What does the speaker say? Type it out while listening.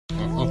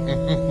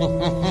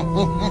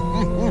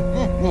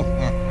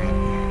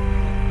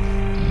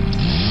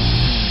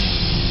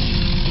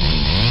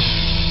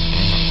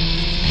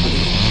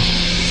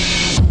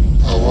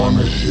I want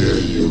to hear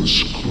you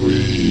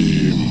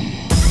scream.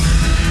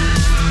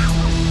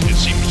 It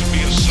seems to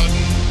be a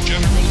sudden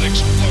general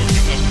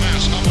explosion of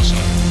mass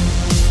homicide.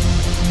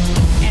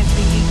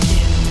 Whatever you do,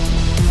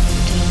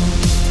 don't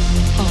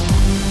fall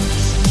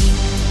asleep.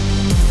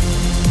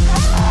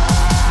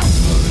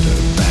 Murder,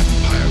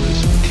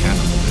 vampirism,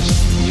 cannibalism,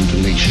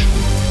 mutilation.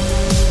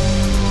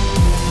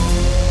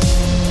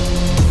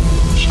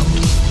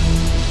 Sometimes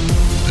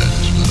that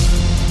is murder.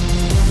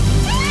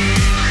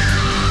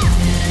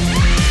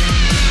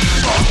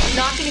 I'm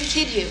not gonna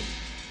kid you.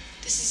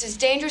 This is as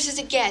dangerous as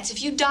it gets.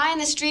 If you die in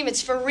the stream,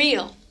 it's for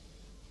real.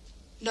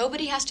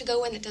 Nobody has to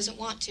go in that doesn't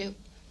want to.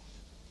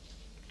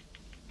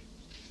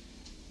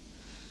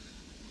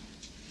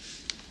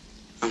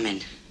 I'm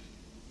in.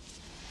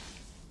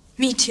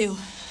 Me too.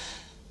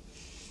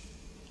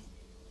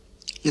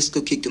 Let's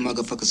go kick the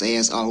motherfucker's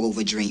ass all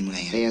over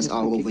Dreamland. Ass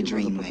all over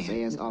Dreamland.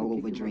 Ass all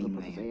over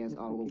Dreamland. Ass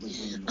all over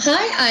Dreamland.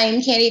 Hi,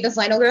 I'm Candy the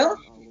Final Girl,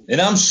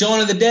 And I'm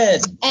Shaun of the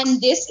Dead. and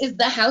this is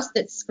The House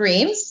That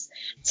Screams.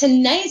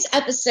 Tonight's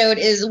episode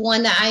is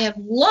one that I have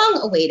long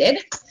awaited.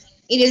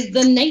 It is the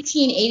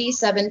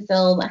 1987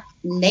 film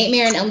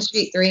Nightmare on Elm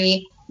Street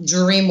 3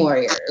 Dream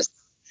Warriors.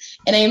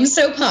 And I am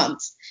so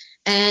pumped.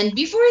 And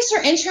before I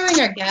start introing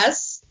our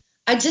guests,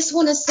 I just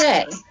want to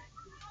say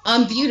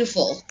I'm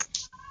beautiful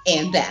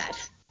and bad.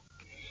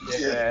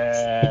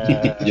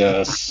 Yeah.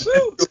 Yes.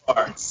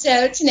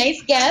 So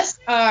tonight's guests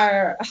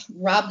are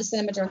Rob the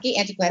Cinema Junkie,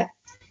 Antiqueta.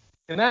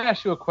 Can I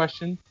ask you a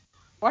question?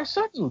 Why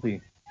suddenly?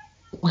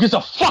 Who gives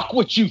a fuck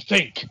what you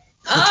think?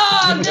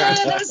 Oh, no,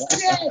 that was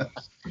good.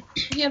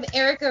 We have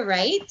Erica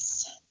Wright.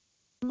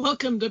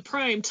 Welcome to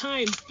prime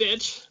time,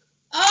 bitch.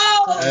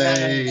 Oh,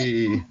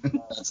 Hey.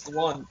 That's the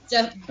one.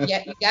 yeah,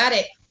 you got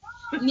it.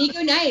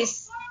 Nico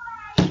Nice.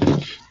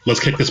 Let's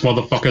kick this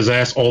motherfucker's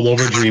ass all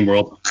over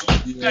Dreamworld.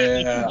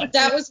 Yeah.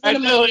 That was one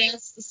of I know my it.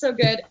 best. So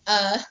good.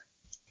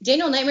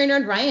 Daniel Nightmare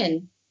Nerd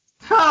Ryan.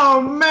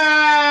 Oh,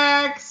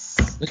 Max!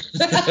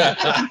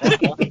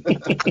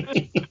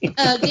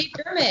 Dave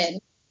German.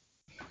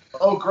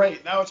 Oh,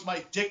 great. Now it's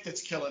my dick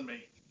that's killing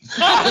me.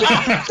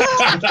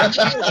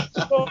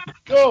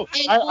 Go.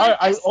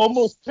 I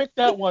almost picked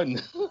that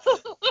one.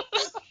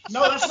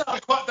 No, that's not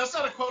a quote. That's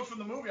not a quote from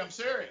the movie. I'm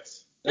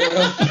serious.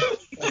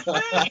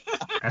 I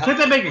think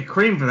they make a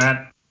cream for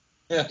that.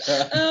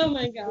 Oh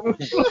my god.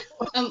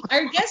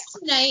 Our guest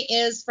tonight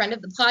is friend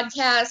of the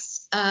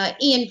podcast,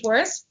 Ian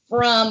Forrest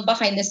from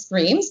Behind the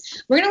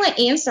Screams. We're gonna let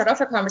Ian start off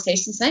our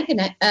conversation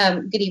tonight.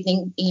 Good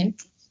evening, Ian.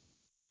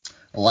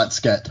 Let's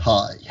get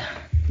high.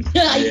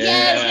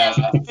 Yes.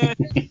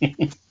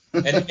 And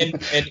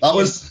that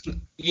was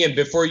Ian.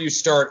 Before you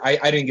start, I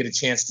didn't get a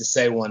chance to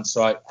say one,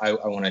 so I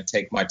want to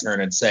take my turn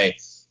and say,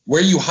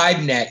 "Where you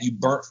hiding at, you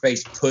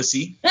burnt-faced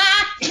pussy?"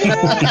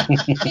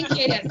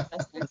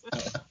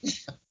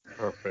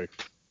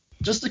 Perfect.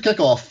 Just to kick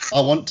off,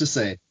 I want to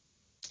say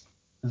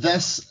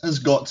this has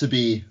got to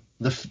be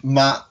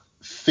my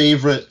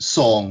favorite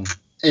song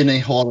in a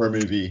horror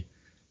movie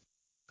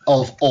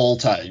of all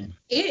time.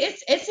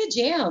 It's a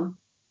jam.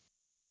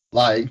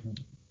 Like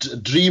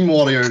Dream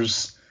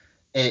Warriors,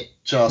 it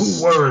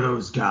just. Who were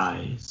those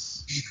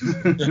guys?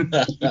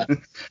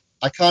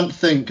 I can't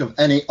think of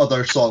any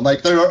other song.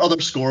 Like, there are other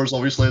scores,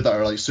 obviously, that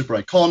are, like, super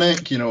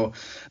iconic, you know,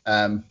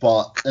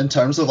 but in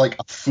terms of, like,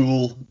 a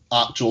full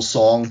actual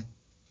song,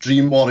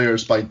 Dream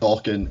Warriors by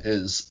Dokken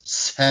is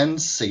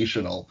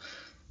sensational.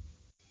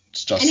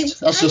 It's just,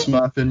 that's just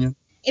my opinion.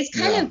 It's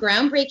kind of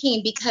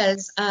groundbreaking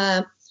because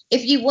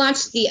if you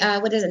watch the,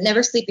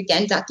 Never Sleep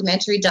Again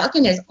documentary,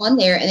 Dokken is on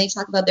there, and they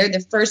talk about they're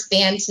the first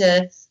band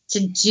to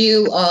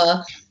do,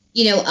 a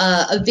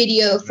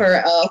video for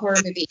a horror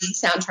movie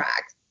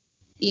soundtrack.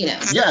 You know.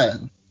 Yeah.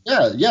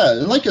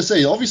 And like I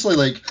say, obviously,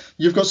 like,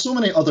 you've got so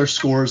many other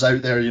scores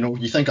out there. You know,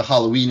 you think of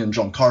Halloween and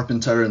John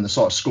Carpenter and the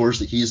sort of scores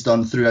that he's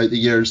done throughout the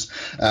years.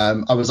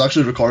 I was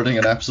actually recording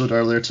an episode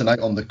earlier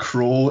tonight on The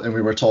Crow, and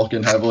we were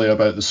talking heavily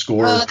about the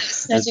score. Oh,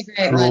 that's such a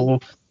great one.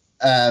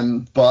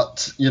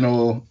 But, you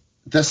know,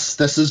 this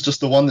is just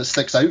the one that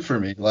sticks out for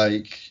me.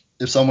 Like,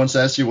 if someone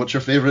says to you, what's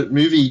your favorite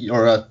movie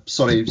or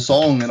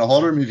song in a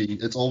horror movie,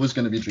 it's always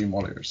going to be Dream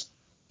Warriors.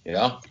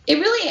 Yeah. It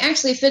really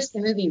actually fits the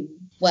movie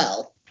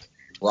well.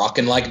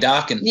 Rockin' like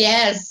Dokken.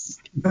 Yes.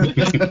 Not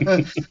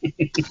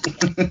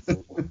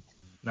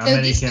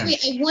many can.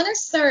 I want to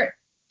start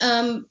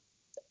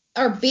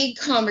our big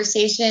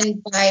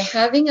conversation by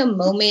having a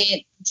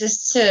moment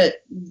just to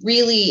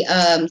really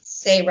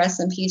say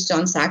rest in peace,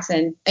 John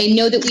Saxon. I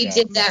know that we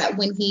did that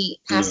when he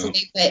passed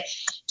away, but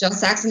John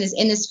Saxon is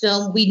in this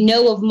film. We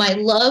know of my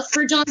love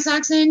for John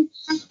Saxon,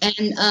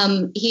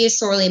 and he is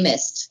sorely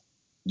missed.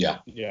 Yeah.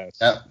 Yes.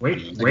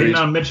 Waiting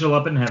on Mitchell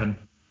up in heaven.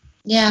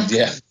 Yeah.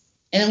 Yeah.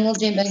 And Little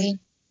Jane Buggy.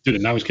 Dude,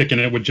 now he's kicking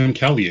it with Jim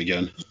Kelly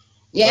again.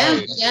 Yeah,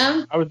 Right.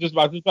 yeah. I was just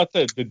about to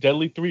say the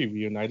Deadly Three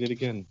reunited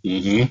again.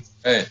 Mm-hmm.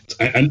 Hey.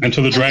 And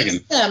To the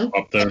Dragon Them.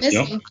 up there. I miss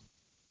Yep. them.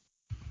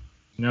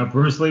 You know,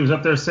 Bruce Lee was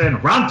up there saying,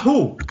 round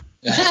 2.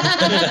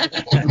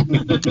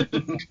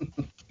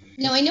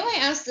 Now, I know I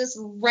asked this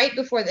right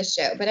before the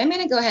show, but I'm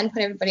going to go ahead and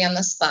put everybody on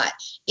the spot.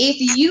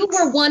 If you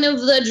were one of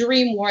the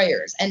Dream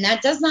Warriors, and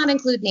that does not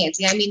include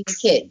Nancy, I mean the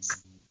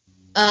kids,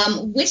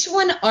 which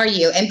one are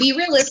you? And be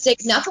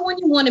realistic, not the one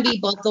you want to be,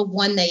 but the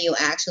one that you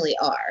actually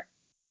are.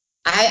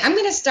 I'm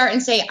going to start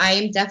and say I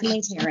am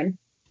definitely Taryn.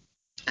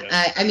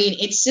 I mean,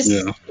 it's just,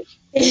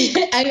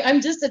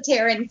 I'm just a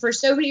Taryn for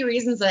so many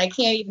reasons that I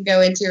can't even go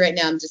into right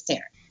now. I'm just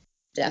Taryn.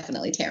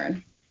 Definitely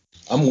Taryn.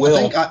 I'm Will.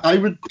 I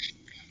think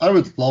I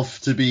would love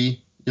to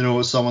be, you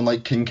know, someone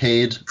like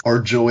Kincaid or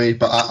Joey,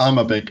 but I'm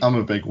a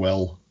big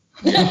Will.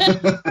 I'm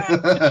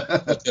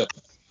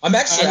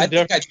actually. I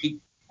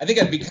think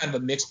I'd be kind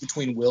of a mix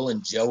between Will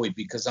and Joey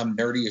because I'm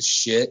nerdy as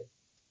shit,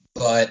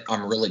 but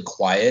I'm really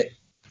quiet.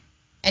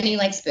 And he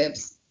likes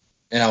boobs.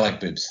 And I like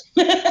boobs.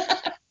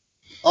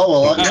 Oh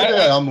well,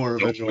 I'm more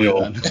of a Joey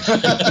then.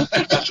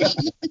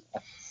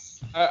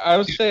 I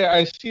would say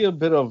I see a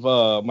bit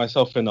of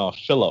myself in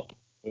Philip,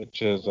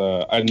 which is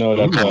I know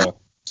that's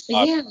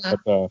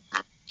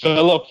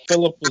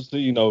Philip was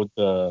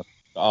the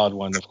odd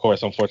one. Of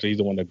course, unfortunately, he's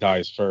the one that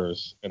dies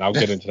first, and I'll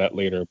get into that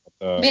later.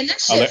 But Man,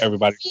 that I'll let shit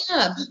everybody.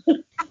 fucked me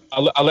up.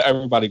 I'll let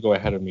everybody go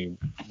ahead of me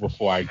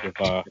before I give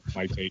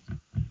my take.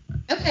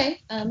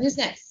 Okay, who's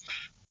next?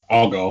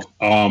 I'll go.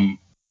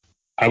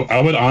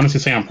 I would honestly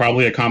say I'm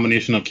probably a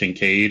combination of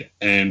Kincaid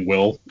and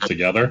Will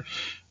together,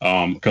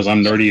 because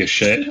I'm nerdy as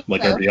shit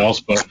like everybody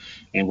else.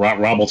 And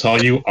Rob will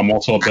tell you, I'm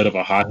also a bit of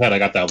a hothead. I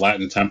got that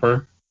Latin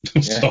temper.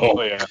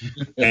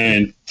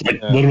 And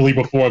literally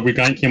before we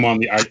came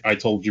on, I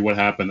told you what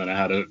happened, and I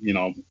had to,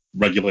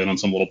 regulate on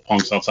some little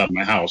punks outside of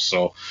my house.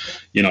 So,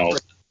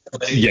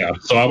 yeah.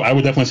 So I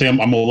would definitely say I'm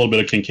a little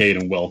bit of Kincaid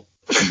and Will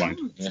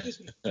combined.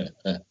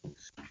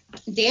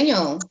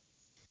 Daniel.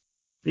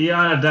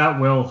 Beyond a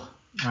doubt, Will.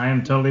 I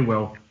am totally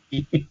Will.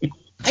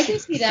 I can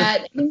see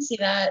that.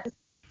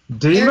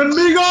 Demon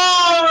be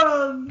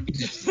gone!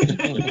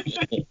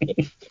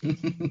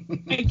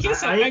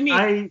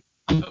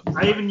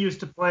 I even used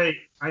to play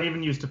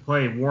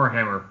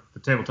Warhammer,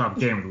 the tabletop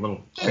game with the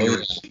little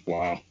fingers.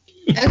 Wow.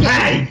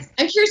 Okay.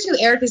 I'm curious who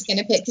Erica's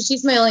gonna pick because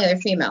she's my only other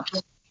female.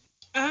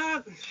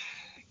 I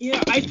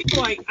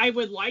feel like I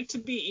would like to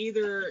be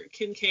either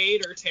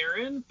Kincaid or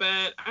Taryn,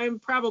 but I'm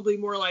probably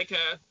more like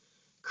a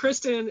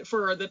Kristen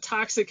for the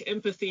toxic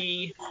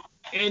empathy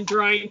and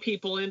drawing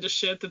people into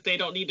shit that they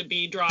don't need to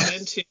be drawn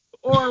into,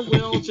 or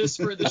Will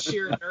just for the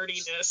sheer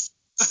nerdiness.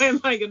 I'm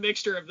like a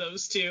mixture of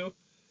those two.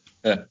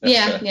 Yeah.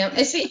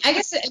 I see. I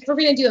guess if we're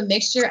gonna do a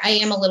mixture, I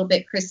am a little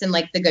bit Kristen,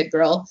 like the good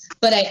girl,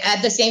 but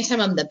at the same time,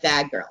 I'm the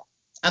bad girl.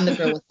 I'm the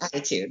girl with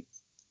attitude.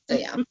 So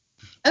yeah.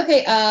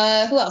 Okay.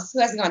 Who else?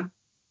 Who hasn't gone?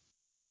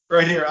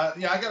 Right here. I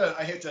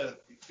hate to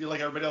feel like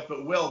everybody else,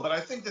 but Will. But I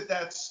think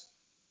that's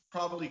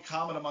probably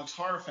common amongst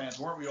horror fans.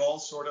 Weren't we all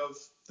sort of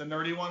the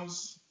nerdy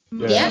ones?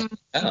 Yeah.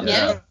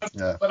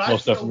 But I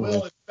still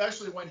Will,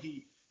 especially when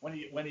he.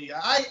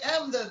 I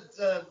am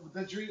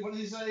the dream. What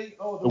did he say?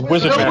 Oh, the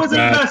Wizard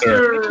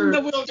Master.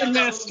 The Wizard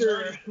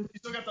Master. He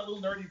still got that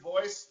little nerdy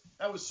voice.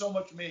 That was so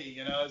much me,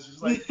 It's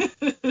just like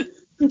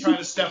trying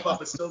to step up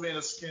and still being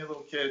a skinny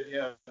little kid.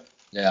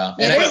 Yeah.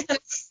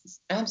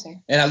 I'm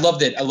sorry. And I love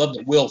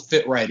that Will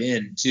fit right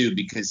in too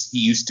because he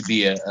used to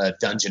be a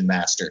dungeon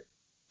master.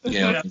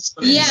 Yeah.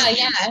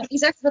 He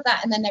talks about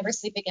that and then Never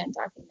Sleep Again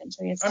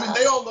documentary as well. I mean,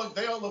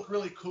 they all look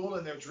really cool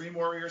in their Dream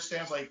Warrior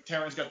stance. Like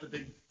Taryn's got the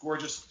big,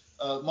 gorgeous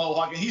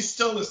mohawk, and he's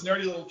still this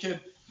nerdy little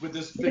kid with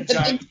this big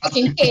giant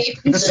fucking cape.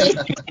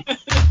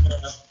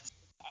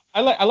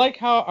 I like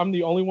how I'm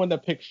the only one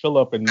that picked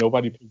Philip and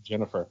nobody picked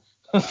Jennifer.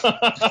 I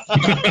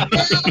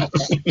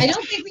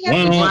don't think we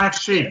have black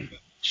sheep.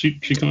 She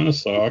kind of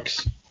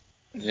sucks.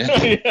 Yeah.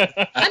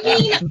 I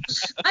mean,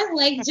 I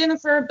like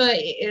Jennifer, but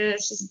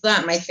she's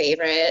not my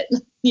favorite.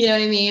 You know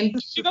what I mean?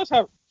 She does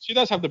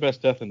have the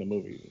best death in the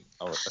movie,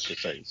 I should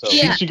say. So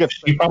yeah. She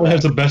probably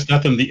has the best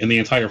death in the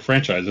entire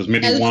franchise. There's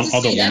maybe one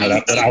other one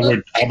that I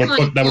would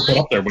put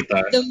up there with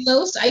that. The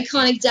most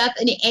iconic death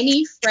in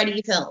any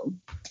Freddy film.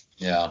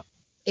 Yeah.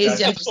 Is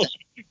Jennifer.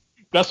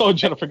 That's all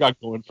Jennifer got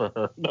going for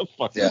her. That's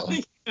fucking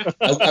funny.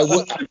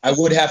 I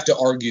would have to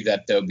argue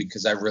that though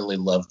because I really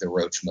love the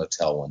Roach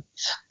Motel one.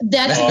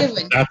 That's a good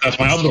one. That's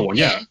my other one,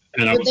 yeah.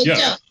 And I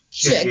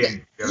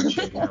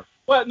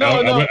But no.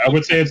 I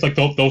would say it's like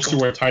those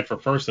two are tied for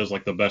first as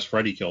like the best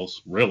Freddy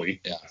kills,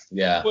 really.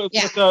 Yeah.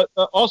 But,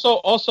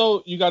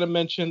 also you got to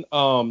mention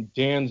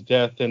Dan's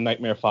death in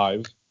Nightmare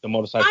 5, the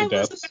motorcycle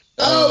death.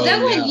 Oh,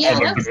 that one, yeah.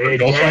 That was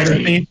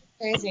crazy.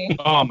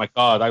 Oh my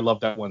god, I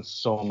love that one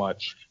so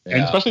much,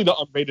 and especially the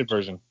unrated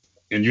version.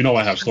 And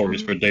I have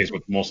stories for days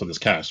with most of this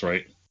cast,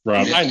 right,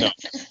 Rob? I know.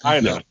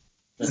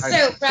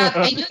 So, Rob,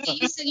 I know that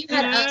you said you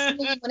had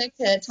something you wanted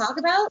to talk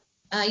about.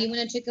 You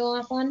wanted to go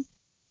off on?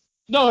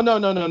 No.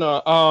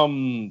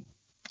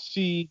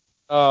 See,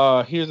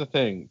 here's the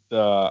thing.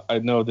 I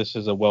know this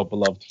is a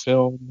well-beloved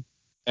film,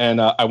 and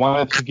I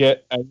wanted to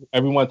get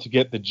everyone to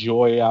get the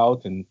joy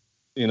out and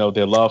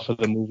their love for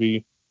the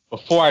movie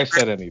before I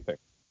said anything.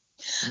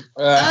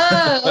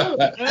 Oh,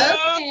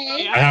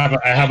 okay. Yeah. I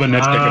have a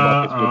nitpick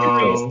about this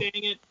movie too.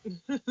 Dang it.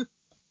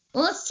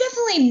 Well, it's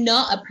definitely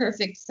not a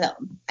perfect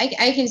film. I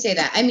can say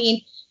that. I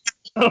mean,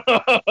 it's not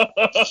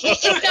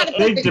a Big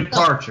perfect film.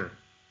 departure.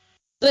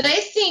 But I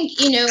think,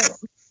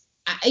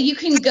 you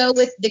can go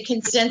with the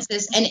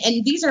consensus, and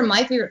these are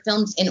my favorite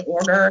films in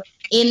order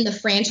in the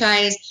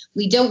franchise.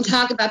 We don't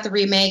talk about the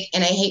remake,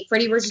 and I hate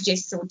Freddy vs.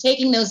 Jason, so we're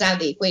taking those out of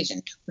the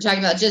equation. We're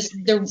talking about just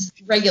the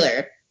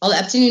regular, all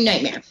up to New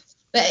Nightmare.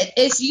 But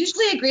it's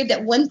usually agreed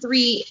that 1,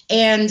 3,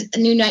 and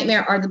New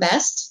Nightmare are the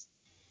best.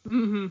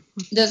 Mm-hmm.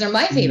 Those are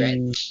my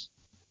favorite.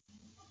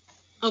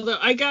 Although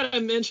I gotta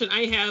mention,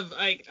 I have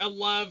like a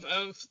love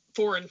of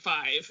 4 and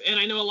 5, and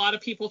I know a lot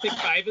of people think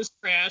 5 is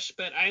trash,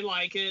 but I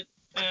like it.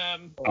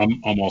 I'm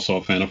also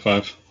a fan of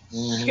 5.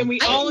 Can we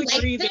I all like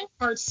agree them. that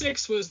part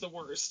 6 was the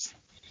worst?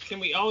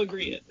 Can we all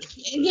agree it?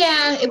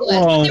 Yeah, it was.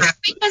 Well,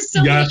 Because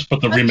so yes, many-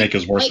 but the remake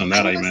is worse like, than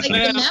that, I was imagine.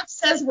 Like, the map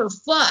says we're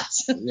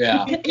fucked.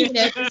 Yeah.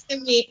 There's so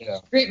many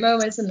great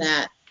moments in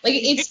that. Like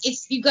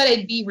it's you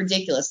gotta be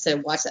ridiculous to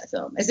watch that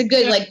film. It's a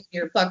good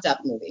you're fucked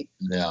up movie.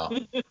 Yeah.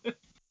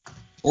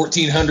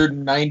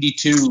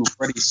 1492,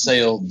 Freddy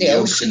sailed the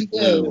ocean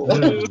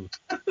blue.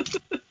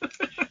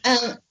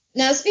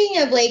 Now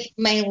speaking of like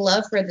my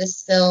love for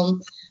this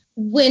film,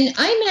 when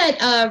I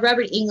met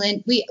Robert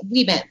Englund, we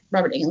met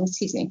Robert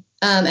Englund,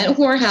 at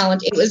Horror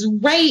Hound. It was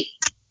right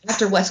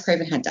after Wes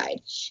Craven had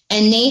died,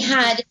 and they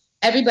had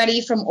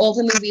everybody from all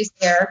the movies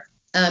there.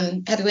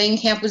 Heather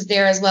Langenkamp was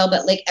there as well,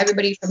 but like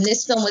everybody from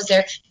this film was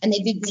there, and they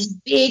did this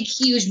big,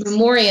 huge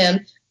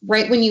memoriam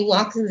right when you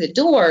walk through the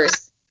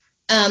doors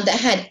that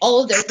had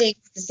all of their things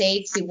to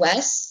say to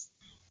Wes.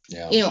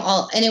 Yeah.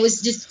 And it was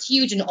just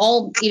huge, and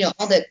all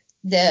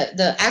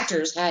the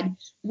actors had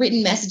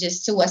written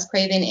messages to Wes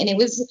Craven, and it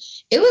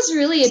was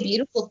really a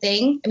beautiful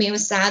thing. I mean, it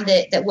was sad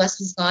that Wes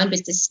was gone,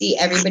 but to see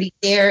everybody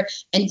there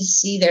and to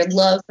see their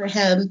love for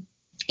him,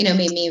 made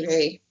me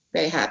very,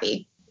 very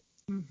happy.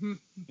 Mm-hmm.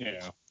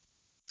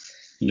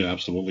 Yeah,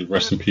 absolutely.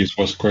 Rest in peace,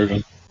 Wes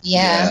Craven.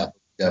 Yeah,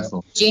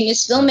 definitely.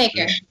 Genius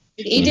filmmaker.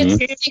 He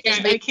did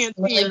I can't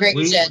really great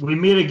shit. We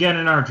meet again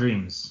in our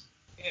dreams.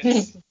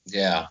 Yes.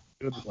 Yeah.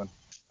 Good one.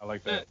 I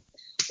like that.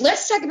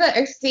 Let's talk about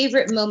our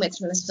favorite moments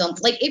from this film.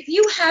 Like, if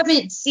you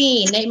haven't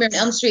seen Nightmare on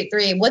Elm Street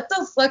 3, what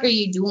the fuck are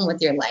you doing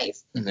with your life?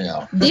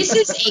 Yeah. This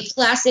is a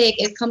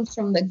classic. It comes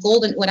from the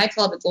what I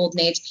call the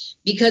golden age,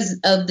 because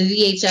of the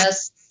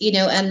VHS,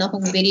 and the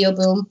home video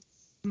boom.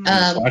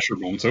 Slasher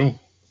boom too.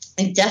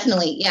 And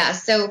definitely, yeah.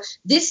 So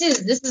this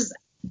is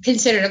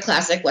considered a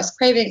classic. Wes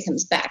Craven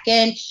comes back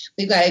in.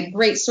 We've got a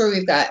great story.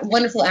 We've got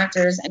wonderful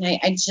actors, and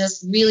I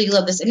just really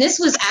love this. And this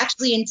was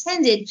actually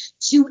intended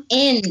to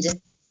end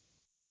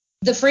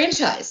the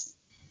franchise.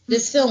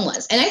 This film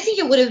was, and I think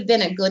it would have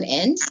been a good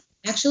end,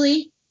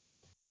 actually.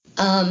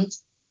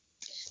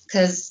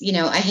 Because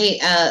I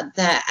hate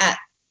that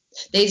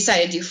they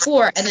decided to do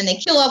 4, and then they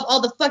kill off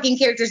all the fucking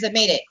characters that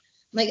made it.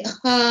 I'm like,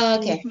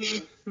 okay.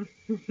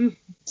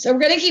 So we're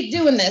gonna keep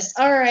doing this.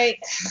 All right.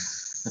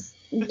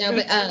 No,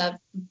 but yeah.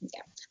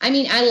 I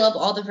mean, I love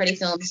all the Freddy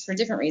films for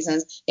different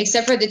reasons,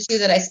 except for the 2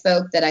 that I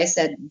spoke that I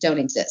said don't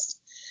exist.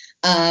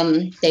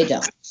 They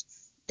don't.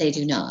 They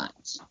do not.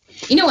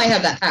 I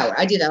have that power.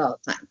 I do that all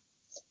the time.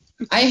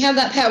 I have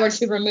that power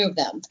to remove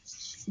them.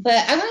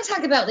 But I want to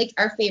talk about like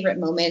our favorite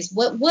moments.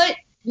 What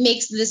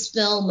makes this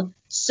film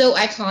so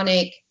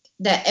iconic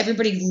that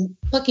everybody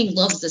fucking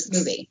loves this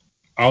movie?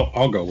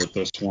 I'll go with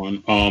this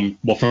one.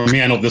 Well, for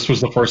me, I know this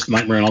was the first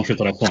Nightmare on Elm Street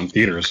that I saw in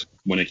theaters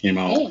when it came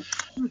out.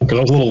 Because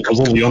I was a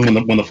little young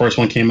when the first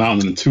one came out,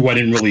 and then 2 I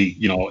didn't really,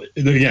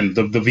 again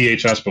the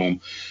VHS boom.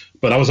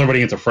 But I was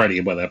already into Freddy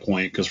by that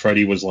point, because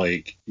Freddy was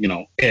like,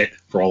 it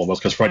for all of us.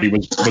 Because Freddy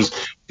was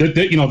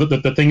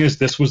the thing is,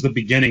 this was the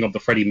beginning of the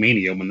Freddy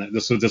mania when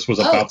this was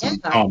about to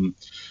become,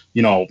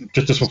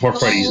 just before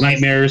Freddy's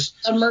Nightmares.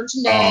 The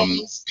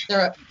merchandise.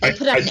 They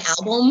put out an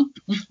album.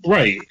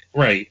 Right.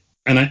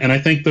 And I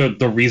think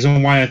the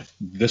reason why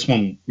this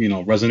one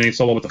resonates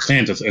so well with the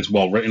fans, it's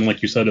well written,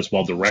 like you said, it's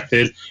well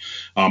directed.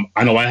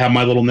 I know I have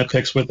my little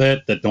nitpicks with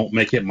it that don't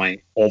make it my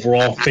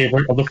overall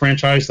favorite of the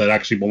franchise. That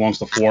actually belongs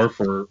to 4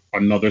 for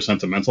another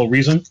sentimental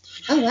reason.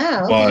 Oh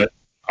wow! But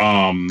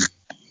I'm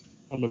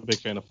a big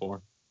fan of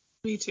 4.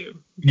 Me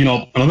too.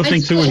 Another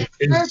thing too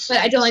is, but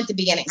I don't like the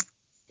beginning.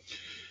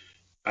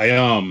 we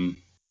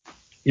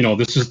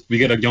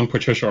get a young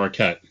Patricia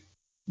Arquette.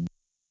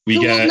 We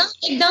Who will get not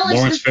acknowledge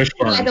Lawrence this,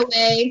 Fishburne. by the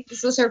way.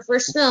 This was her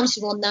first film. She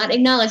will not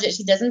acknowledge it.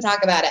 She doesn't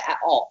talk about it at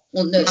all.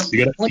 Well, no.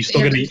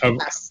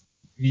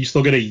 You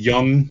still get a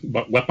young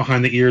but wet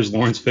behind the ears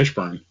Lawrence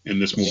Fishburne in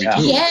this movie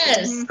too.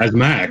 Yes. As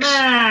Max.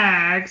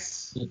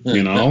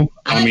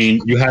 I mean,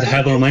 you had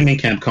Heather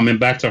Langenkamp coming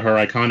back to her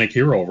iconic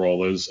hero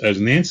role as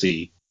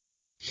Nancy.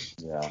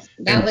 Yeah.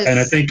 And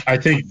I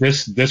think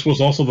this was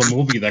also the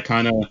movie that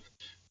kind of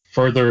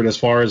furthered as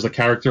far as the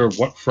character of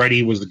what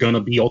Freddy was going to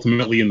be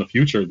ultimately in the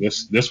future.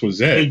 This was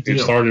it.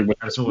 It started with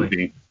this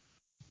movie.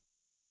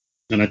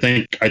 And I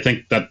think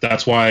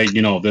that's why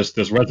this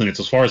resonates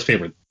as far as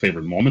favorite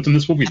moments in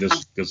this movie.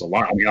 There's a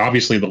lot. I mean,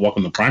 obviously the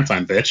Welcome to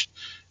Primetime bitch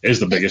is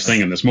the biggest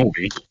thing in this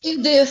movie.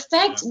 Dude, the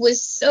effect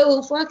was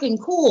so fucking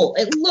cool.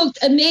 It looked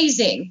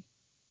amazing.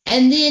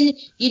 And then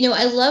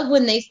I love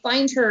when they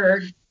find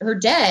her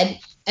dead,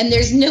 and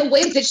there's no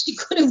way that she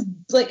could have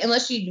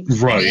unless she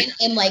ran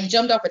and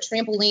jumped off a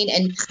trampoline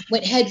and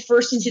went head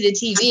first into the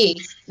TV.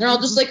 And they're all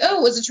just like, oh,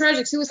 it was a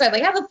tragic suicide.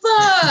 Like, how the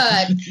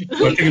fuck?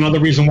 But I think another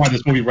reason why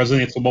this movie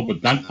resonates so well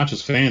with not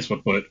just fans,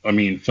 but I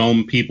mean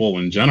film people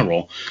in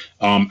general.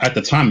 At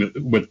the time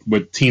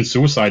with teen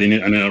suicide,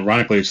 and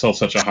ironically it's still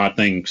such a hot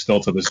thing still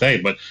to this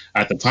day. But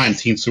at the time,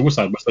 teen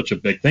suicide was such a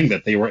big thing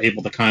that they were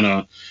able to kind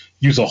of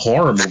use a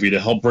horror movie to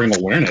help bring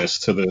awareness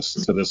to this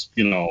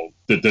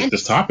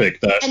this topic.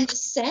 And the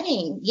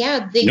setting,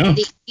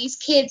 these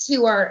kids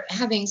who are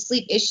having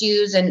sleep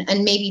issues and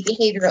maybe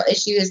behavioral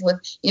issues with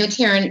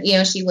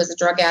Taryn, she was a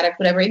drug addict,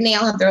 whatever, and they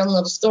all have their own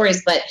little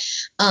stories, but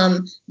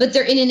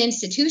they're in an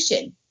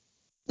institution,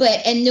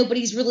 and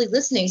nobody's really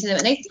listening to them,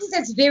 and I think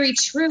that's very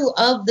true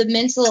of the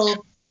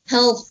mental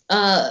health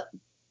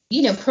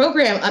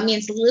program. I mean,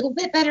 it's a little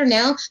bit better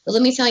now, but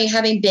let me tell you,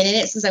 having been in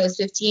it since I was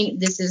 15,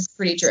 this is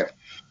pretty true.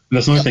 And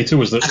that's another thing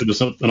too, is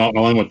that and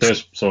I'll end with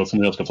this so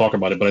somebody else can talk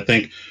about it. But I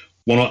think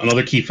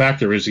another key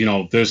factor is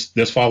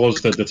this follows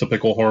the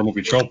typical horror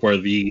movie trope where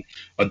the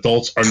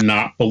adults are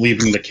not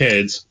believing the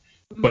kids,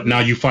 but now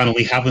you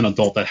finally have an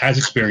adult that has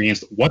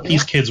experienced what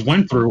these kids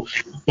went through,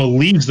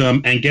 believes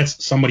them, and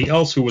gets somebody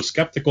else who was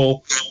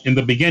skeptical in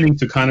the beginning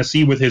to kind of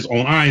see with his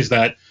own eyes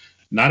that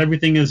not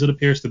everything as it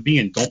appears to be,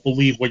 and don't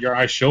believe what your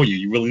eyes show you.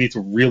 You really need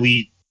to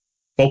really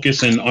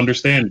focus and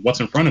understand what's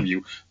in front of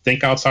you.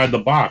 Think outside the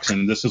box,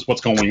 and this is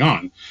what's going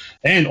on.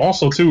 And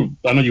also, too,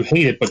 I know you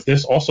hate it, but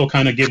this also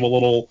kind of gave a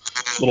little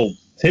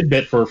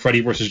tidbit for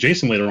Freddy versus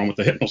Jason later on with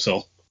the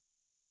hypnocil.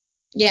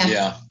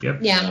 Yeah.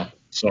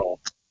 So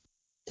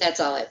that's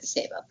all I have to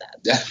say about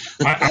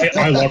that.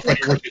 I love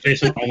Freddy versus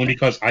Jason only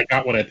because I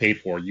got what I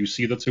paid for. You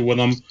see the two of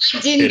them. I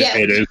didn't get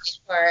what I paid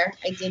for.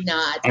 I did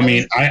not. I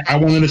mean, I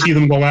wanted to see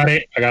them go at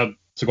it. I got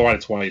to go at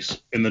it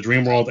twice in the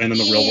dream world and in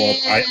the real world.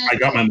 I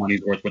got my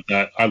money's worth with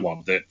that. I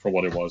loved it for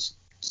what it was.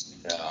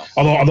 Yeah.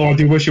 Although I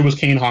do wish it was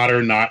Kane Hodder,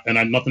 and I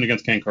had nothing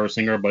against Kane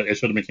Kersinger, but it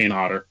should have been Kane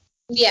Hodder.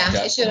 Yeah,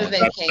 it should have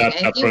been Kane.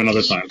 That's for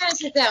another time. He kind of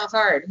took that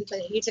hard.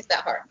 He took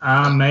that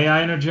hard. May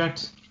I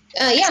interject?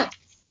 Yeah.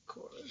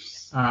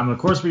 Of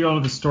course, we all know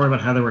the story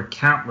about how there were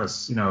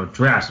countless,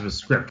 drafts of the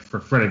script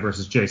for Freddy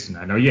versus Jason.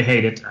 I know you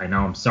hate it. I know.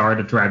 I'm sorry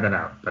to drag that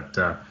out,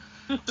 but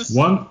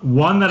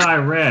one that I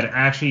read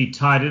actually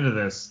tied into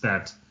this,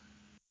 that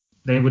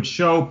they would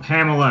show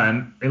Pamela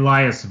and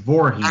Elias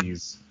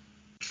Voorhees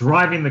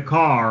driving the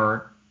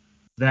car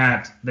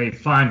that they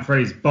find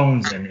Freddy's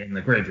bones in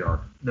the graveyard,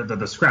 the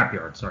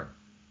scrapyard. Sorry.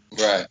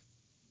 Right.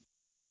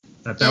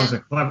 That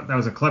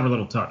was a clever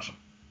little touch.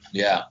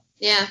 Yeah.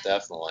 Yeah.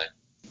 Definitely.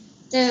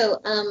 So,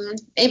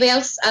 anybody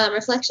else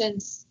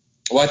reflections?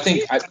 Well, I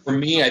think for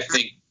me,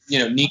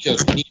 Nico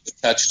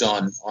touched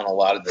on a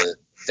lot of the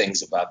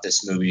things about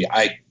this movie.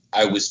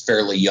 I was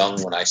fairly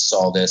young when I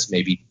saw this,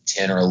 maybe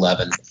 10 or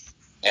 11,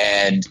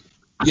 and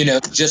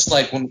just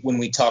like when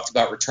we talked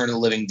about Return of the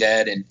Living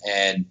Dead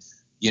and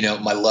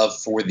my love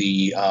for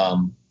the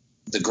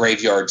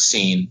graveyard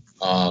scene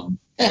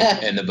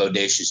and the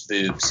bodacious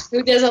boobs.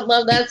 Who doesn't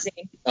love that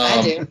scene?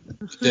 I do.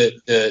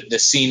 The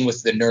scene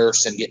with the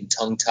nurse and getting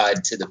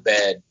tongue-tied to the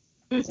bed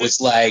was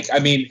like, I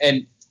mean,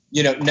 and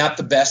not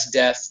the best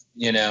death,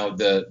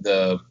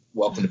 the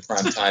Welcome to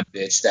Primetime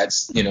bitch.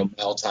 That's one of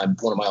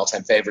my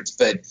all-time favorites.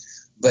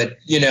 But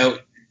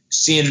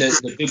seeing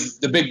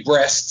the big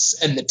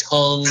breasts and the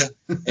tongue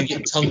and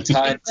getting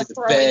tongue-tied to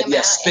the bed,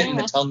 spitting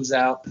the tongues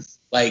out.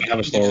 Like, I have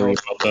a story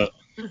about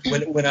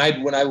that. When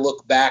I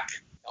look back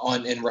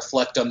on and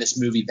reflect on this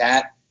movie,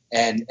 that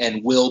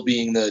and Will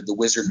being the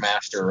wizard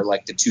master are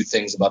like the two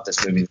things about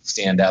this movie that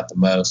stand out the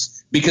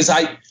most, because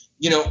I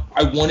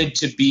wanted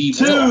to be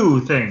two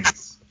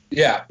things.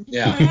 Yeah.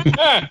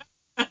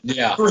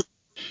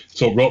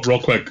 So real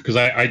quick, because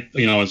I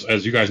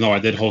as you guys know, I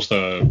did host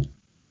the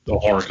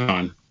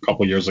HorrorCon a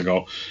couple years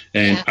ago,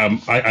 and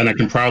I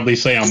can proudly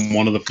say I'm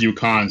one of the few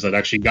cons that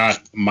actually got,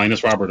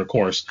 minus Robert of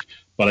course,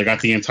 but I got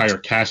the entire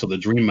cast of the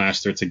Dream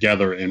Master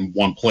together in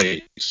one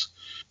place.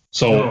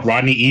 So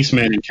Rodney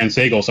Eastman and Ken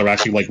Sagos are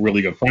actually like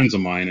really good friends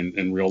of mine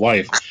in real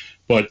life.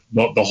 But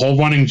the whole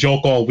running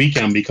joke all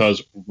weekend,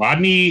 because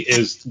Rodney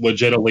is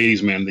legit a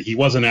ladies' man, that he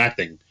wasn't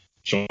acting,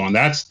 Sean.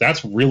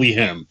 That's really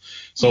him.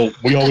 So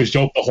we always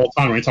joke the whole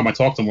time. Anytime I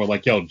talk to him, we're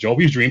like, yo,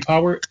 Jovi's dream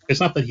power, it's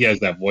not that he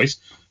has that voice.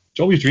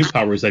 Jovi's dream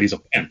power is that he's a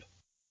pimp.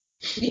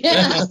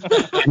 Yeah.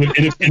 and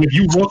if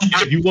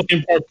you look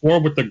in part 4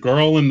 with the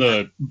girl and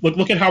the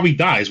look at how he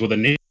dies with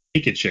a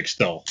naked chick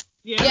still.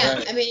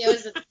 Yeah, I mean, it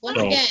was once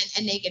again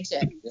a naked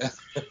chick.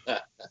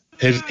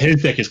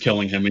 His dick is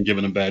killing him and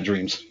giving him bad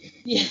dreams.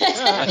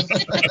 Yeah.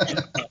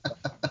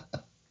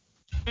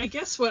 I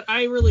guess what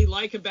I really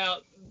like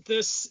about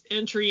this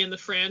entry in the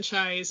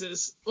franchise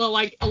is, well,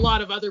 like a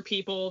lot of other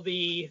people,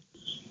 the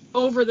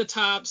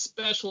over-the-top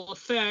special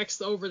effects,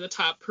 the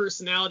over-the-top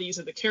personalities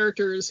of the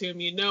characters whom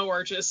you know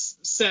are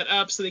just set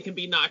up so they can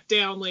be knocked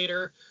down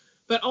later.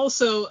 But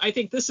also, I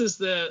think this is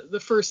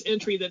the first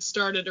entry that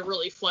started to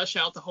really flesh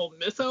out the whole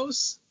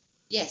mythos.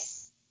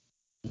 Yes.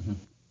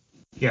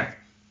 Yeah.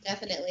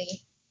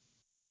 Definitely.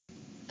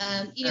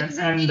 You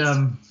And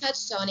know,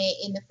 touched on it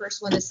in the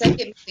first one. The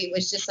second movie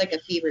was just like a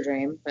fever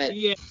dream, but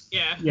yeah.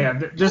 Yeah.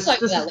 We'll talk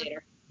about that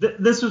later.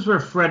 This was where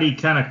Freddy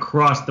kind of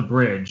crossed the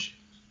bridge.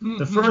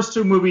 The first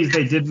two movies,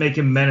 they did make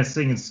him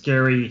menacing and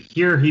scary.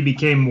 Here, he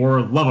became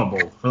more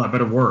lovable, for lack of a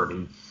better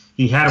word.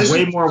 He had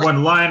way more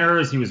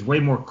one-liners. He was way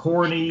more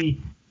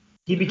corny.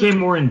 He became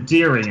more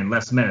endearing and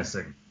less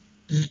menacing.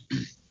 Isn't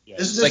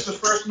this the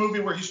first movie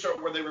where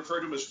where they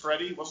referred to him as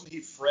Freddy? Wasn't he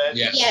Fred?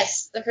 Yeah.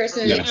 Yes, the first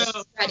movie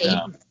was Freddy.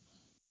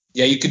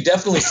 Yeah, you could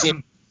definitely see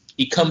him.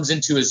 He comes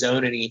into his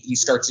own and he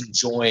starts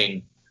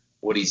enjoying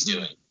what he's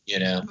doing, you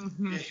know?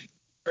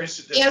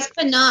 He has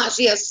panache.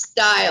 He has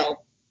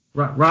style.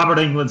 Robert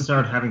Englund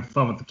started having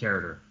fun with the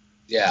character.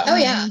 Yeah. Oh,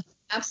 yeah.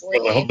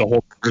 Absolutely. I hope the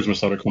whole charisma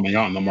started coming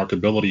out, and the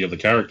marketability of the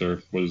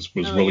character was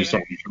really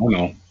starting to show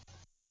now.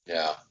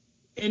 Yeah.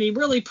 And he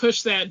really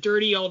pushed that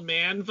dirty old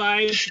man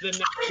vibe to the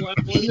next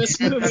level in this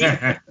movie,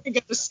 I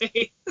gotta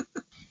say.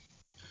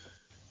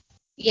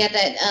 Yeah,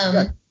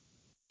 that,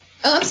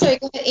 Oh, I'm sorry,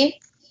 go ahead, Ian.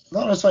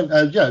 No, that's fine.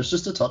 Yeah, it's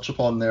just to touch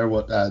upon there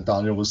what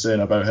Daniel was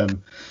saying about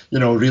him, you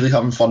know, really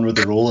having fun with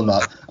the role and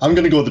that. I'm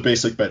going to go the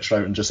basic bitch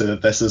route and just say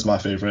that this is my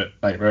favourite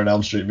Nightmare on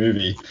Elm Street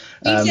movie.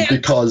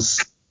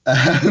 Because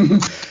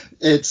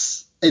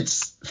it's,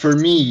 for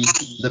me,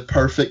 the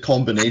perfect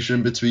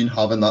combination between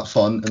having that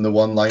fun and the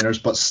one-liners,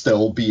 but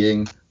still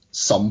being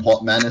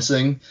somewhat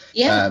menacing.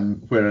 Yeah.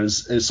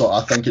 Whereas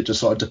I think it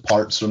just sort of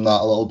departs from that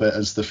a little bit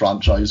as the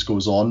franchise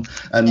goes on.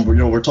 And, you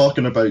know, we're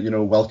talking about, you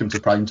know, Welcome to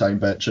Primetime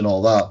Bitch and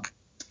all that.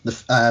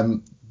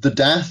 The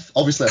death,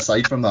 obviously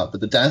aside from that,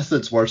 but the death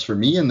that's worse for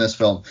me in this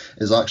film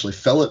is actually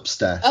Philip's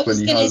death. I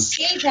was going to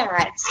say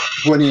that.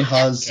 When he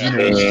has, you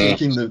know, he's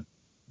taking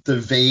the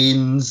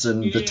veins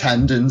and the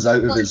tendons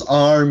out of his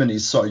arm, and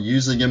he's sort of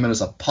using him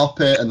as a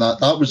puppet, and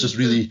that was just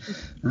really,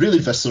 really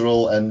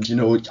visceral, and, you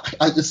know,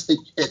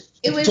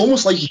 it's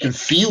almost like you can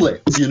feel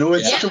it, you know,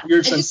 it's such a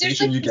weird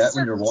sensation you get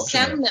when you're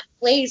watching sound it. that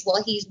plays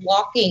while he's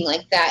walking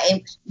like that,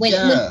 and when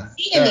you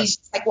see him, he's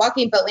just like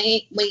walking, but when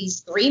he's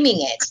screaming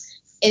it,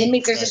 and it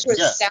makes there's this sort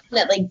of sound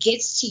that like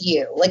gets to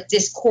you, like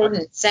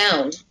discordant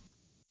sound.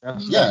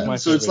 Yeah,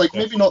 so it's like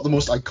maybe not the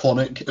most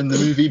iconic in the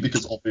movie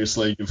because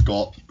obviously you've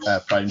got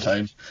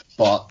Primetime,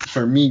 but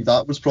for me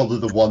that was probably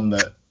the one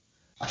that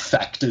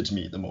affected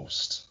me the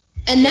most.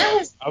 And that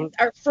was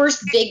our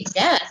first big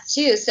death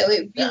too, so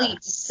it really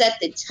set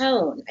the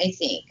tone. I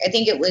think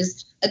it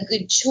was a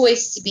good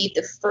choice to be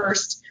the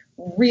first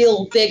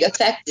real big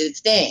effective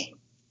thing.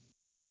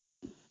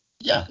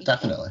 Yeah,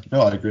 definitely.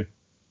 No, I agree.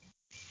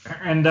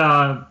 And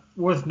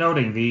worth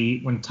noting,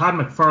 when Todd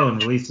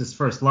McFarlane released his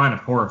first line of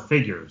horror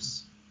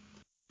figures,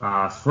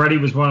 Freddy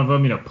was one of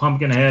them. You know,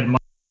 Pumpkinhead,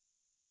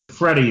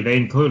 Freddy. They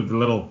included the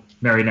little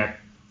marionette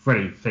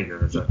Freddy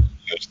figure as a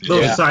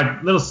little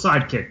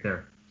sidekick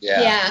there.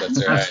 Yeah.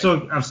 That's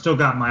right. I've still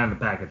got mine in the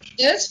package.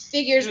 Those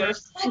figures were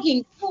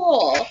fucking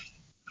cool.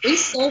 We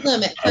sold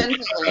them at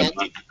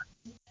Funland.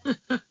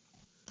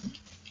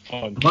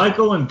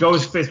 Michael and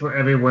Ghostface were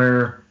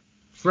everywhere.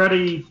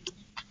 Freddy,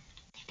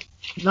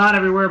 not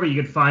everywhere, but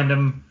you could find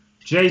him.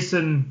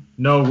 Jason,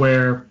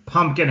 nowhere.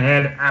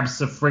 Pumpkinhead,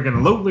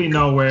 abso-friggin-lutely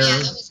nowhere. Yeah, that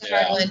was a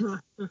hard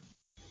one.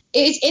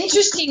 It's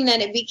interesting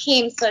that it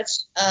became such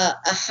a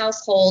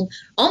household,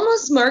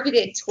 almost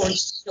marketed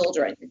towards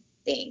children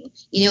thing.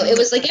 You know, it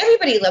was like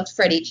everybody loved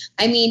Freddy.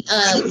 I mean,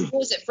 what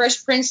was it?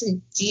 Fresh Prince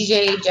and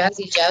DJ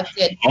Jazzy Jeff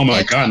did. Oh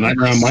my God,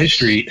 Nightmare on My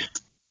Street.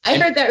 I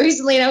heard that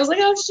recently, and I was like,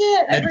 "Oh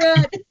shit, I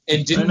forgot."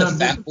 And didn't the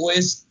Fat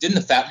Boys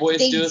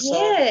do a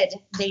song?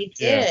 They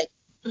did.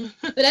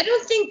 But I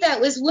don't think that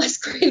was Wes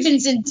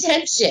Craven's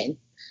intention.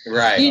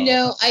 Right. You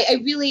know, I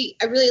really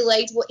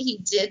liked what he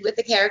did with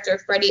the character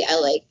of Freddy. I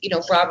like, you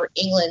know, Robert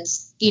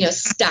Englund's, you know,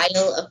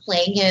 style of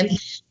playing him.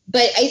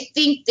 But I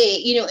think they,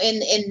 you know,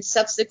 in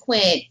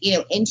subsequent, you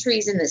know,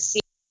 entries in the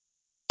series,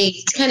 they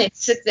kind of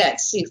took that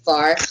too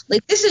far.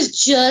 Like, this is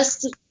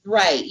just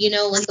right, you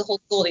know, like the whole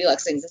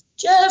Goldilocks thing is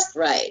just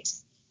right.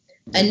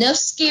 Enough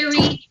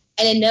scary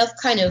and enough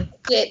kind of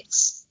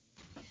quips.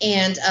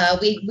 And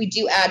we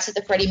do add to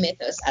the Freddy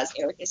mythos, as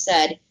Erica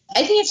said.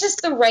 I think it's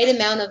just the right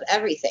amount of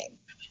everything.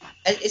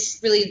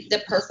 It's really the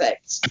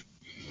perfect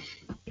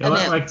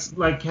amount.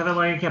 Like Heather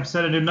Langenkamp kept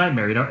said in New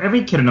Nightmare, you know,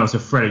 every kid knows who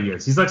Freddy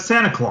is. He's like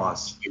Santa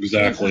Claus.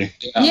 Exactly.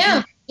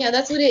 Yeah,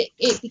 that's what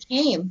it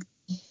became.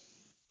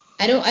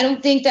 I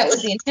don't think that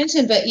was the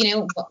intention, but, you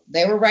know,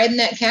 they were riding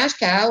that cash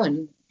cow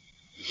and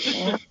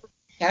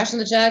cashing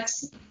the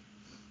checks.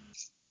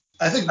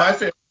 I think my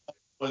favorite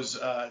was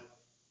the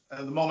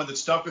moment that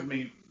stuck with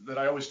me that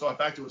I always thought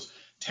back to was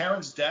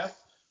Taryn's death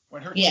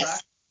when her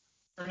tracks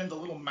turned into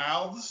little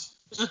mouths.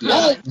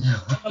 Yeah.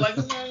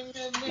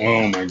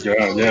 Oh my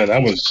God! Yeah,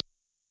 that was.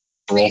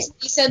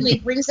 He suddenly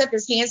brings up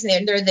his hands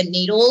and they're the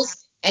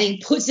needles, and he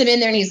puts him in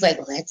there, and he's like,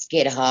 "Let's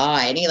get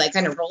high," and he like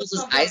kind of rolls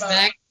his eyes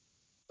back.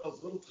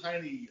 Those little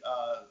tiny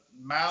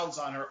mouths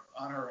on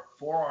her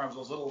forearms,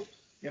 those little,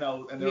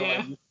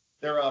 and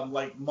they're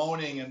like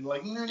moaning and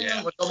like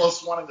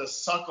almost wanting to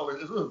suckle.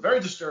 It was very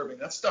disturbing.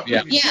 That stuff.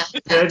 Yeah.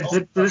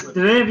 Did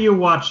any of you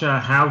watch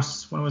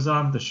House when it was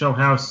on, the show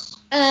House?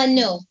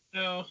 No.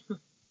 No.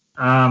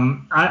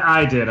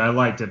 I did. I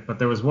liked it, but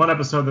there was one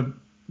episode that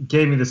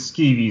gave me the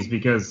skeevies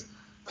because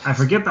I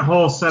forget the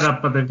whole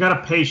setup, but they've got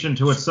a patient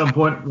who at some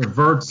point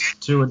reverts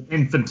to an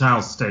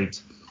infantile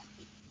state.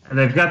 And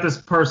they've got this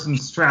person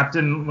strapped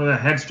in with a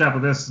head strap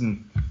of this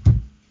and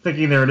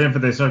thinking they're an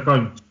infant. They start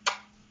going...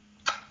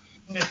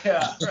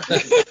 Yeah.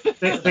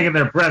 Thinking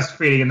they're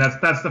breastfeeding, and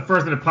that's the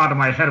first thing that popped in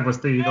my head was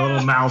the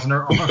little mouths in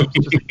their arms.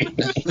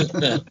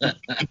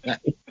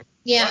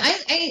 Yeah,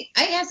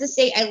 I have to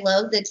say I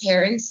love the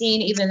Taryn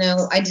scene, even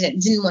though I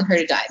didn't want her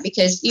to die,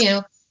 because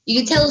you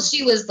could tell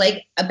she was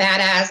like a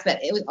badass,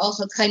 but it was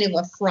also kind of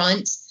a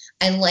front.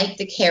 I like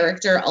the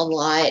character a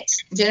lot.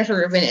 Jennifer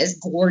Rubin is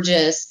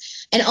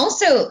gorgeous, and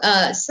also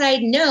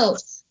side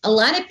note, a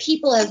lot of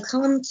people have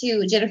come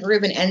to Jennifer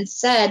Rubin and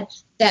said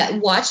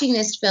that watching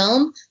this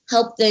film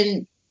helped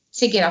them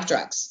to get off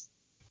drugs.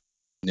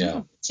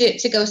 Yeah.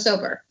 To go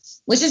sober,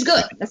 which is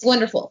good. That's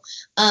wonderful.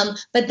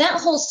 But that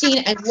whole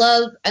scene, I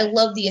love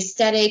the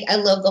aesthetic. I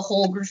love the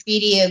whole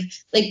graffiti of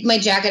like my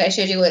jacket I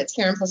showed you with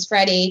Taryn plus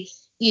Freddie,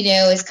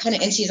 is kind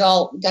of, and she's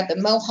all got the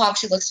mohawk.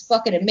 She looks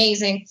fucking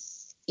amazing,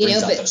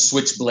 Brings out but the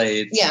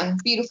switchblades. Yeah,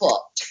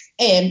 beautiful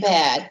and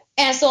bad.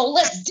 And so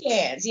let's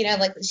dance,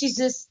 like she's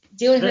just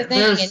doing her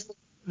thing.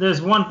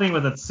 There's one thing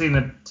with that scene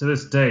that to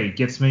this day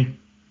gets me,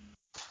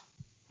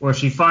 where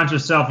she finds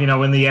herself,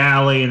 in the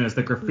alley and there's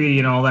the graffiti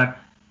and all that.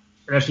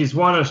 And as she's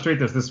walking on the street,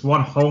 there's this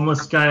one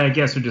homeless guy, I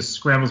guess, who just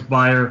scrambles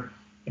by her.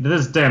 And to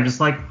this day, I'm just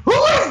like, who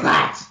is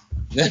that?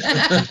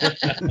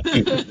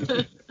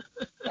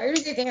 Why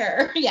is it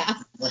there? Yeah.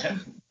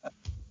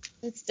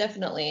 It's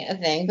definitely a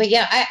thing. But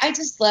yeah, I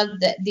just love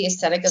the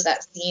aesthetic of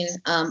that scene.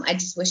 I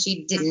just wish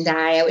she didn't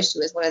die. I wish she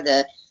was one of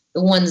the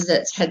ones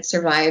that had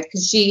survived,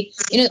 because she,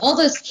 all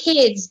those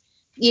kids,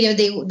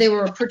 they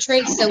were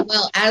portrayed so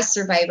well as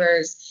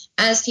survivors,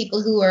 as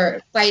people who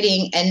are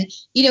fighting, and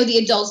the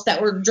adults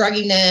that were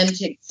drugging them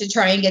to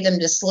try and get them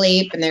to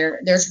sleep, and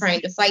they're trying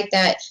to fight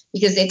that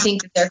because they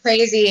think that they're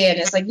crazy, and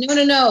it's like,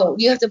 no,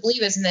 you have to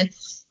believe us. And then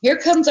here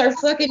comes our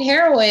fucking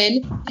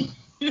heroine,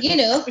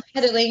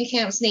 Heather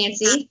Langenkamp's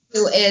Nancy,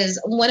 who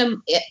is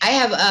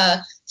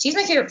she's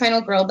my favorite final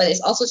girl, but it's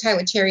also tied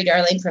with Cherry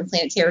Darling from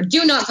Planet Terror.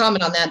 Do not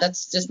comment on that.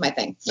 That's just my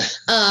thing.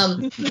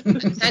 I'm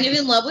kind of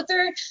in love with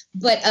her,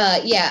 but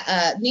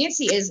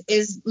Nancy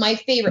is my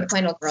favorite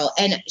final girl,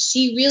 and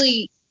she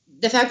really,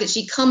 the fact that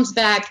she comes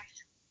back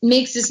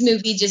makes this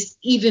movie just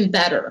even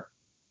better.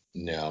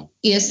 No.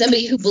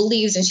 Somebody who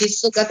believes, and she's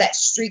still got that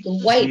streak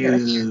of white in her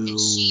hair, and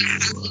she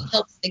really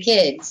helps the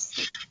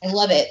kids. I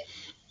love it.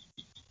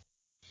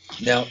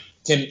 Now,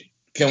 can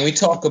we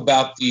talk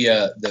about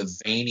the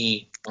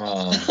veiny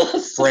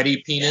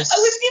Freddy penis? I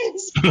was gonna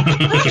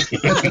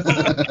say.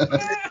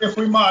 If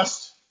we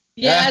must.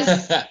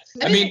 Yes.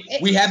 I mean,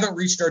 we haven't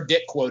reached our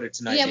dick quota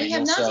tonight. Yeah, we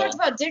have not talked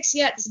about dicks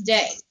yet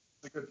today.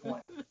 That's a good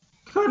point.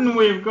 Couldn't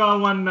we have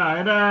gone one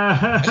night?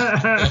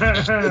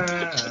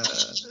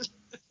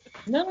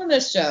 Not on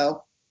this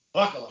show.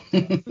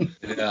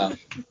 Yeah.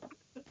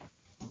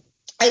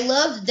 I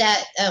love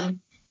that.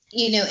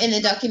 In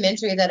the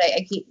documentary that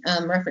I keep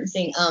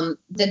referencing,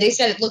 that they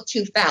said it looked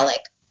too phallic,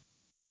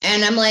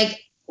 and I'm like,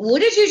 what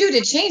did you do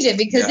to change it?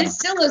 Because it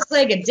still looks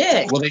like a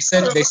dick. Well, they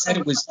said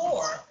it was.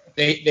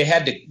 They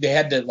had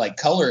to like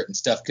color it and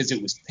stuff because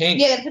it was pink.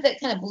 Yeah, they put that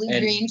kind of blue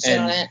green shit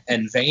on it.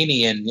 And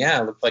veiny, and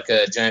it looked like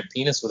a giant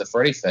penis with a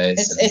Freddy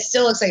face. It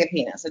still looks like a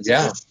penis. It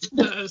does.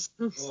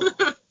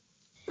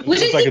 It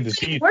looks like a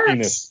diseased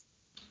penis.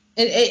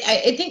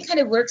 I think kind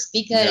of works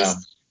because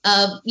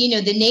of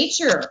the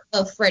nature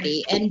of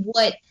Freddy and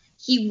what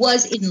he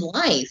was in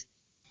life,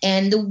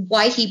 and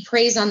why he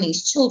preys on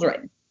these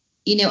children.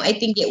 I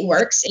think it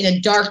works in a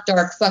dark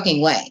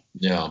fucking way.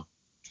 Yeah.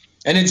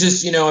 And it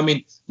just,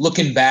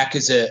 looking back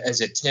as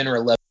a 10 or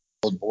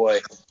 11-year-old boy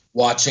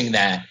watching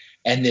that,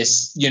 and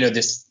this,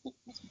 this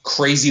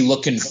crazy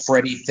looking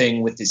Freddy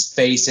thing with his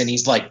face, and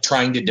he's like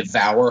trying to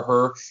devour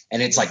her,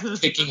 and it's like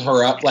picking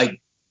her up,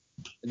 like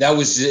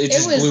it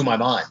just blew my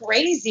mind.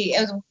 Crazy.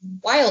 It was a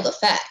wild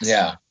effect.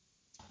 Yeah.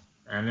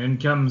 And in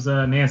comes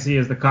Nancy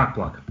as the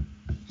cockblock.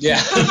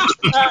 Yeah.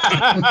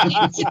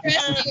 Nancy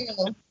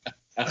Rescue.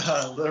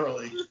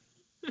 Literally.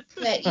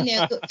 But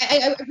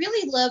I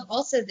really love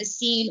also the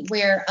scene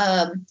where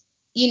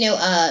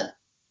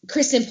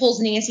Kristen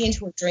pulls Nancy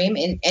into her dream,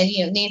 and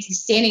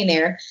Nancy's standing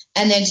there,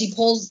 and then she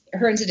pulls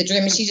her into the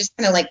dream, and she just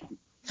kind of like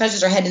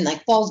touches her head and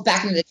like falls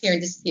back into the chair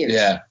and disappears.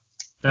 Yeah.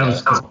 That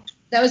was cool.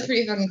 That was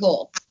pretty fucking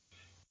cool.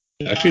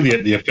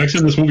 Actually, the effects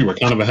in this movie were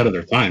kind of ahead of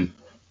their time.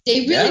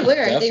 They really were.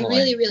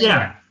 Definitely. They really were.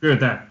 Yeah, agree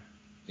with that.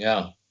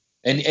 Yeah.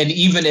 And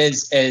even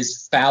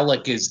as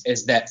phallic as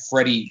that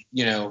Freddy,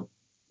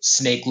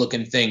 snake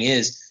looking thing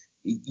is,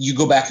 you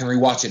go back and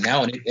rewatch it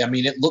now, and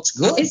it looks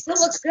good. It still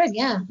looks good,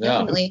 yeah.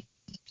 Definitely.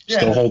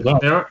 Still hold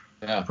up.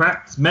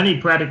 Many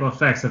practical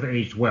effects have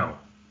aged well.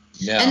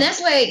 Yeah. And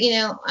that's why,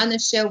 on the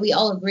show we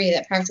all agree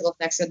that practical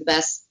effects are the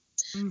best.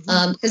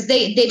 Because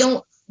they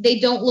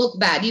don't look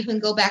bad. You can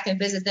go back and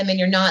visit them and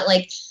you're not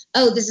like,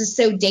 oh, this is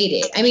so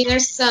dated. I mean,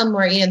 there's some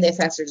where, the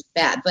effects are just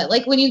bad. But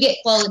like when you get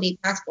quality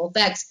practical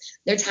effects,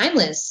 they're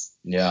timeless.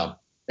 Yeah.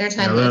 They're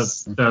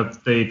timeless.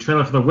 The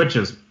trailer for The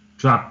Witches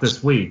dropped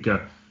this week.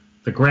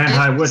 The Grand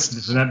High Witch,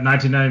 that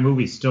 1990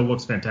 movie, still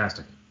looks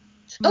fantastic.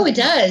 Oh, it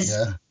does.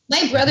 Yeah.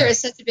 My brother is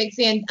such a big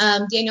fan.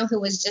 Daniel, who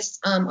was just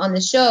on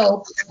the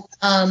show,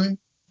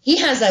 he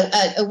has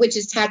a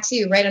witch's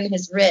tattoo right on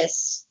his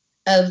wrist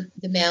of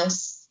the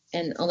mouse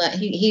and all that.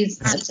 He's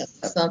obsessed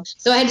with that film.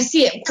 So I had to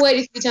see it quite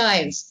a few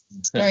times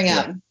growing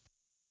up.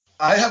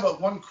 I have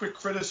one quick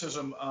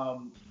criticism.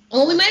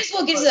 Well, we might as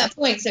well get to that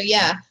point. So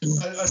yeah.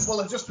 Well,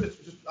 it's just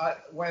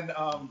when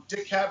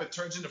Dick Cavett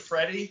turns into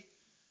Freddy.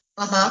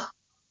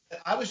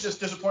 I was just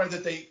disappointed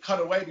that they cut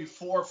away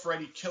before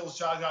Freddy kills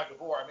Zsa Zsa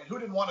Gabor. I mean, who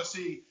didn't want to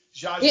see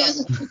Zsa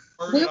Zsa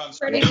murdered on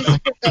screen?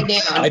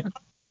 I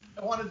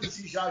wanted to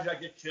see Zsa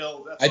Zsa get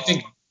killed. I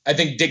think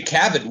Dick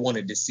Cavett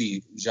wanted to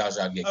see Zsa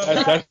Zsa get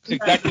killed. That's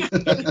exactly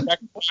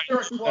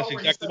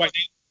why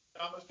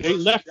they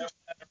left.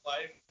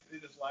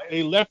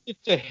 They left it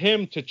to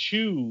him to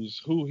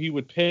choose who he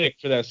would pick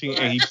for that scene,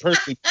 and he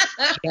personally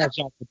Zsa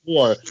Zsa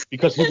Gabor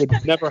because he would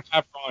never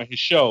have her on his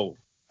show.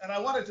 And I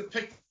wanted to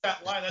pick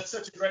that line. That's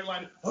such a great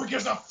line. Who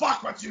gives a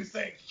fuck what you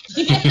think?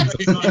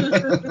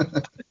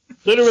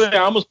 Literally, I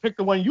almost picked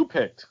the one you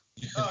picked.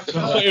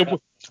 It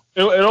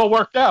all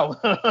worked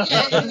out.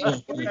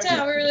 It worked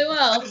out really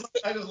well.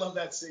 I just love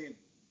that scene.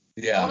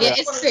 Yeah.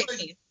 It's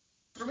great.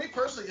 For me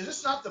personally, is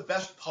this not the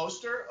best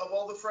poster of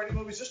all the Freddy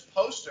movies? This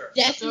poster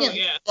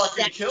Definitely.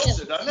 fucking kills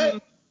it, doesn't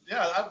it?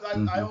 Yeah,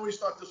 I always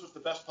thought this was the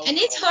best poster. And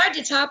it's hard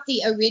to top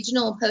the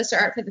original poster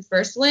art for the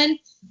first one,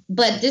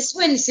 but this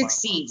one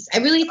succeeds. I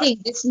really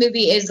think this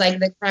movie is like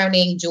the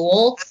crowning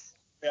jewel,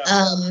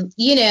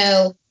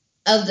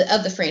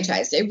 of the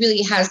franchise. It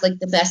really has like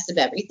the best of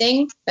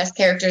everything: best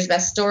characters,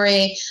 best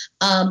story,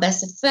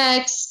 best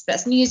effects,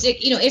 best music.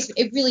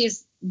 It really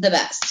is the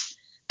best.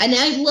 And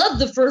I love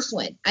the first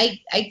one. I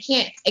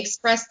can't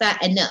express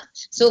that enough.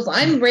 So if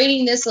I'm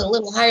rating this a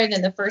little higher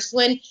than the first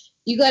one,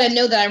 you got to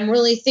know that I'm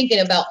really thinking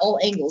about all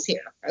angles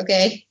here,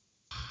 okay?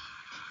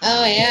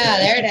 Oh, yeah,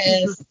 there it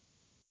is.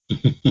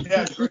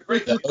 Yeah,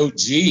 great. Yeah.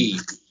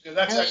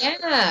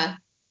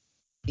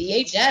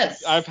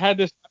 VHS. I've had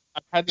this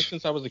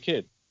since I was a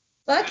kid.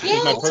 Fuck yeah,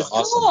 that's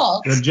awesome.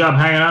 cool. Good job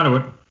hanging on to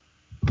it.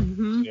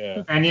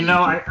 Yeah. And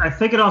I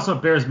think it also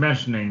bears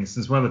mentioning,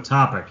 since we're on the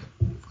topic,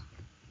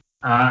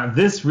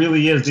 this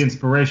really is the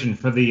inspiration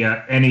for the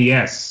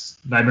NES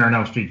Nightmare on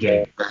Elm Street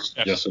game.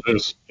 Yes, it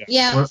is.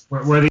 Yeah.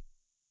 Where they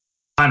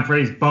find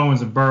Freddy's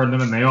bones and burn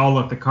them, and they all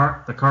look the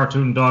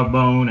cartoon dog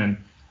bone,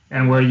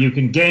 and where you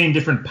can gain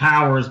different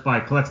powers by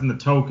collecting the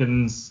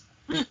tokens.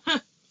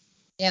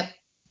 Yep.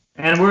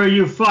 And where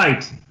you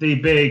fight the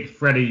big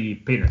Freddy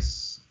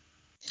penis.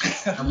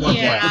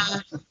 Yeah.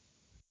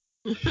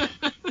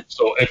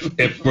 So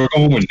if we're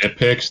going with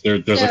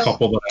nitpicks, there's a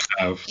couple that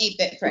I have.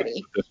 8-bit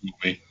Freddy. This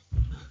movie.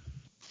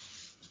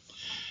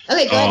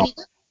 Okay, go ahead.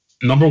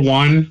 Number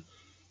one,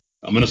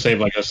 I'm gonna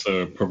save, I guess,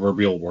 the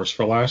proverbial worst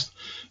for last.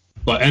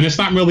 And it's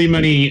not really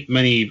many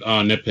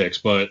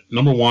nitpicks. But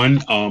number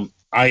one,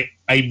 I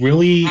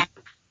really,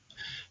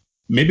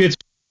 maybe it's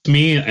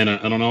me, and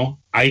I don't know.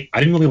 I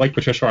didn't really like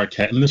Patricia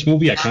Arquette in this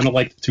movie. I kind of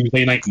liked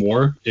Tuesday Night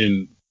more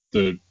in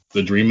the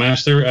Dream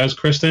Master as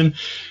Kristen,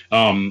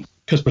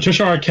 because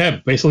Patricia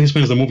Arquette basically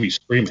spends the movie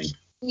screaming.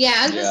 Yeah,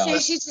 I was gonna say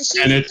she's a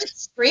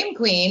scream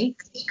queen.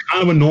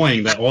 Kind of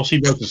annoying that all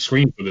she does is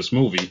scream for this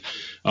movie.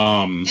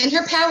 And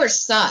her powers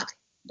suck,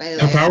 by the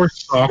way. Her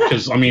powers suck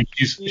because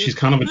she's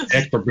kind of a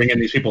dick for bringing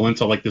these people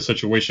into like the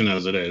situation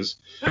as it is.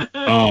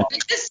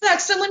 This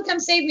sucks. Someone come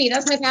save me.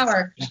 That's my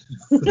power.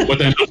 But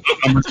then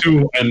number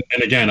two, and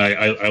again,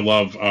 I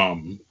love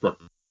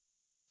Brooke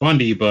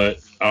Bundy, but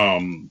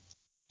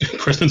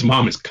Kristen's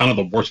mom is kind of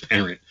the worst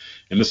parent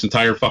in this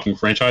entire fucking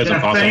franchise,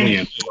 and possibly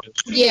in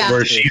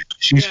where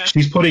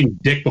she's putting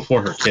dick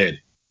before her kid.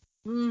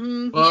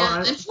 Mm-hmm. Well,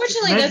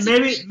 unfortunately,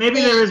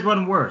 maybe there is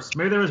one worse.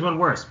 Maybe there is one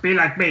worse. Be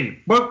like me.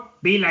 Boop.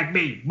 Be like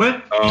me.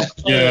 Boop.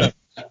 Yeah.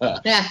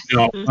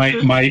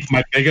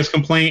 My biggest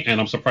complaint,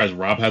 and I'm surprised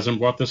Rob hasn't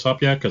brought this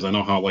up yet, because I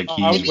know how like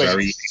he's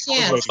very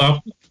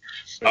stuff.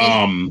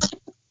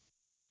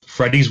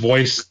 Freddy's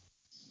voice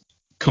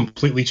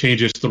completely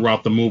changes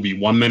throughout the movie.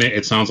 1 minute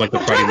it sounds like the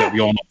Freddy that we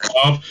all know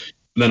of.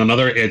 Then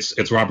another,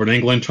 it's Robert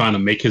Englund trying to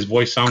make his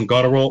voice sound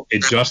guttural.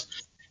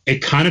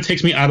 It kind of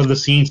takes me out of the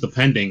scenes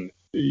depending,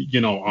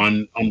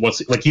 on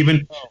what's like,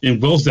 even in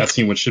Will's death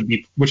scene, which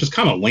is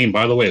kind of lame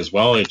by the way as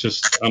well. It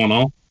just, I don't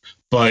know,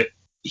 but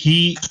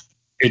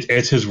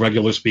it's his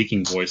regular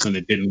speaking voice and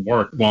it didn't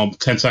work. Well,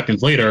 10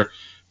 seconds later,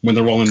 when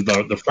they're rolling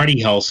the Freddy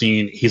Hell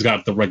scene, he's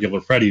got the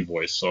regular Freddy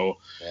voice. So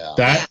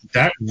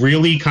that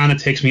really kind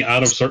of takes me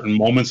out of certain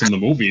moments in the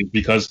movie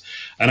because,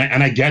 and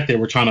I get they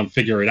were trying to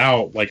figure it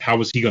out, like how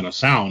is he going to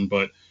sound,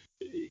 but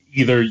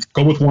either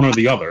go with one or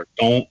the other.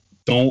 Don't,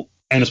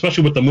 and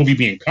especially with the movie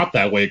being cut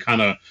that way, it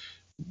kind of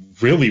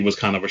really was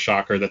kind of a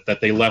shocker that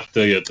they left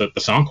the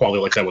sound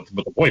quality like that with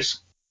the voice.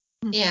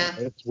 Yeah.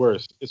 It's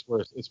worse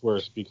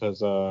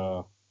because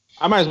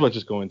I might as well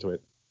just go into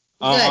it.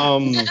 Do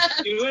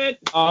it.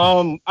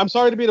 I'm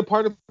sorry to be the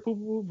part of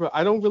poo-poo, but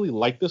I don't really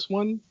like this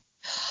one.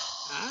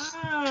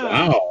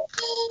 Wow.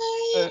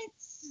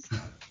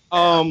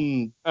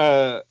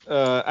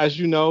 As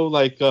you know,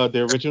 like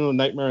the original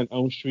Nightmare on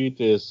Elm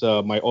Street is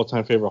my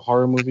all-time favorite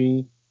horror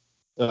movie.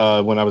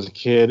 When I was a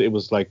kid, it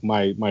was like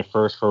my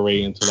first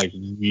foray into like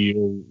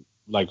real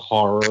like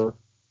horror.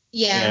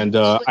 Yeah. And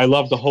I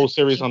love the whole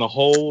series on a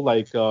whole.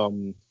 Like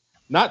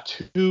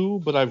not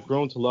 2, but I've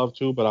grown to love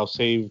 2. But I'll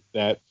save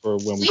that for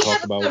when we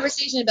talk about. We have a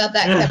conversation about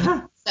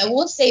that, so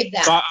we'll save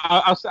that.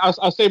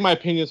 I'll save my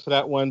opinions for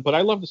that one. But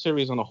I love the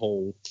series on a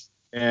whole.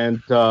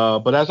 And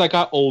but as I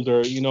got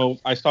older, you know,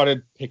 I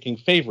started picking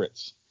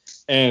favorites.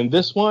 And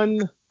this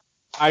one,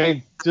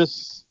 I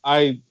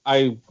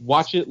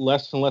watch it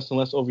less and less and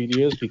less over the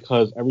years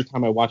because every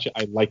time I watch it,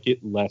 I like it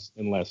less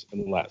and less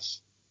and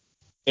less.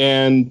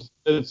 And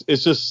it's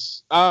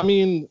just, I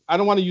mean, I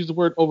don't want to use the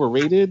word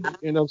overrated,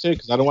 you know what I'm saying?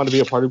 Because I don't want to be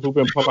a party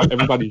pooper and pump out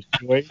everybody's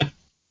joy.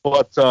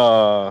 But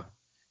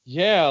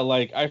yeah,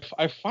 like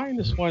I find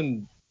this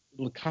one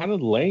kind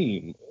of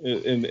lame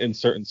in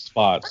certain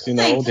spots, you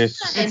know.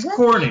 It's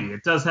corny.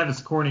 It does have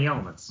its corny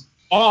elements.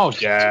 Oh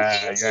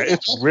yeah,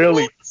 it's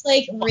really. It's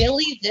like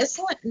really this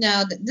one?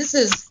 No, this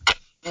is.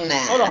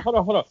 Nah.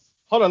 Hold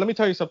on. Let me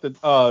tell you something.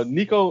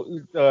 Nico,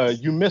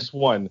 you missed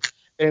one.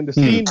 And the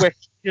scene where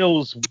he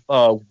kills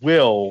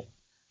Will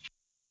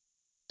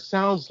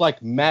sounds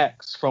like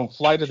Max from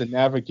Flight of the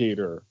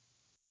Navigator.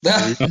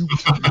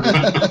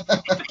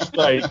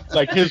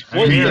 like his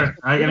voice.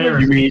 I can hear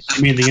it. You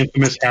mean the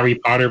infamous Harry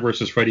Potter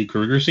versus Freddy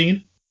Krueger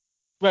scene?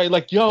 Right,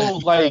 like yo,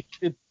 like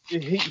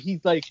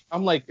he's like,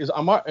 I'm like,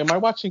 am I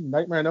watching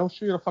Nightmare on Elm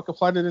Street or fucking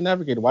Flight of the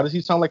Navigator? Why does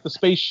he sound like the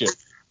spaceship?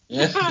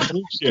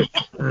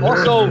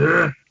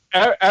 Also,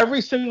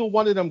 every single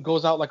one of them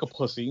goes out like a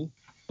pussy.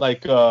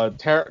 Like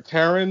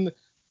Taryn,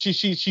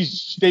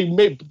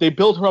 they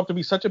build her up to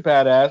be such a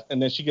badass,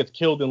 and then she gets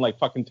killed in like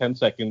fucking 10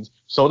 seconds.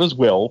 So does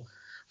Will.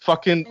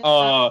 Fucking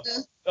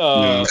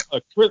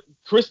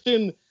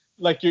Kristen,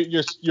 like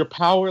your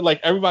power, like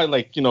everybody,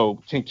 like, you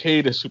know,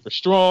 Kincaid is super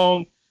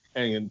strong,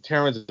 and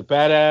Taryn's a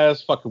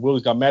badass. Fucking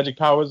Will's got magic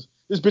powers.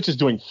 This bitch is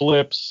doing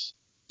flips.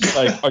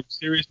 Like, are you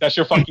serious? That's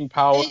your fucking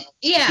power?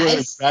 Yeah, doing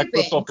it's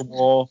backflips off the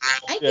wall.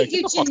 I can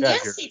do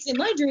gymnastics in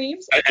my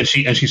dreams. And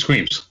she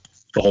screams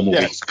the whole movie.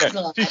 Yeah.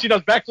 She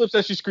does backflips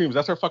as she screams.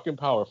 That's her fucking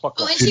power. Fuck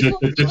her.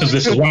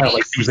 This is why I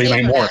like Tuesday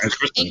Night More.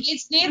 And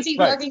gets Nancy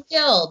fucking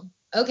killed.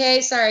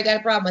 Okay, sorry, I got a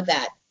problem with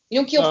that. You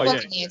don't kill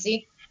fucking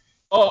Nancy.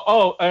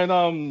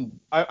 And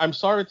I'm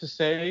sorry to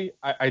say,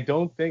 I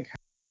don't think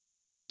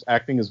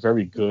acting is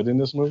very good in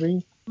this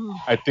movie.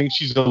 I think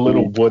she's a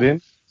little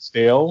wooden,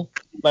 stale.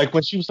 Like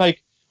when she was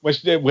like,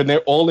 when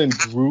they're all in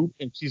group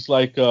and she's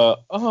like,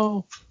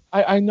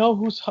 I know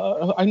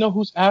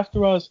who's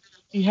after us.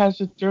 He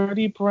has a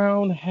dirty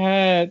brown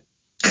hat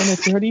and a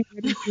dirty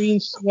green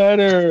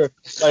sweater.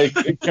 Like,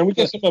 can we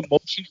get some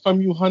emotion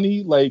from you,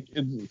 honey? Like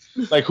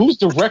who's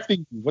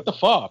directing you? What the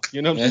fuck?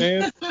 You know what I'm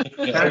saying?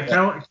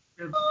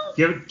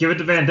 Give it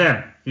to Van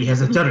Damme. He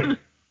has a dirty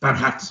brown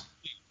hat.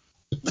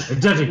 A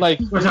dirty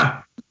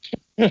sweater.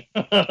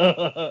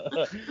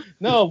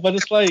 No, but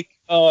it's like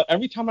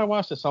every time I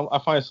watch this, I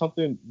find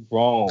something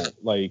wrong.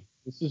 Like,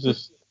 this is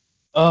just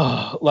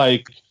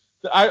like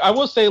I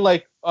will say,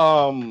 like,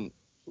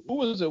 who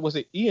was it? Was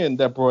it Ian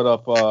that brought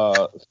up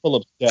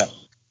Philip's death?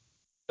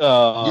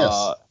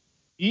 Yes.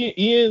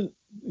 Ian,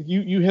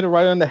 you hit it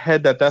right on the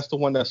head. That's the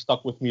one that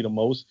stuck with me the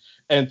most.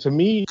 And to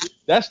me,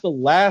 that's the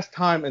last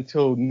time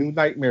until New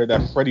Nightmare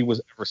that Freddy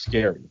was ever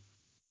scary.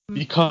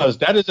 Because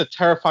that is a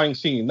terrifying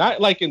scene. Not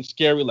like in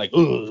scary, like,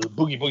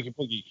 boogie, boogie,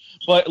 boogie.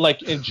 But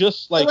like in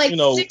just like, you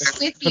know. Six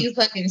with you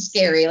fucking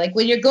scary. Like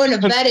when you're going to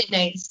bed at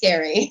night,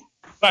 scary.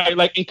 Right,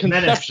 like in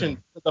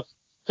conception.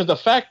 Because the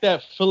fact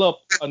that Philip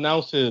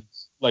announces,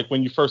 like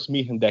when you first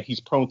meet him, that he's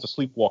prone to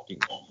sleepwalking.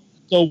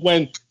 So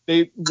when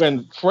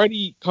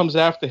Freddy comes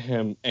after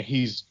him and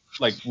he's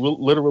like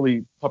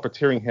literally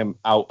puppeteering him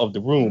out of the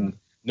room,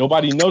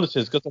 nobody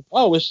notices because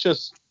it's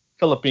just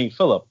Philip being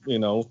Philip, you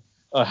know.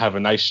 Have a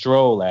nice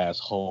stroll,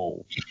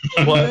 asshole.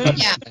 But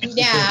yeah.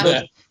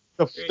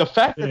 The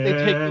fact that they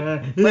take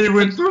he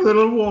went for a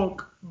little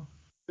walk.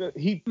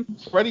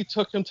 Freddy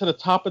took him to the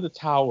top of the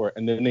tower,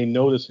 and then they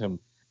notice him,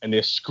 and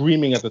they're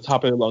screaming at the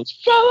top of their lungs,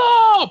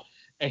 "Philip!"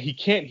 And he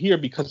can't hear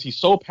because he's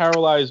so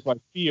paralyzed by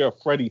fear of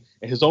Freddy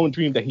and his own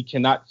dream that he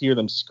cannot hear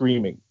them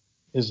screaming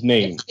his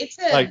name. It's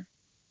a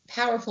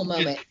powerful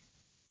moment.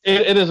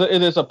 It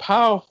is a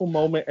powerful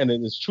moment, and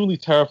it is truly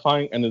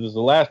terrifying, and it is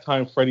the last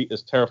time Freddy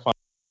is terrifying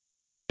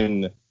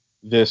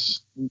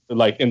this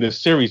like in this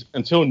series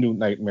until New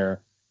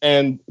Nightmare.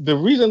 And the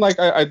reason like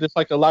I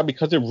dislike it a lot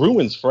because it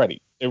ruins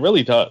Freddy. It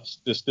really does.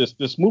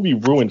 This movie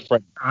ruined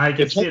Freddy. I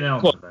can see an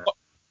element of that.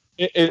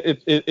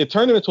 It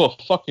turned him into a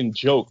fucking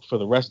joke for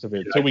the rest of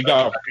it. So we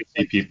got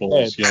people.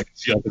 Yeah, I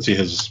can see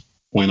his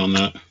point on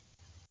that.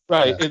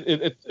 Right.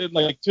 It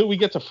like till we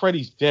get to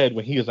Freddy's Dead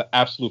when he is an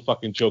absolute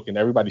fucking joke and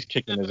everybody's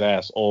kicking his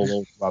ass all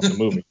over throughout the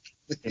movie.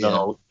 You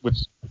know, but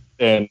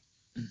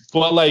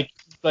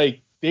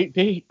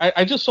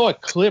I just saw a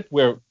clip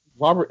where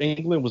Robert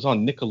Englund was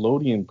on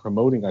Nickelodeon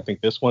promoting, I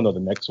think this one or the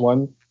next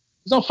one.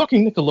 He's on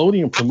fucking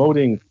Nickelodeon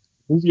promoting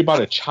a movie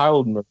about a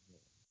child murder.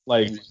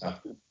 Like,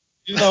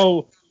 you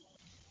know.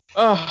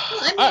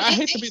 I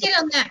hate to hit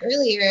on that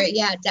earlier.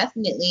 Yeah,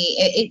 definitely.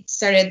 It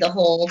started the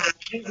whole.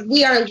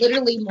 We are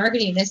literally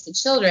marketing this to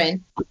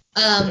children.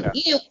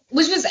 You know,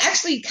 which was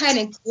actually kind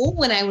of cool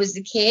when I was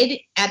a kid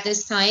at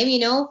this time. You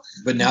know.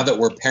 But now that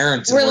we're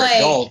parents and we're like,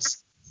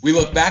 adults, we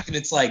look back and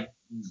it's like,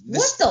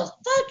 what the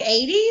fuck,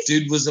 80s?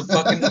 Dude was a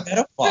fucking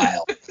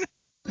pedophile.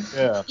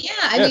 Yeah,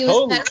 I mean, he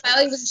was a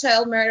pedophile. He was a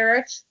child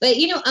murderer. But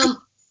you know,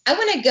 I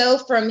want to go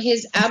from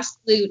his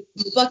absolute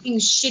fucking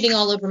shitting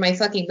all over my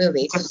fucking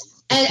movie.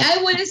 And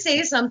I want to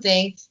say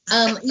something.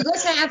 You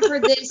guys have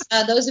heard this,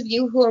 those of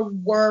you who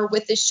were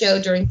with the show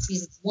during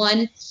season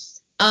 1.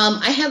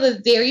 I have a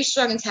very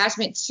strong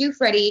attachment to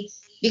Freddy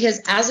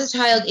because as a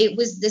child, it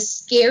was the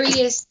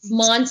scariest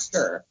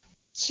monster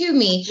to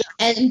me.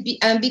 And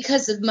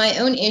because of my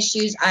own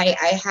issues, I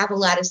have a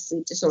lot of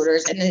sleep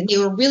disorders, and they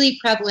were really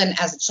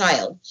prevalent as a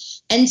child.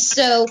 And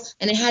so,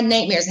 and I had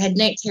nightmares, I had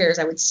night terrors,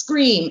 I would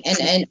scream,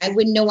 and I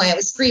wouldn't know why I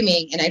was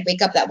screaming, and I'd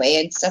wake up that way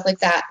and stuff like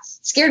that.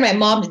 Scared my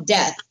mom to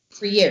death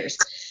for years.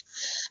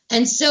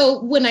 And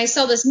so when I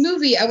saw this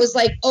movie, I was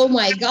like, oh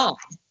my God,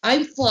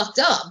 I'm fucked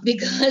up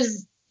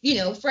because, you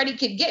know, Freddy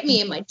could get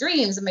me in my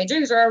dreams, and my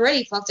dreams are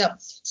already fucked up.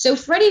 So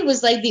Freddy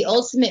was like the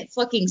ultimate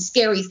fucking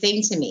scary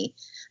thing to me.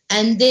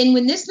 And then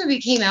when this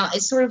movie came out,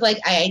 it's sort of like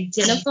I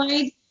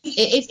identified.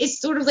 It's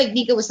sort of like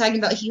Nico was talking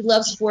about. He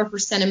loves horror for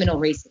sentimental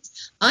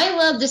reasons. I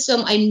love this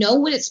film. I know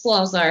what its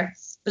flaws are,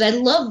 but I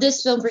love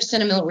this film for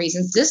sentimental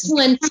reasons. This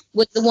one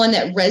was the one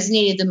that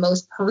resonated the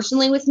most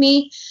personally with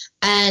me.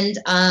 And,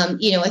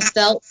 you know, I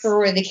felt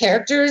for the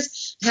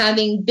characters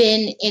having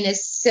been in a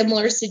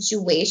similar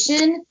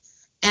situation.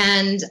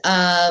 And,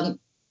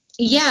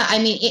 yeah,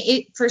 I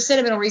mean, for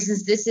sentimental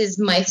reasons, this is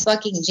my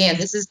fucking jam.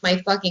 This is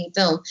my fucking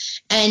film.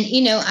 And,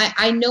 you know,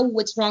 I know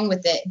what's wrong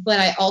with it, but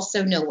I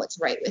also know what's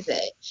right with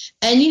it.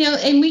 And, you know,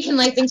 and we can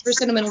like things for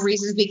sentimental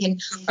reasons. We can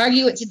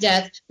argue it to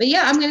death. But,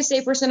 yeah, I'm going to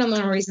say for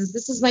sentimental reasons,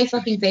 this is my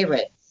fucking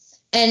favorite.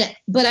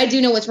 But I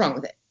do know what's wrong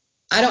with it.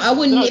 I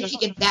wouldn't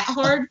nitpick it that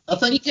hard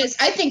because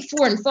I think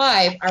 4 and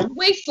 5 are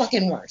way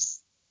fucking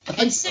worse.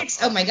 And 6,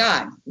 oh, my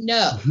God,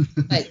 no.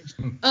 But,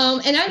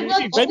 and I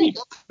love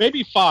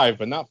maybe 5,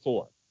 but not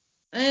 4.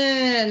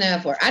 No,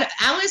 4.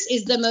 Alice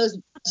is the most.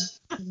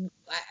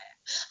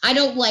 I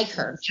don't like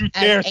her. Don't you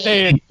dare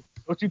say it.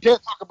 Don't you dare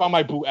talk about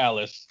my boo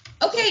Alice.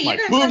 Okay, you're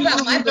gonna talk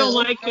about my boo. Don't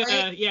like,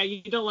 right? Yeah,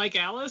 you don't like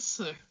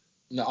Alice.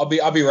 No, I'll be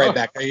right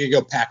back. I gotta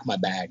go pack my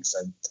bags.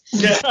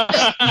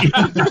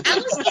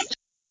 Alice is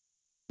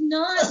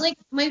not like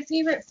my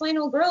favorite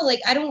final girl.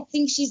 Like I don't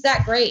think she's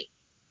that great.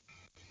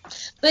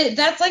 But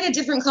that's like a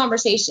different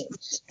conversation.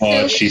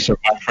 She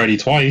survived Freddy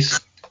twice.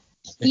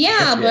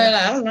 Yeah, but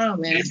I don't know,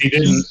 man. He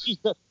didn't.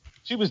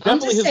 She was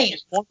definitely his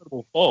most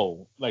formidable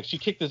foe. Like she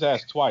kicked his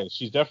ass twice.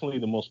 She's definitely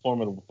the most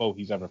formidable foe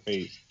he's ever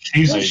faced.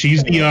 She's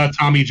the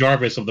Tommy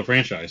Jarvis of the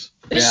franchise.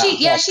 But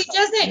she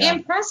doesn't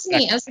impress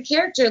me as a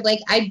character.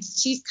 Like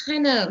she's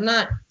kind of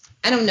not.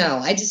 I don't know.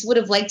 I just would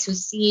have liked to have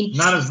seen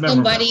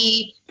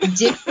somebody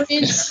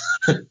different.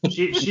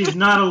 She's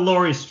not a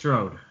Laurie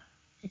Strode.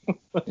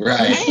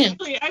 Right.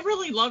 I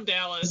really loved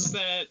Alice,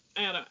 but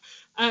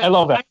I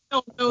love that. I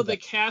don't know the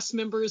cast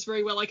members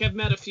very well. Like I've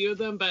met a few of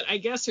them, but I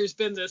guess there's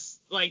been this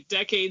like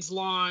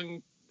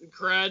decades-long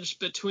grudge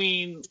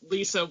between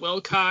Lisa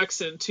Wilcox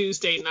and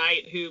Tuesday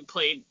Knight, who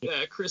played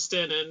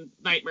Kristen in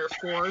Nightmare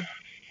 4.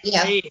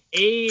 Yeah. They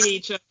hate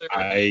each other.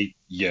 I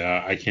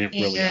can't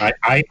really.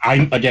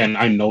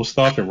 I know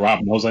stuff, and Rob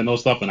knows I know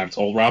stuff, and I've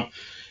told Rob.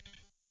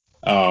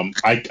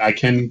 I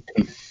can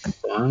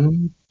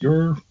confirm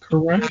you're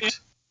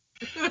correct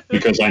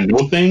because I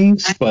know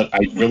things, but I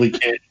really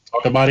can't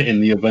talk about it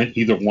in the event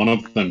either one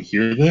of them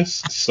hear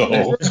this.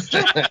 So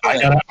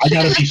I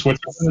gotta be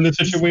Switzerland in this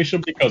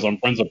situation because I'm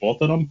friends with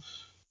both of them.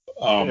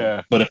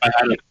 But if I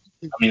had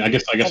to, I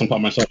guess I'm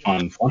putting myself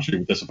on front street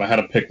with this. If I had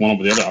to pick one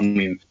over the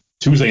other,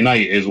 Tuesday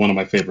Knight is one of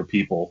my favorite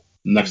people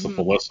next to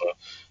Felissa,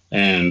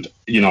 and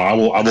I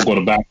will go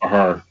to bat for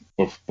her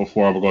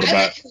before I will go to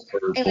bat for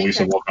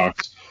Lisa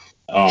Wilcox.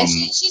 And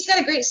she's got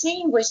a great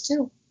singing voice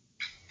too.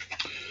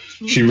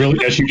 She really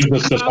does. She did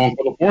this song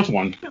for the 4th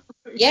one.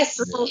 Yes.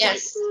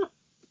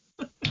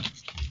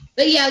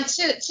 But yeah,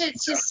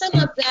 to sum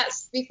up that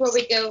before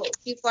we go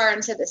too far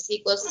into the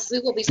sequels, we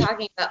will be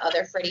talking about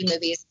other Freddy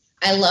movies.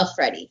 I love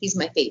Freddy; he's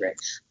my favorite.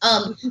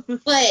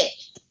 But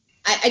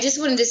I just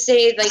wanted to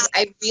say, like,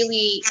 I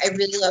really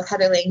love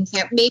Heather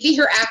Langenkamp. Maybe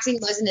her acting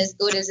wasn't as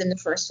good as in the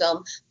first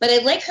film, but I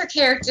like her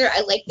character.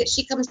 I like that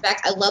she comes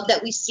back. I love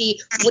that we see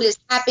what has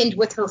happened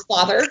with her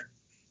father.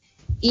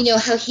 You know,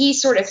 how he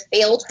sort of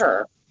failed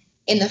her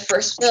in the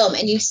first film,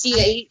 and you see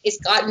that it's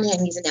gotten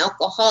him. He's an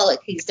alcoholic.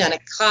 He's not a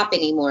cop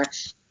anymore,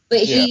 but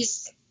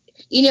he's,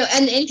 you know,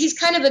 and he's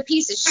kind of a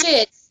piece of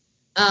shit.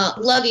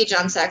 Love you,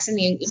 John Saxon.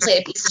 You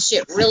played a piece of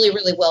shit really,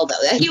 really well,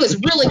 though. He was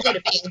really good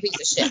at being a piece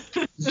of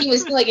shit. He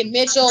was like in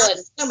Mitchell and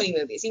so many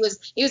movies. He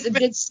was a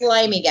good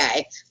slimy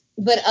guy,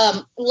 but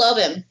love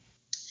him.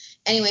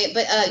 Anyway,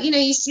 but you know,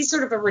 you see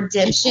sort of a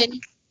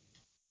redemption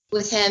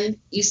with him.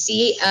 You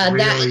see that,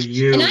 and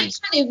I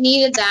kind of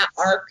needed that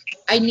arc.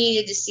 I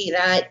needed to see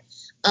that.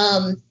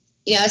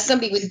 You know, as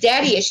somebody with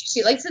daddy issues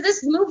too. Like, so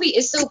this movie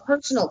is so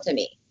personal to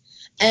me.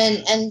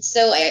 And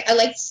so I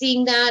liked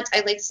seeing that.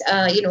 I liked,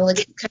 you know,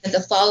 like kind of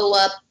the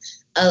follow-up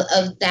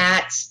of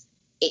that.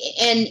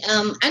 And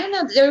I don't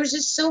know, there was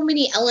just so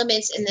many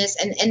elements in this,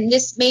 and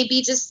this may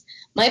be just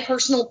my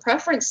personal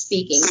preference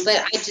speaking,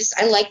 but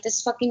I like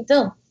this fucking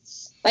film.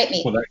 Bite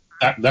me. Well,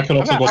 that could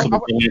also go to the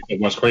brilliance of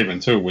Wes Craven,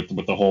 too, with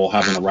the whole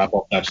having to wrap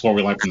up that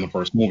storyline from the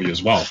first movie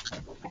as well.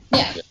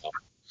 Yeah.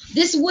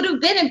 This would have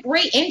been a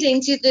great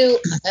ending to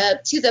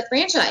the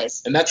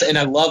franchise. And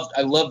I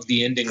love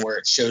the ending where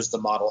it shows the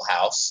model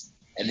house,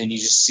 and then you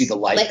just see the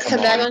light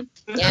come on.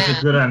 Yeah, that's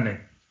a good ending.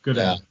 Good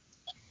ending.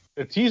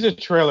 The teaser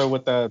trailer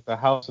with the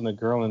house and the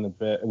girl in the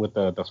bed, with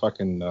the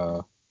fucking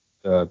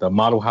the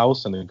model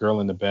house and the girl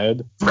in the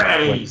bed.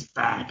 Freddy's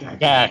back.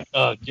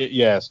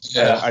 Yes.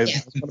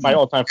 It's one of my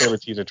all-time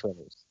favorite teaser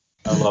trailers.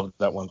 I love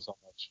that one so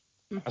much.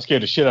 I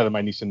scared the shit out of my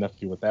niece and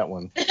nephew with that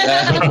one.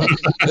 I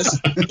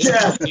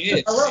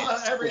love how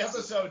every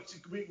episode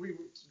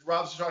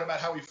Rob's talking about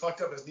how he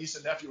fucked up his niece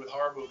and nephew with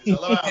horror movies. I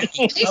love how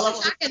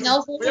talking the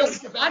whole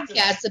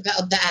podcast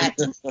about that.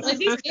 Like,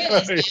 these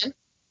kids, man.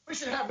 We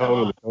should have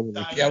them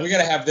on. Yeah, we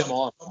gotta have them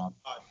on.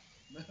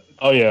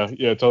 Oh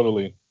yeah,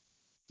 totally.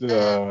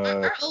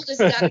 Our oldest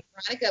daughter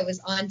Veronica was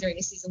on during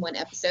a season 1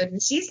 episode,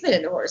 and she's been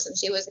into horror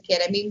since she was a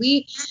kid. I mean,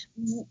 we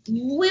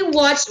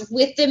watched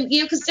with them, you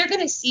know, because they're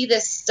going to see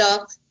this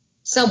stuff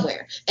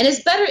somewhere, and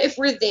it's better if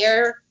we're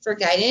there for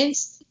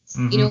guidance.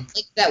 You know,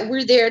 like that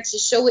we're there to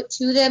show it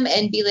to them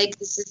and be like,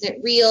 this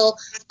isn't real.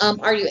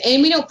 Are you?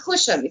 And we don't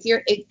push them.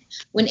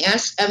 When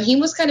Ash, he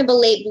was kind of a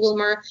late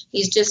bloomer.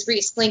 He's just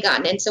recently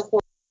gotten into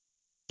horror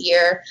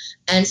year,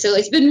 and so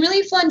it's been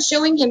really fun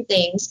showing him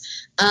things.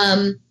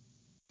 I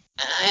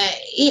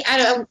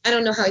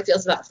don't know how he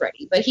feels about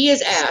Freddy, but he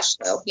is Ash,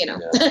 so you know.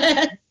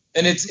 Yeah.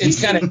 And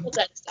it's kind of,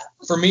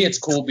 for me, it's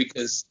cool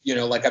because, you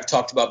know, like I've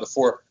talked about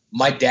before,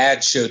 my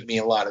dad showed me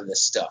a lot of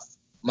this stuff.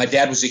 My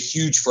dad was a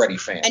huge Freddy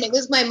fan, and it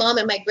was my mom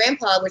and my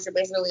grandpa, which are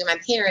basically my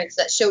parents,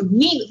 that showed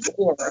me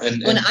horror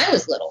when I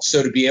was little.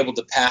 So to be able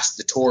to pass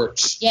the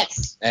torch,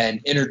 yes, and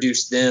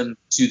introduce them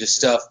to the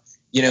stuff,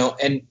 you know,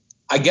 and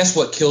I guess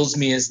what kills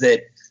me is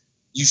that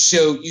you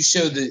show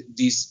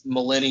these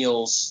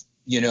millennials,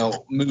 you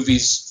know,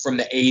 movies from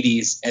the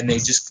 80s, and they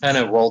just kind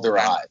of roll their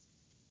eyes,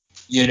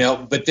 you know,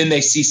 but then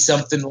they see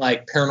something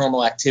like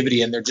Paranormal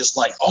Activity, and they're just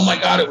like, oh my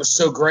God, it was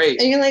so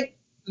great. And you're like,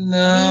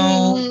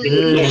 no.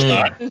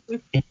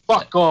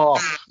 Fuck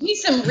off. You need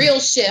some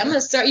real shit. I'm going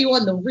to start you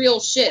on the real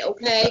shit,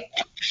 okay?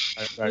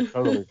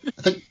 Totally.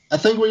 I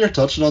think what you're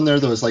touching on there,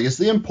 though, is like, it's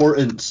the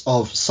importance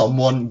of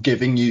someone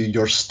giving you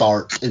your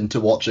start into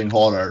watching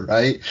horror,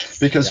 right?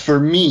 Because for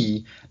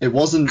me, it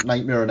wasn't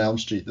Nightmare on Elm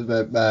Street.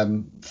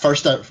 The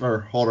first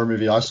ever horror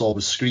movie I saw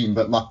was Scream,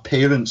 but my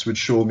parents would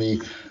show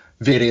me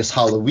various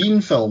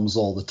Halloween films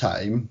all the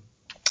time.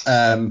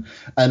 And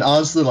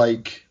as the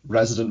like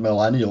resident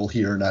millennial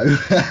here now,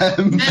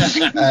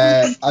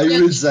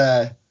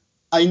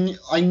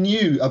 I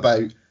knew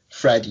about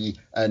Freddy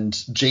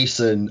and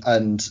Jason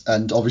and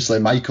obviously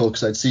Michael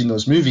because I'd seen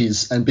those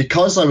movies, and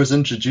because I was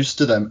introduced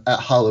to them at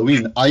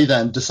Halloween, I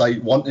then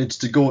wanted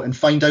to go and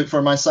find out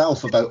for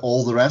myself about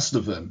all the rest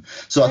of them.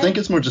 So I think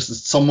it's more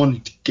just someone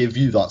to give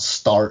you that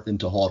start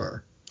into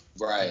horror.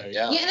 Right.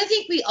 Yeah. Yeah, and I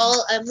think we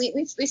all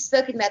we've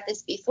spoken about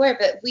this before,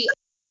 but we,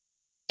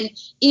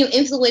 you know,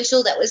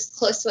 influential that was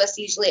close to us,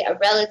 usually a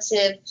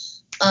relative.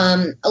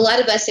 A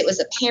lot of us, it was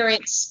a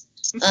parent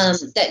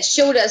that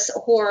showed us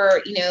horror.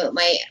 You know,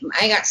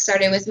 I got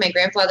started with my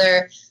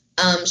grandfather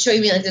showing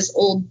me like this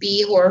old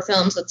B horror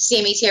films with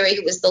Sammy Terry,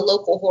 who was the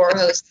local horror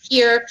host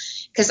here,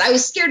 because I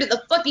was scared of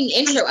the fucking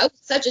intro. I was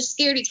such a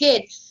scaredy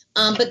kid.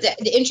 But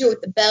the intro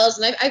with the bells,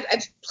 and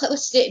I've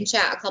posted it in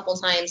chat a couple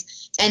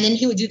times, and then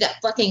he would do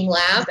that fucking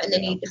laugh, and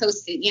then he'd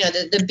host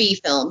the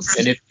B films.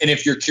 And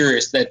if you're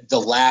curious, that the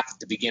laugh at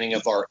the beginning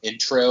of our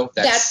intro,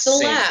 that's the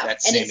laugh,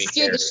 and it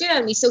scared the shit out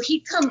of me. So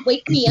he'd come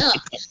wake me up.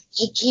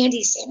 Hey,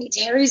 Candy, Sammy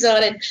Terry's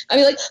on it. I'd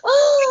be like,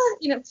 oh,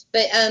 you know.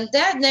 But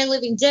that Night of the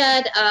Living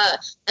Dead.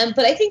 But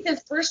I think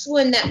the first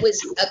one that was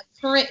a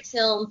current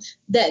film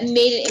that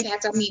made an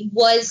impact on me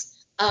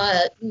was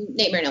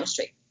Nightmare on Elm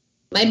Street.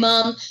 My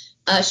mom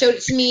showed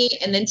it to me,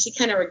 and then she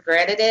kind of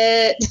regretted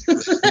it.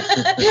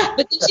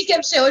 But then she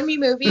kept showing me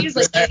movies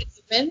like Night of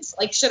the Demons.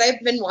 Like, should I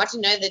have been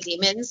watching Night of the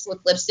Demons with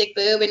lipstick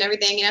boob and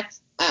everything? You know,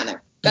 I don't know.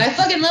 But I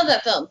fucking love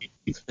that film.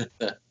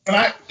 And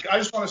I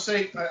just want to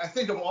say, I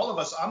think of all of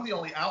us, I'm the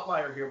only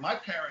outlier here. My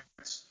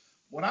parents,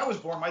 when I was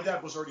born, my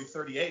dad was already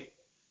 38.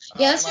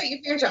 Yeah, that's right.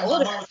 Your parents are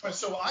older.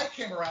 So I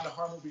came around to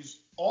horror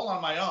movies all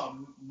on my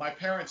own. My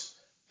parents,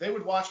 they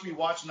would watch me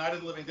watch Night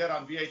of the Living Dead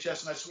on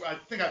VHS, and I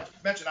think I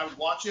mentioned I would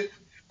watch it,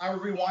 I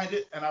would rewind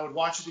it, and I would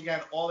watch it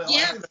again all day long.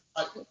 Yeah.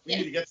 I think that we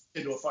need to get this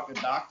kid to a fucking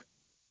doctor.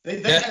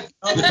 They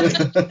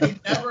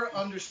never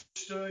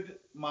understood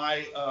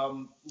my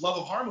love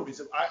of horror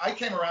movies. I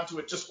came around to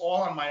it just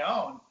all on my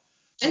own.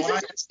 So And when I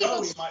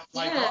sometimes Chloe,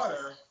 my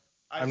daughter,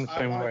 I'm the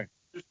same way.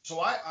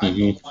 So I'm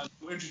the one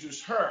who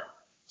introduced her.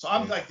 So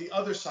I'm like the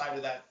other side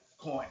of that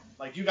coin.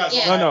 Like you guys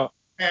are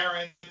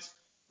parents,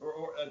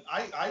 or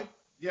I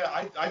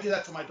did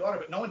that for my daughter,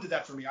 but no one did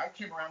that for me. I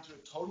came around to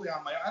it totally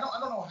on my own. I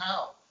don't know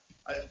how.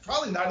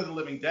 Probably Night of the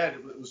Living Dead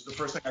was the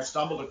first thing I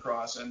stumbled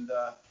across, and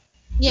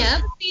yeah,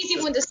 that's an easy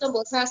one to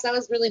stumble across. That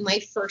was really my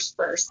first.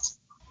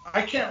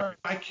 I can't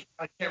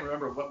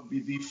remember what would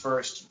be the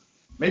first.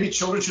 Maybe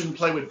Children Shouldn't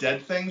Play with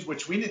Dead Things,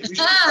 which we should.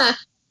 That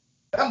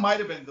might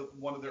have been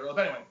one of the early.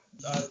 But anyway,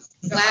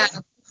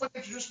 what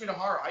introduced me to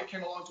horror? I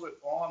came along to it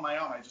all on my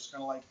own. I just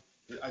kind of like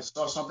I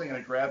saw something and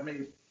it grabbed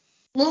me.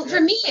 Well,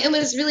 for me, it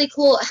was really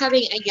cool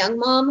having a young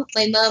mom.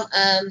 My mom,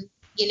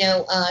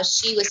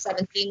 she was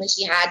 17 when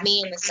she had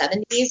me in the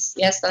 70s.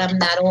 Yes, I'm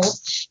that old.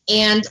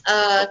 And,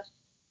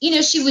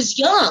 she was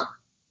young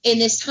in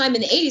this time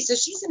in the 80s, so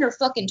she's in her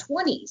fucking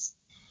 20s.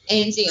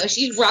 And,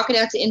 she's rocking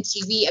out to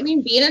MTV. I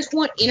mean, being in her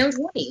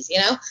 20s,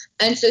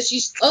 And so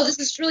she's, this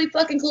is really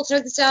fucking cool.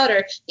 Check this out.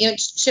 Or,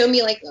 show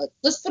me, like,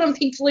 let's put on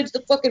Pink Floyd to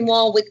the fucking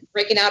wall with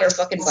breaking out her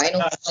fucking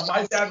vinyl.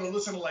 My dad would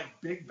listen to, like,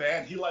 big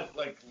band. He liked,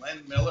 like,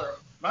 Glenn Miller.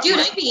 Dude,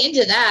 I'd be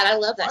into that. I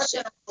love that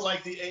shit. My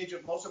like the age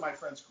of most of my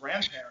friends'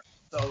 grandparents.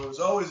 So it was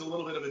always a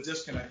little bit of a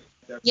disconnect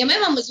there. Yeah, my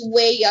mom was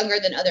way younger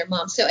than other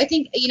moms. So I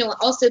think,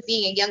 also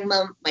being a young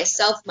mom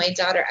myself, my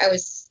daughter, I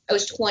was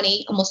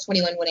 20, almost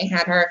 21 when I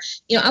had her.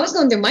 I was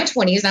going through my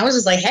 20s, and I was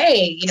just like,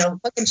 hey,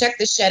 fucking check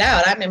this shit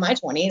out. I'm in my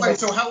 20s. Wait,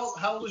 so how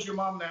old is your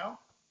mom now?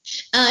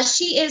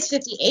 She is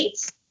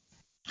 58.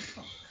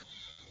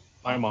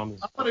 My mom.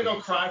 I'm going to go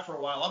cry for a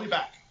while. I'll be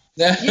back.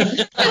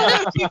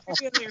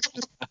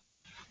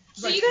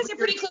 So you guys are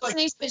pretty close in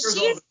age, but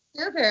she is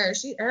her.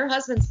 Her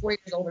husband's 4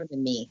 years older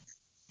than me.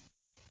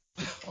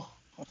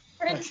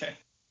 Okay.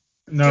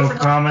 No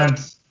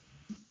comments.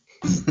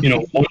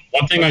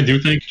 One thing I do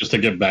think, just to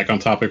get back on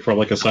topic for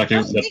like a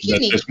second, that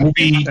this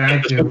movie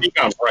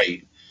got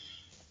right.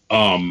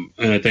 And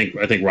I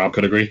think Rob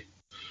could agree.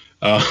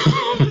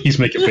 He's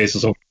making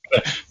faces over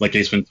there, like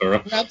Ace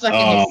Ventura. Is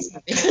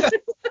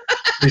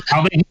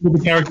how they handled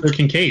the character of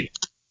Kincaid.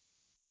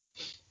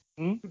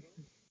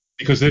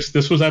 Because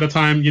this was at a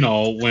time,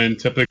 when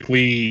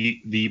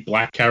typically the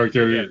black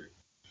character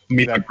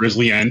meet a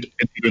grisly end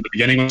in the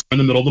beginning or in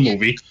the middle of the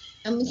movie.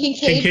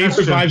 Kincaid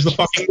survives the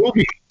fucking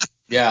movie.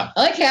 Yeah.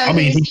 Okay. I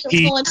mean, he's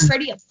calling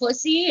Freddy a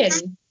pussy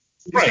and.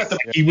 Right.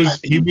 He was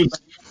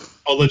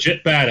a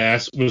legit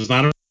badass. Was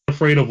not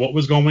afraid of what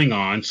was going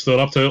on. Stood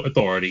up to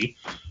authority.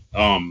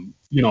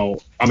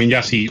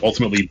 Yes, he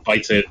ultimately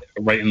bites it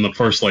right in the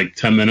first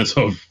 10 minutes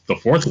of the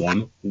fourth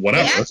one.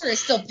 Whatever. The actor is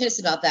still pissed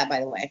about that, by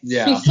the way.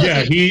 Yeah.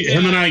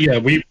 Him and I.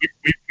 We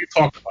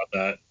talked about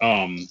that.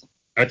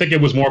 I think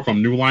it was more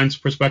from New Line's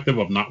perspective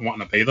of not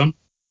wanting to pay them.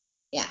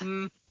 Yeah.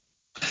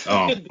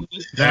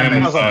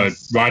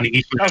 Rodney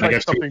Eastman, I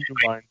guess.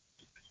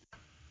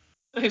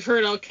 I've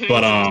heard all kinds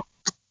about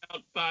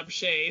Bob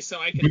Shea,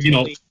 so I can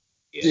totally.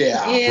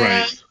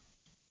 Yeah. Right.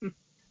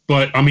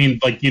 But I mean,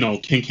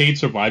 Kincaid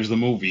survives the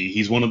movie.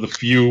 He's one of the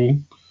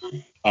few,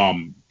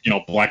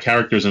 black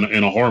characters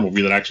in a horror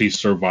movie that actually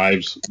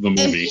survives the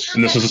movie.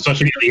 And this was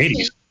especially in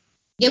the 80s.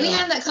 Yeah, we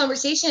had that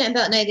conversation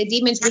about Night of the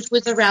Demons, which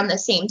was around the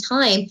same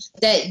time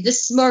that the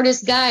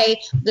smartest guy,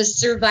 the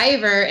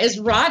survivor, is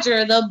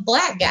Roger, the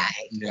black guy.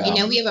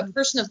 Yeah. We have a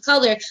person of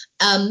color,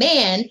 a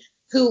man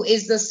who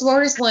is the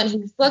smartest one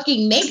who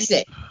fucking makes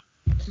it,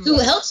 who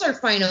helps our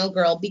final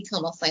girl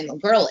become a final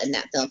girl in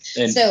that film.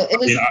 And, so it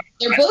was,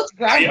 they're both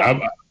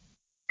groundbreaking.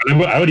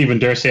 I would even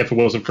dare say if it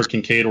wasn't for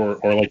Kincaid or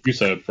like you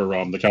said, for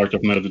the character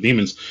from Night of the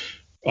Demons,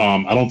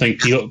 I don't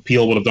think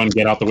Peele would have done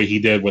Get Out the way he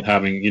did with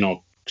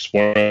having,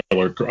 spoiler,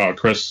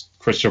 Chris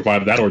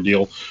survived that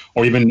ordeal,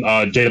 or even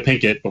Jada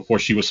Pinkett before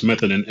she was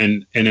Smith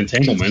in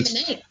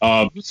Entanglements,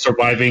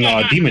 surviving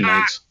Demon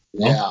Knights.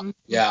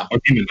 Yeah. Or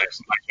Demon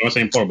Knights. I'm not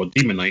saying plural, but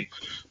Demon Knight.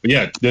 But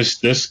yeah,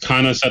 this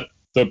kind of set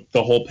the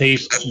whole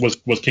pace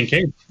was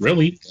Kincaid,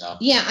 really.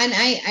 Yeah, and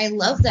I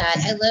love that.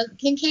 I love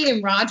Kincaid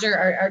and Roger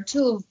are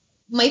two of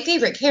my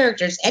favorite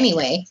characters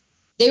anyway.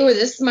 They were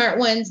the smart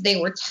ones.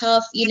 They were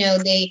tough. I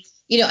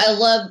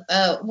love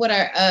what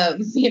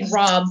me and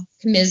Rob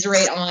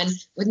commiserate on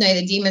with Night of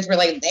the Demons. We're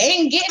like, they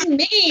ain't getting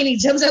me, and he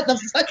jumps out the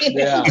fucking.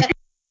 Yeah.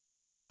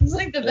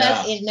 He's like the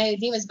best in Night of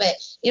Demons. But,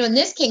 you know, in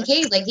this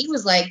Kincaid, like, he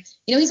was like,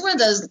 you know, he's one of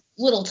those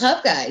little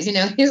tough guys, you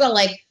know. He's all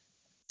like,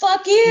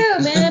 fuck you,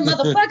 man,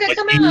 motherfucker,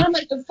 come out. I'm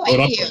like,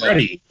 fight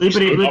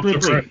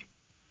you.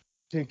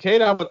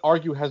 Kincaid, I would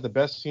argue, has the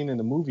best scene in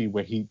the movie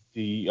where he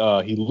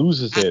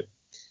loses it.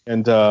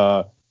 And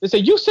they say,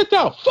 you sit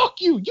down.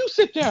 Fuck you. You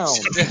sit down.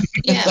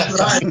 Yeah.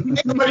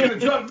 Somebody gonna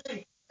drug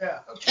me. Yeah.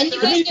 Okay. And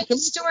you guys know the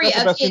story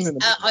of his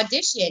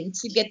audition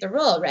to get the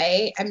role,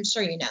 right? I'm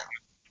sure you know.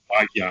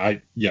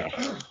 Yeah.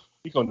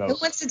 Nico knows. Who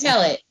wants to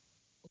tell it?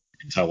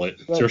 Tell it.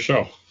 It's your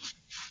show.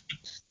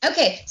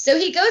 Okay, so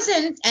he goes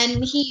in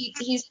and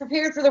he's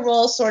prepared for the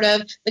role, sort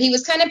of, but he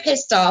was kind of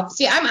pissed off.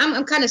 See,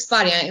 I'm kind of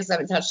spotty on it because I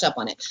haven't touched up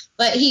on it.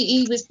 But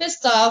he was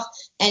pissed off,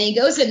 and he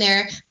goes in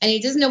there and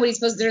he doesn't know what he's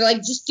supposed to do. They're like,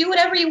 just do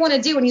whatever you want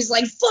to do, and he's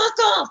like, fuck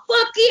off,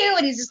 fuck you,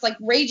 and he's just like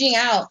raging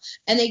out.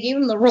 And they gave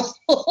him the role.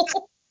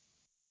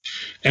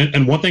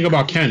 And one thing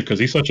about Ken, because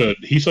he's such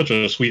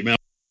a sweet man.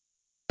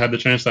 Had the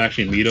chance to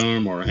actually meet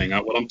him or hang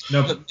out with him.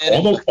 No,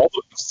 we've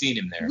seen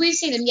him there. We've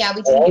seen him, yeah.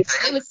 We did.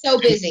 It was so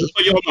busy.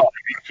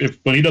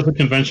 When he does a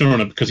convention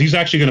or because he's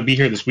actually going to be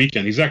here this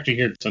weekend. He's actually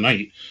here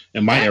tonight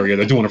in my area.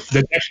 They're actually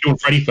doing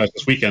Freddy Fest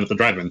this weekend at the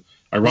drive-in.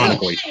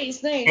 Ironically,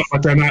 nice.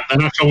 But they're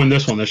not showing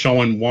this one. They're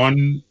showing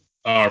one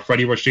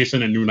Freddy vs.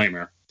 Jason and New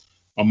Nightmare,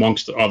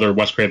 amongst other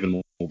Wes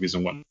Craven movies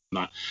and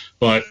whatnot.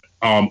 But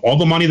all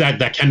the money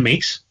that Ken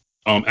makes.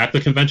 At the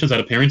conventions, at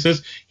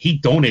appearances, he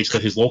donates to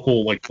his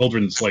local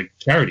children's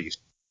charities.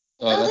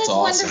 Oh, that's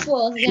awesome.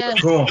 Wonderful. Yeah.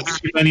 Cool.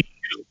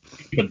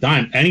 A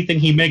dime, anything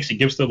he makes, he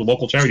gives to the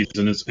local charities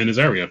in his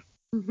area.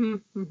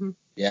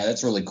 Yeah,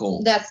 that's really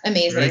cool. That's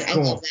amazing. Very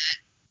cool. I love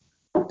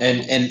that.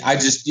 And I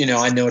just,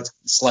 I know it's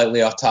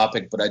slightly off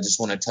topic, but I just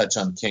want to touch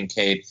on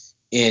Kincaid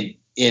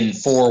in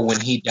 4 when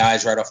he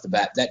dies right off the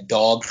bat. That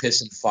dog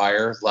pissing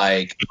fire,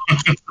 I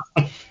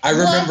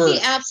remember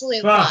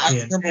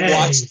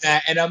watching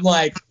that, and I'm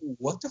like,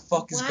 what the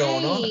fuck is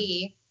going on?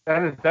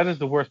 That is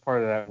the worst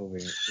part of that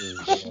movie.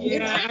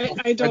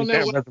 I don't know.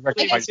 That's one of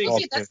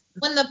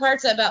the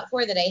parts about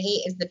 4 that I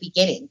hate is the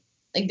beginning.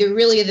 They're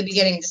really at the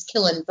beginning just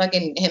killing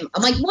fucking him.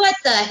 I'm like, what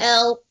the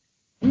hell?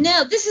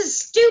 No, this is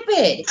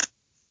stupid.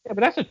 Yeah,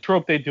 but that's a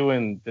trope they do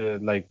in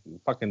the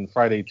fucking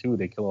Friday 2.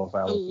 They kill off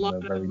Alice. A lot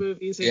of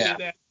movies do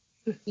that.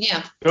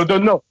 Yeah. No,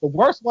 the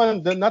worst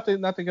one, not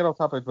to get off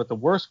topic, but the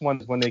worst one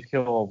is when they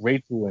kill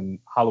Rachel in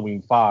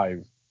Halloween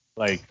 5.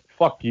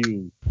 Fuck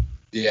you.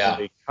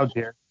 Yeah. How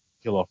dare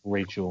you kill off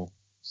Rachel,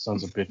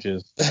 sons of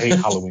bitches. I hate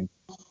Halloween.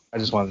 I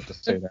just wanted to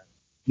say that.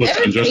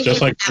 Listen,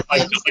 just like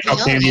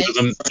how Candy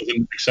doesn't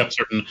accept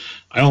certain.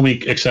 I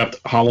only accept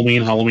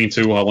Halloween, Halloween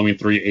 2, Halloween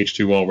 3,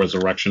 H2O,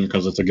 Resurrection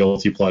because it's a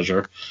guilty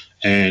pleasure,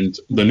 and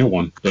the new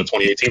one, the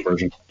 2018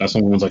 version. That's the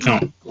only ones I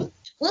count.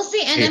 We'll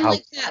see, and then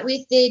like that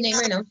with the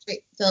Nightmare on Elm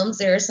Street films,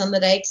 there are some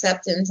that I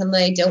accept and some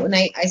that I don't, and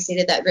I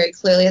stated that very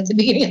clearly at the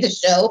beginning of the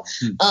show.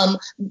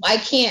 I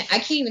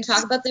can't even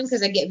talk about them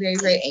because I get very,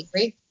 very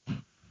angry.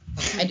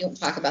 I don't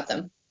talk about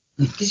them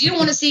because you don't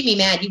want to see me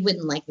mad. You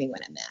wouldn't like me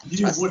when I'm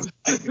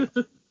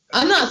mad.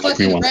 I'm not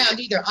fucking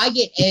around either. I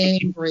get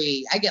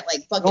angry. I get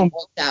fucking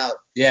worked out.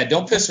 Yeah,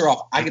 don't piss her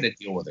off. I got to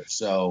deal with her,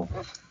 so.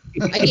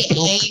 I get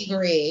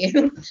angry.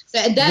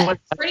 So that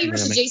Freddy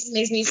vs. Jason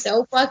makes me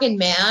so fucking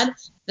mad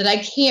that I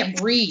can't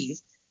breathe.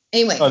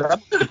 Anyway,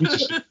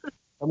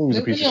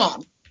 moving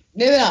on.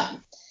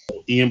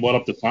 Ian brought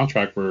up the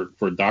soundtrack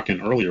for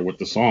Dokken earlier with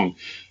the song.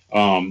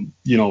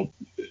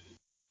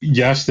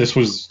 Yes, this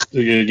was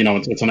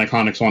it's an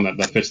iconic song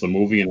that fits the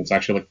movie, and it's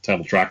actually the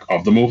title track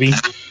of the movie.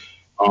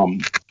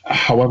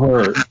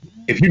 However,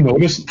 if you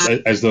notice,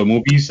 as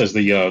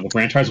the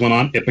franchise went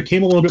on, it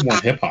became a little bit more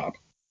hip hop.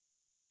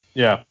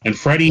 Yeah. And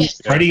Freddy,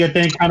 I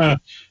think, kind of,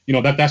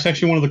 that's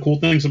actually one of the cool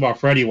things about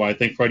Freddy. Why I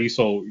think Freddy's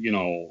so,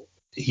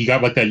 he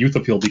got that youth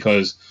appeal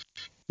because,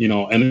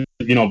 Friday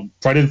the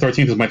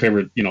 13th is my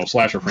favorite,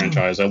 slasher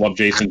franchise. I love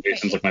Jason.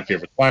 Jason's my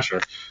favorite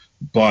slasher.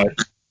 But,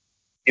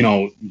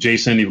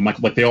 Jason, even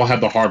Michael, they all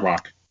had the hard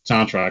rock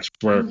soundtracks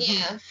where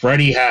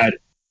Freddy had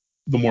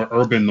the more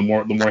urban, the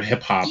more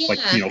hip hop,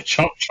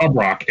 Chub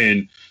Rock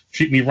and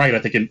Treat Me Right. I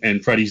think in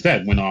Freddy's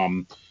Dead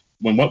when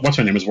what's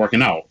her name is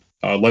working out.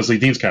 Leslie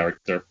Dean's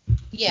character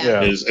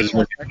is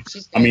working.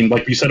 I mean,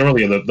 like you said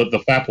earlier,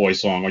 the Fat Boy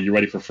song, Are You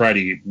Ready for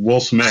Freddy? Will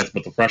Smith,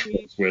 but the Fresh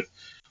Prince with,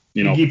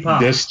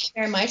 this.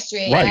 My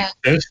Street, right.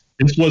 Yeah.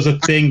 This was a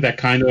thing that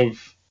kind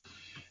of,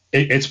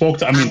 it spoke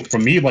to, I mean, for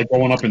me,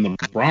 growing up in the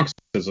Bronx,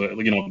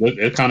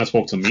 it kind of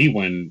spoke to me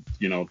when,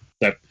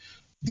 that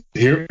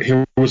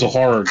here was a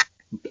horror,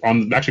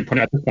 actually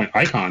putting at this point,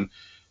 icon,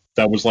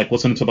 that was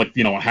listening to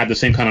had the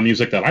same kind of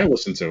music that I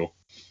listened to.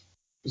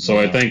 So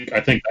I think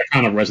that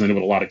kind of resonated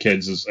with a lot of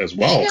kids as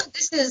well. I know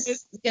this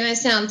is gonna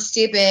sound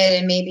stupid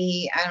and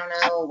maybe I don't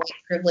know white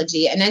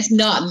privilegey, and it's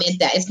not meant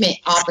that. It's meant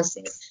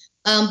opposite.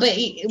 But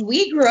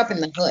we grew up in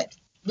the hood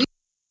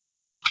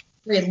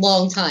for a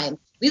long time.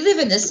 We live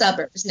in the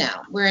suburbs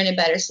now. We're in a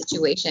better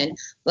situation,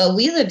 but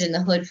we lived in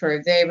the hood for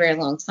a very, very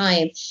long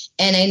time.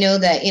 And I know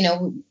that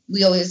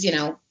we always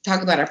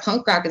talk about our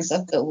punk rock and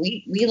stuff, but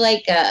we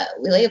like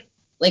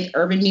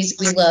urban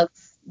music. We love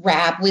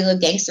rap, we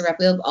love gangster rap,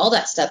 we love all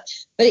that stuff.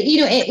 But,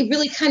 you know, it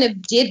really kind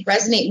of did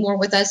resonate more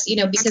with us, you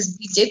know, because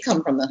we did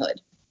come from the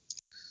hood.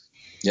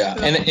 Yeah,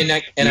 and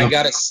I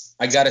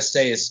gotta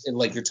say, it's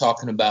like you're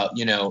talking about,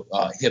 you know,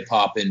 hip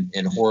hop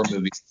and horror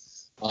movies.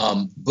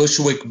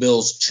 Bushwick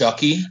Bill's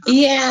Chucky.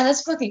 Yeah,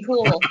 that's fucking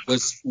cool.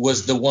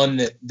 Was the one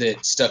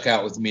that stuck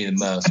out with me the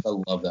most. I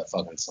love that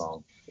fucking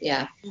song.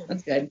 Yeah,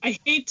 that's good. I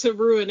hate to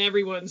ruin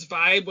everyone's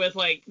vibe with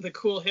like the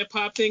cool hip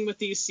hop thing with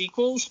these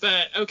sequels,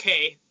 but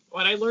okay,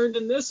 what I learned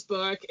in this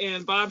book,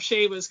 and Bob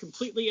Shea was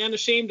completely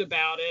unashamed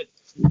about it,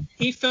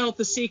 he felt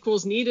the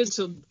sequels needed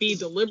to be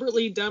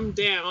deliberately dumbed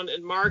down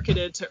and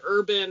marketed to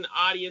urban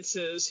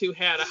audiences who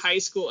had a high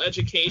school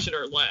education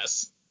or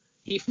less.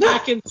 He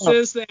fucking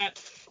says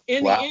that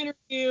in the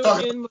interview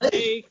in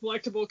my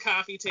collectible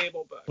coffee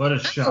table book. What a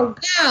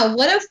shock. Oh, wow,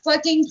 what a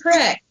fucking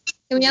prick.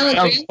 Can we all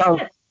agree?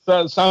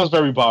 Sounds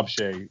very Bob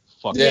Shea.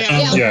 Fuck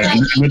Yeah.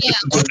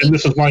 And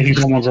this is why he's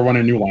no longer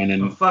running New Line.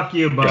 And fuck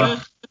you,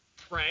 Bob.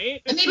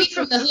 Right? I may be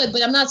from the hood,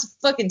 but I'm not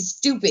fucking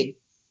stupid.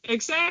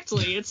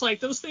 Exactly. It's like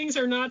those things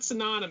are not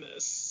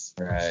synonymous.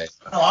 Right.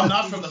 No, I'm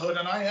not from the hood,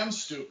 and I am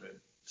stupid.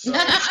 So. Hey,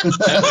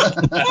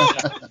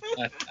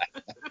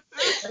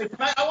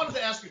 I wanted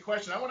to ask a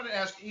question. I wanted to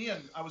ask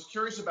Ian. I've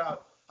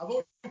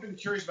always been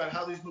curious about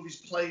how these movies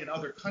play in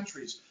other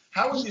countries.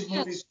 How were these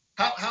movies?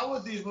 How were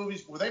these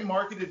movies? Were they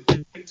marketed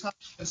big time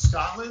in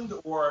Scotland,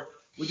 or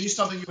were these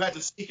something you had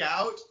to seek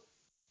out?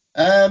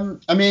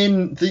 I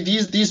mean,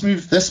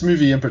 this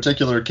movie in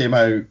particular came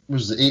out,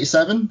 was it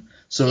 87?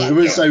 So it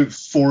was out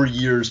 4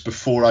 years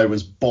before I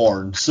was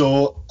born.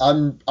 So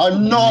I'm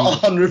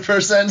not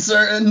 100%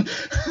 certain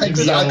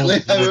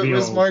exactly how it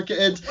was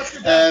marketed.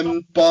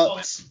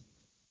 But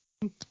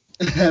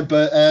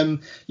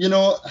you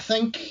know, I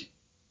think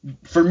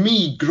for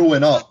me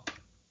growing up,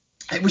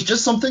 it was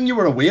just something you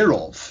were aware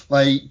of.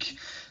 Like,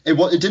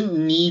 it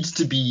didn't need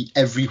to be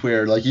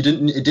everywhere. Like, it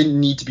didn't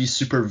need to be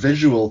super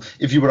visual.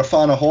 If you were a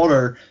fan of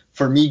horror,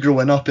 for me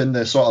growing up in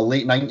the sort of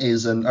late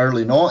 90s and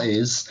early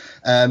 90s,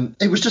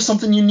 it was just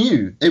something you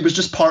knew. It was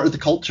just part of the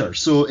culture.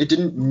 So it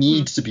didn't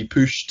need to be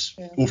pushed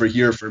over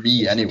here for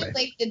me anyway.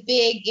 Like the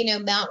big, you know,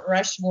 Mount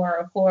Rushmore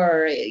of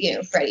horror, you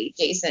know, Freddy,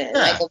 Jason,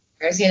 Michael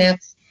Myers, you know.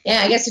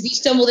 Yeah, I guess if you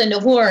stumbled into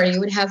horror, you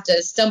would have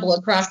to stumble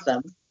across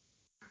them.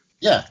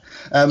 Yeah.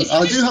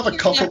 I do have a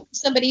couple.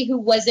 Somebody who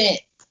wasn't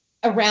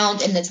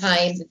around in the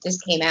time that this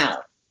came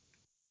out.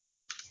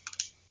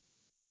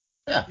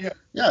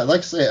 Yeah. Like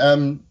I say,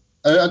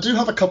 I do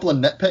have a couple of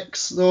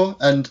nitpicks though.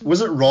 And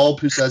was it Rob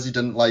who says he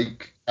didn't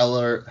like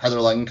Heather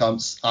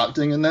Langenkamp's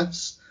acting in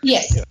this?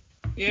 Yes.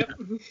 Yep.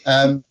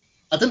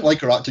 I didn't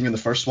like her acting in the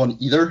first one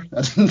either.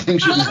 I didn't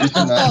think she was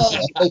doing that.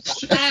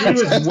 She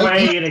was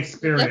way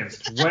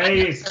inexperienced.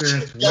 Way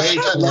sporty.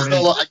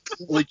 I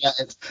totally get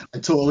it. I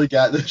totally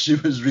get that she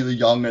was really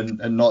young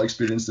and not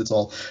experienced at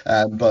all.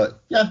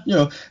 But yeah, you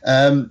know.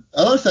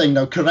 Another thing,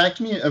 now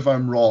correct me if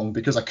I'm wrong,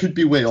 because I could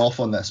be way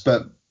off on this,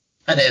 and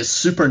it is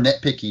super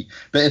nitpicky,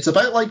 but it's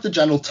about like the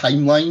general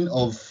timeline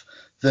of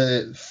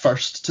the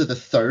first to the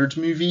third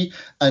movie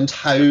and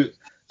how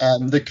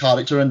the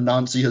character in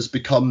Nancy has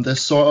become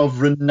this sort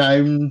of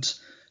renowned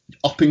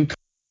up-and-coming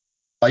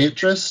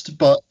psychiatrist,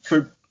 but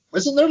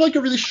isn't there like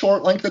a really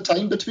short length of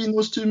time between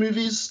those two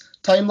movies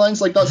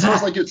timelines? Like that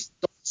sounds like it doesn't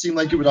seem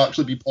like it would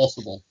actually be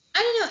possible. I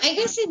don't know. I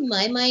guess in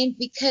my mind,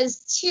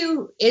 because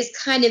 2 is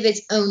kind of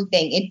its own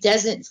thing, it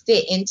doesn't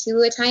fit into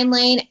a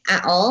timeline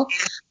at all.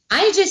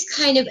 I just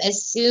kind of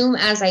assume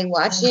as I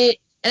watch it,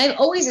 and I've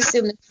always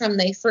assumed from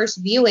the first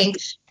viewing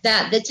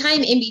that the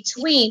time in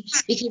between,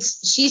 because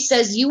she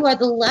says you are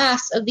the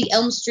last of the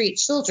Elm Street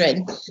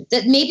children,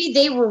 that maybe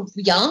they were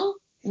young,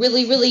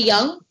 really, really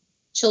young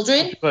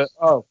children. But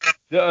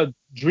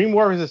Dream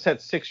Warriors is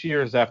set 6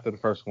 years after the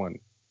first one,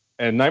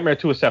 and Nightmare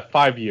 2 is set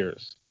 5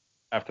 years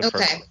after the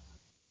first one.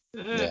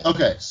 Yeah.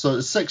 Okay, so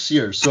it's 6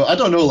 years. So I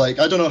don't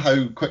know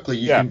how quickly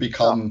you can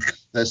become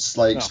this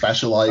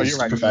specialized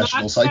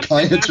professional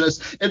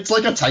psychiatrist. It's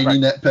like a tiny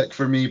nitpick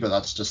for me, but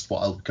that's just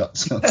what I look at.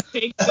 So.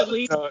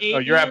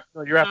 You're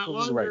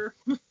absolutely right.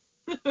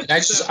 And I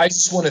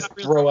just want to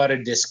throw out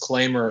a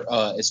disclaimer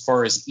as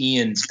far as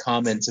Ian's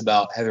comments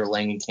about Heather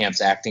Langenkamp's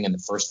acting in the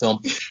first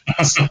film.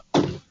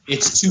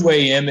 It's 2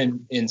 a.m.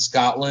 in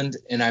Scotland,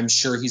 and I'm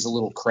sure he's a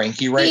little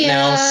cranky right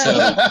now. So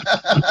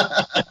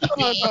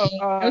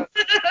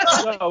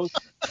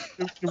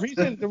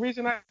the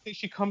reason I think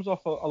she comes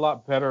off a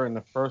lot better in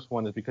the first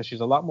one is because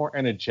she's a lot more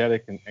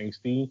energetic and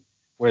angsty.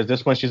 Whereas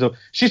this one,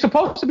 she's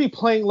supposed to be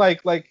playing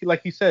like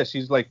he says,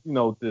 she's like, you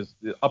know, this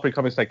up and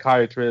coming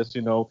psychiatrist.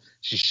 You know,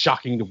 she's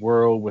shocking the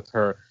world with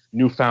her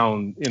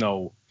newfound, you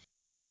know,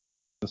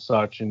 and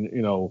such, and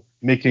you know,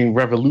 making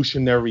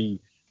revolutionary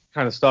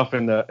kind of stuff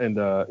in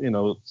the you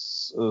know,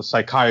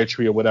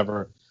 psychiatry or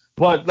whatever.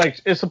 But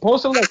like, it's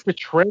supposed to like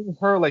portray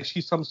her like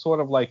she's some sort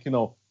of like, you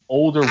know,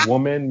 older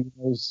woman,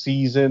 you know,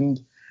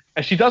 seasoned,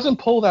 and she doesn't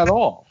pull that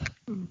off.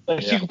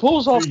 Like, she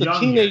pulls off the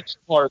teenage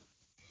part.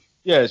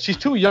 Yeah, she's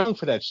too young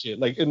for that shit.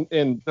 Like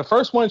in the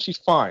first one, she's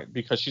fine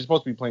because she's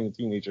supposed to be playing a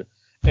teenager,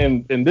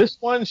 and in this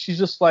one, she's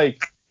just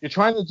like, you're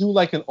trying to do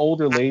like an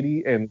older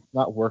lady and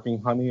not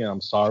working, honey. And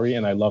I'm sorry,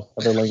 and I love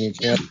Heather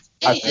Langenkamp.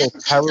 I feel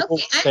terrible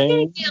I'm saying.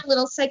 going to get a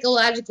little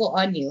psychological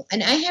on you.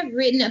 And I have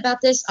written about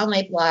this on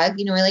my blog.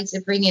 You know, I like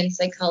to bring in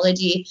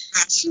psychology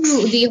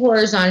to the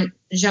horror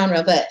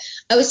genre. But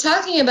I was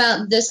talking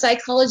about the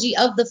psychology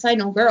of the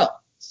final girl.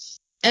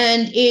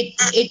 And it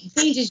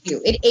changes you.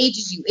 It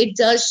ages you. It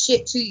does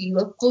shit to you. You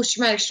have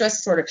post-traumatic stress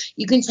disorder.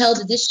 You can tell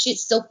that this shit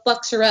still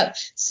fucks her up.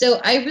 So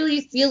I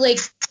really feel like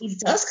it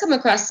does come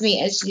across to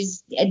me as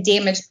she's a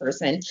damaged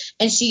person.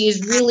 And she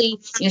is really,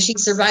 you know, she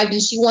survived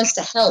and she wants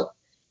to help.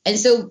 And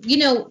so, you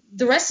know,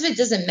 the rest of it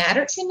doesn't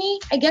matter to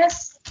me, I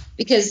guess,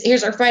 because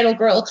here's our final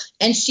girl.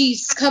 And she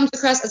comes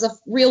across as a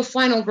real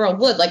final girl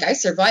would. Like, I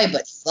survived,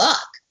 but fuck.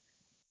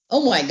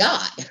 Oh my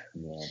God,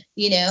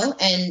 you know,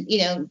 and, you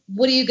know,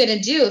 what are you going to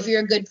do? If you're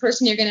a good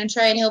person, you're going to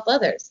try and help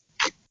others,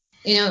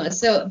 you know?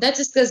 So that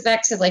just goes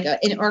back to like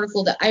an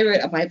article that I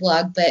wrote on my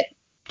blog, but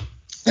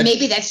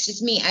maybe that's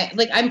just me.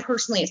 I'm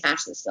personally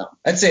attached to this film.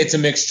 I'd say it's a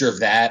mixture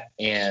of that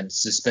and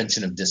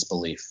suspension of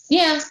disbelief.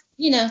 Yeah.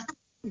 You know,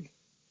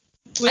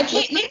 I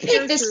can't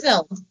nitpick this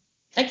film.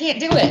 I can't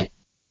do it.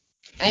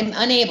 I'm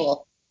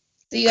unable.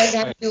 So you guys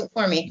have to do it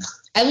for me.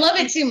 I love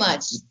it too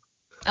much.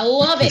 I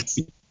love it.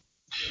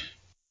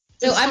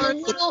 So I'm a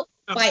little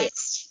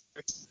biased.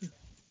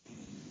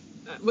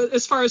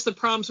 As far as the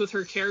problems with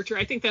her character,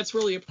 I think that's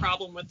really a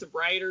problem with the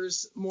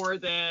writers more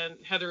than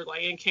Heather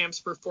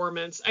Langenkamp's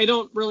performance. I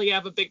don't really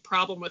have a big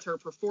problem with her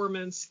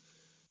performance.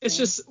 It's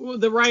just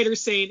the writers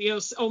saying, you know,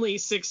 only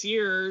 6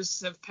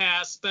 years have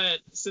passed, but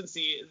since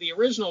the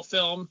original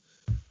film,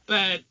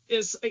 but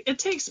it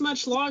takes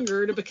much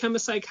longer to become a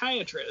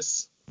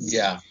psychiatrist.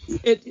 Yeah.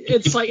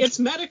 It's like it's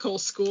medical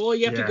school.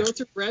 You have to go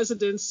through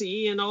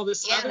residency and all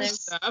this other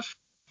stuff.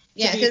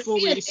 Yeah, because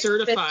fully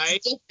certified.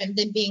 It's different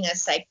than being a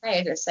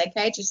psychiatrist.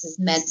 Psychiatrist is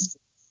medicine.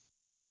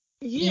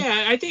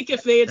 Yeah, I think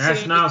if they had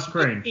said now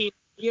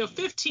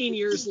 15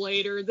 years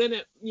later, then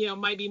it, you know,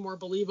 might be more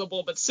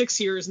believable. But 6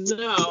 years,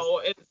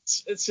 no,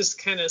 it's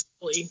just kind of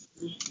silly.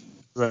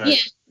 Right.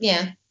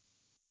 Yeah.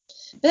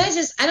 But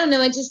I don't know,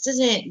 it just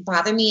doesn't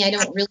bother me. I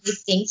don't really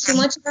think too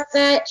much about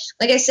that.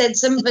 Like I said,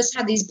 some of us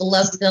have these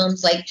beloved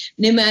films, like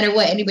no matter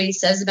what anybody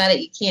says about it,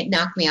 you can't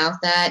knock me off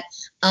that.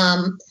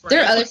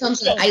 There are other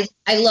films that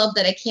I love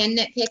that I can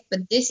nitpick,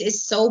 but this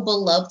is so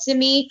beloved to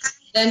me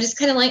that I'm just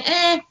kind of like,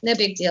 no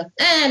big deal.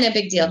 No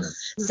big deal.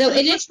 So,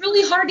 and it's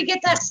really hard to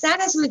get that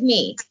status with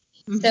me.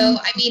 So,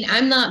 I mean,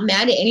 I'm not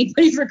mad at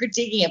anybody for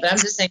critiquing it, but I'm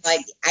just saying,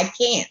 like, I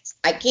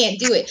can't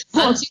do it.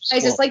 Guys,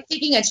 it's like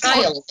taking a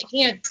child. I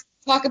can't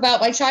talk about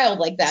my child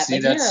like that. See,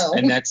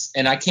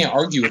 and I can't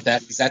argue with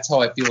that because that's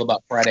how I feel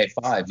about Friday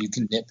 5. You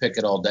can nitpick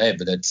it all day,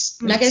 but it's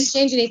I'm not going to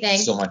change anything.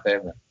 Still my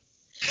favorite.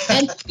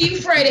 And to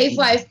you Friday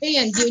 5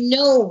 fans, you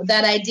know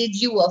that I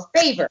did you a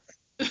favor.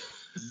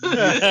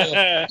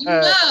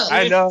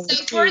 I know.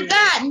 So for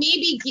that,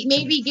 maybe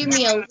give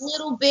me a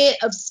little bit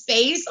of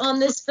space on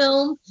this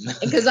film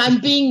because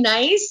I'm being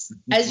nice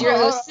as your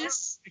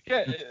hostess.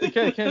 Kenny,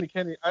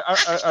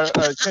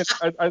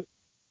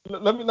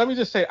 let me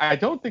just say, I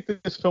don't think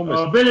this film is.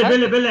 Billy.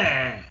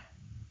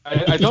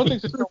 I don't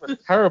think this film is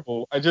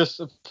terrible. I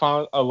just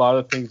found a lot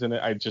of things in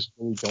it I just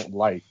really don't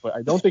like, but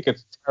I don't think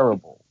it's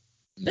terrible.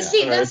 But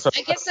see, I guess that's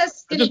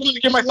I just want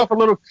to give myself a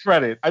little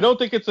credit. I don't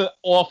think it's an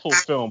awful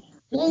film.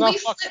 When we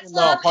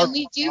flip-flop and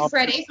we do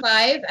Friday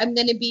 5, I'm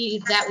going to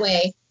be that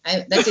way.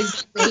 That's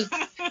exactly.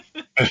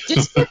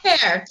 Just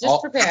prepare.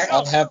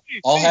 I'll have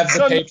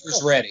the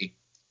papers ready.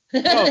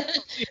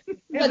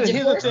 What,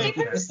 divorce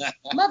papers?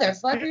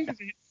 Motherfucker.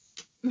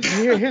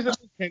 Here's the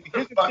thing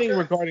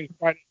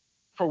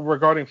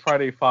regarding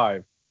Friday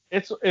 5.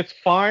 It's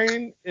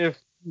fine if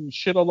you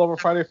shit all over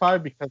Friday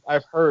 5 because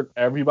I've heard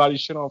everybody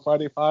shit on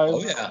Friday 5.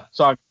 Oh yeah.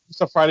 So I'm used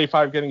to Friday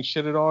 5 getting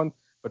shitted on,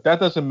 but that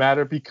doesn't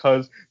matter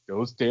because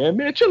those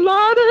damn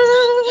enchiladas.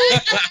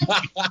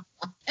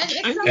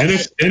 and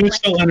it's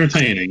still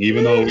entertaining,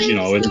 even though you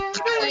know it's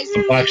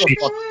the black sheep.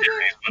 But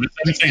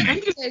it's entertaining.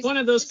 I'm just one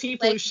of those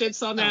people who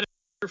shits on that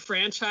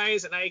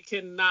franchise, and I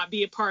cannot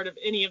be a part of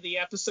any of the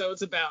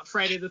episodes about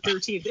Friday the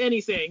 13th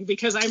anything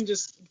because I'm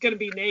just going to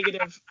be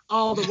negative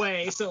all the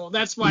way. So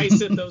that's why I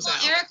send those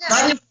out.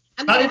 Erica,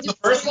 I'm going to do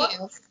first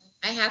one.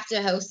 I have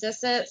to host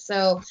it,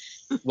 so.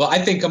 Well, I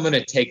think I'm going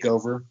to take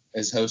over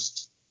as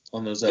host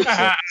on those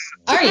episodes.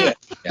 Are you?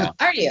 Yeah.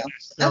 Are you?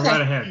 Go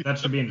right ahead. That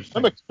should be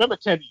interesting.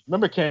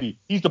 Remember Candy.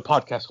 He's the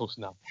podcast host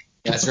now.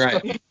 That's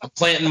right. I'm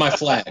planting my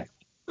flag.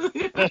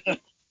 Okay,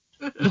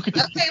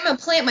 I'm going to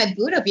plant my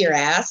boot up your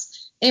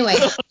ass. Anyway.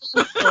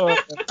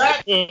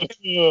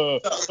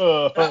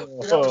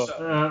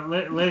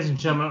 Ladies and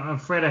gentlemen, I'm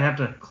afraid I have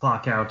to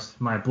clock out.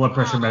 My blood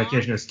pressure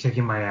medication is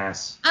kicking my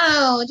ass.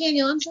 Oh,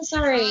 Daniel, I'm so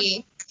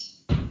sorry.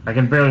 I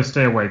can barely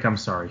stay awake. I'm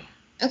sorry.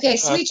 Okay,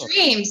 sweet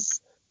dreams.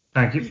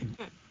 Thank you.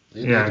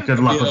 Yeah, good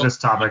luck with this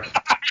topic.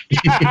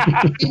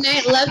 Good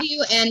night. Love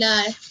you, and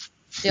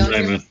don't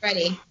get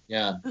ready.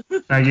 Yeah.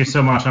 Thank you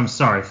so much. I'm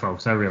sorry,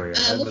 folks. I really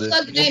am. We'll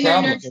plug the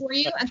Nightmare Nerd for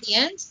you at the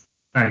end.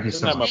 Thank you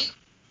so much.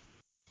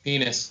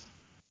 Penis.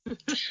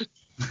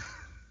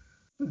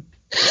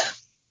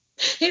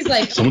 He's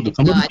like, Somebody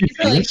God. He's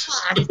really finish?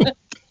 hot.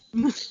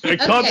 They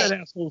called Okay.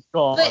 that asshole's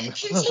gone. But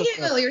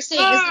continuing what you're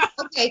saying is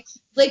okay,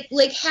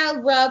 like how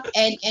Rob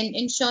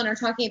and Sean are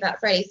talking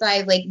about Friday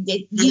 5, like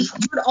you've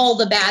heard all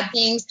the bad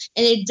things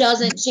and it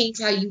doesn't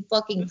change how you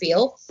fucking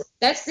feel.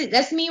 That's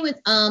me with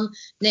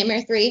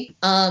Nightmare 3.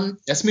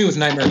 That's me with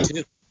Nightmare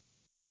 2.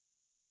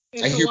 I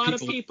It's a hear lot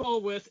of people-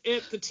 people with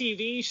it, the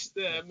TV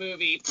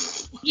movie.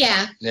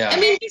 Yeah. Yeah. I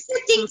mean, these are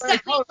things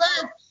that we love,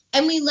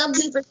 and we love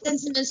them for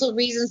sentimental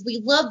reasons.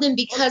 We love them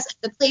because of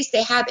the place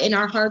they have in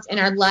our hearts and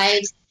our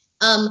lives.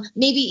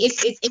 Maybe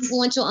it's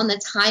influential on the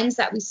times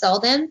that we saw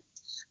them.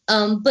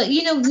 But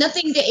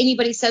nothing that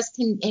anybody says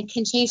can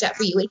change that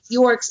for you. It's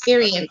your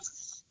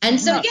experience.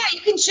 And so yeah,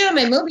 you can show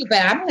my movie,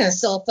 but I'm gonna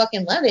still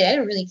fucking love it. I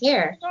don't really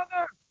care.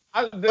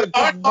 My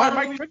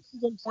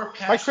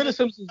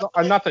criticisms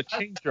are not to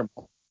change your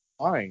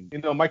mind.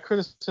 My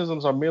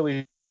criticisms are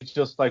merely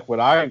just like what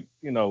I,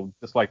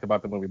 disliked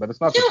about the movie, but it's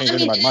not to change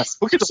anybody's mind.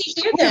 Who gives a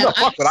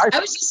fuck what I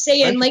was just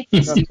saying, like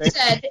you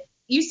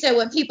said,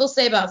 what people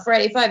say about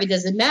Friday 5, it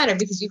doesn't matter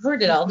because you've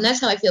heard it all, and that's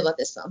how I feel about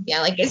this film.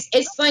 Yeah, like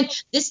it's fine.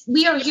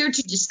 We are here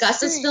to discuss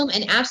this film,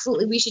 and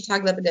absolutely we should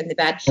talk about the good and the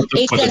bad. But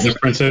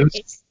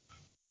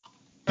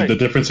the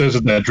difference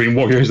is that Dream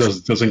Warriors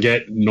doesn't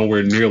get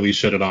nowhere nearly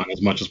shitted on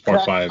as much as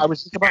Part 5.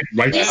 This is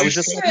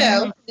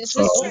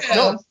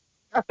true.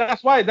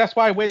 That's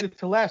why I waited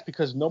to last,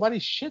 because nobody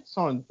shits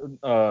on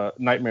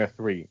Nightmare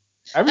 3.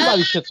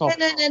 Everybody shits on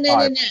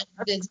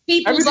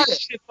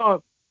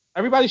No.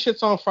 Everybody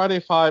shits on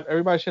Friday 5.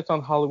 Everybody shits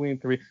on Halloween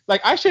 3.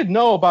 Like, I should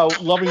know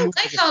about loving movies.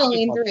 I like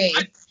Halloween 3.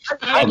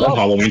 I love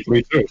Halloween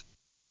 3 too.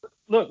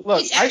 Look.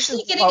 It's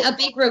actually getting a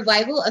big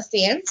revival of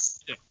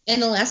fans in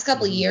the last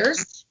couple of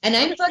years, and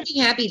I'm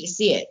fucking happy to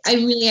see it.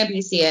 I'm really happy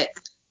to see it.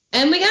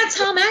 And we got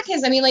Tom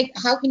Atkins. I mean, like,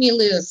 how can you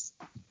lose?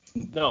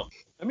 No.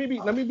 Let me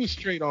be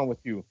straight on with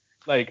you.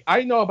 Like,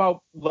 I know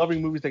about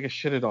loving movies that get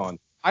shitted on.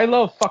 I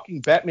love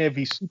fucking Batman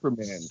v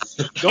Superman.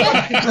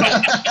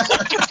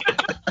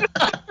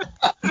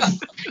 I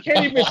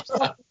can't even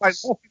talk about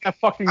that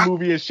fucking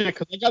movie and shit,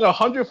 because I got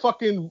 100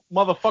 fucking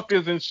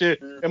motherfuckers and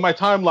shit in my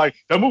time like,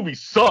 that movie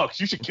sucks.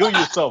 You should kill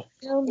yourself.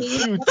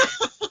 Dude,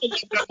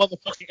 that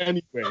motherfucker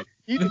anyway.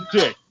 Eat a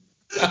dick.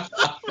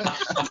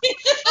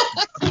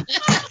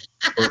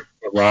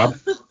 Rob,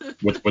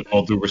 with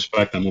all due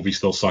respect, that movie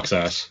still sucks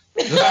ass.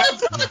 Don't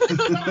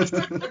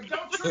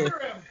trigger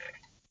him.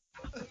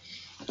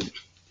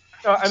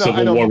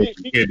 I know. War was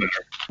way better.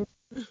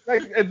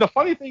 Like, the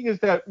funny thing is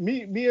that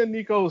me and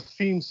Nico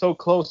seem so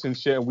close and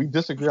shit, and we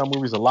disagree on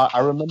movies a lot.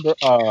 I remember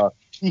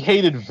he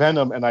hated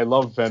Venom, and I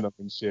love Venom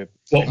and shit.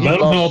 Well,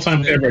 Venom's my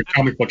all-time favorite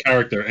comic book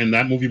character, and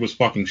that movie was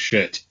fucking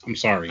shit. I'm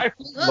sorry. I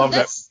love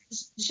that.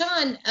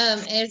 Sean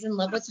is in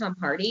love with Tom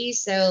Hardy,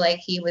 so like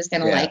he was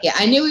gonna like it.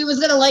 I knew he was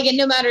gonna like it,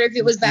 no matter if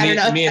it was bad or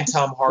not. Me and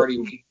Tom Hardy,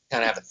 we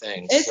kind of have a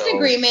thing. It's an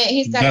agreement.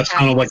 He's got. That's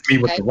kind of like me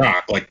with The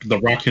Rock. Like The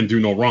Rock can do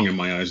no wrong in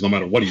my eyes, no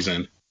matter what he's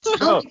in.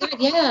 Oh my god,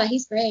 yeah,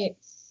 he's great.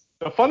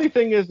 The funny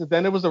thing is that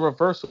then it was a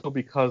reversal,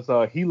 because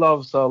he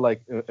loves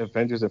like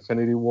Avengers: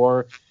 Infinity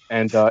War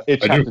and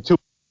It Chapter 2.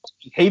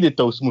 He hated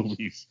those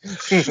movies.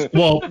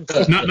 Well,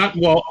 not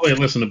well. Wait,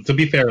 listen. To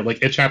be fair,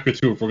 like It Chapter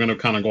 2. If we're gonna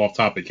kind of go off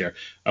topic here,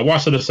 I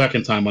watched it a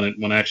second time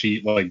when I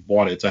actually like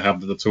bought it to have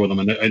the two of them,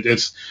 and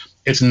it's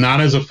not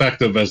as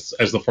effective as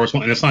the first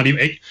one, and it's not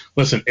even.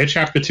 Listen, It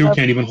Chapter 2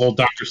 can't even hold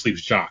Dr.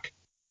 Sleep's jock.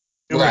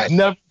 It was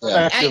never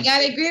effective. I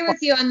gotta agree with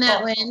you on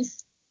that one.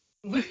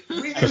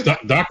 Because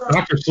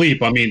Dr.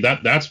 Sleep, I mean,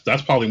 that's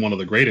probably one of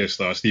the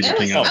greatest Stephen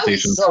King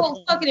adaptations. I was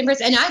so fucking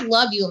impressed, and I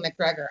love Ewan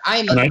McGregor.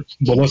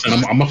 But listen,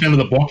 I'm a fan of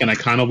the book, and I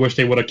kind of wish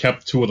they would have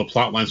kept two of the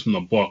plot lines from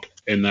the book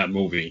in that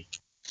movie.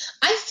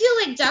 I feel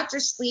like Dr.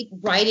 Sleep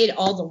righted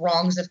all the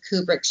wrongs of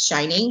Kubrick's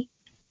Shining.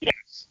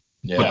 Yes.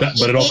 Yeah. But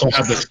it also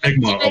had the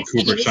stigma of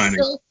Kubrick Shining.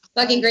 Still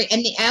fucking great,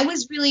 and I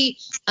was really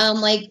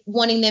like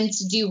wanting them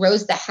to do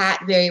Rose the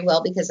Hat very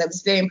well, because I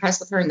was very impressed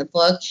with her in the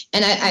book,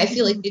 and I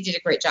feel like they did a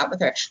great job with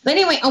her. But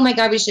anyway, oh my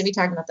god, we should be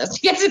talking about this.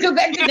 We have to go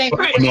back to that.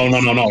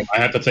 No. I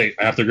have to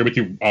agree with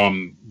you.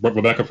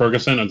 Rebecca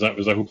Ferguson, is that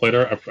who played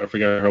her? I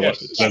forget her.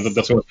 Yes.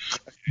 That's what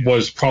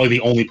was probably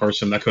the only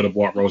person that could have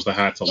brought Rose the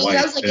Hat to life.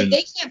 I was like, if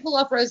they can't pull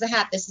off Rose the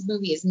Hat, this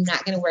movie is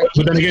not going to work.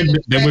 But then again,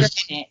 there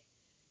was.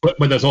 But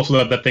there's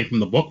also that thing from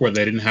the book where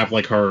they didn't have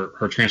like her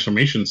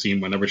transformation scene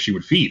whenever she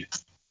would feed.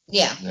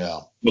 Yeah.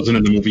 Wasn't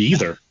in the movie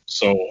either.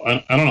 So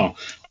I don't know.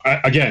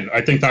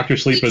 I think Dr.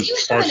 Sleep is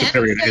far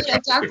superior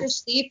to Dr.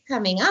 Sleep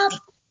coming up.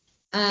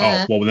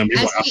 Then we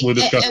will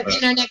absolutely discuss that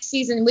in our next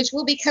season, which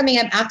will be coming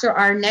up after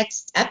our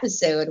next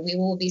episode. We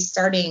will be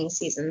starting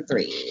season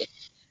 3.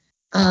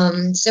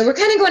 So we're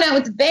kind of going out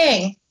with a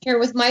bang here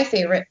with my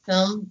favorite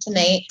film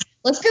tonight.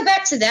 Let's go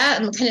back to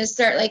that and kind of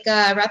start like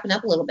wrapping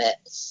up a little bit.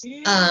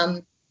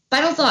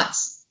 Final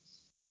thoughts.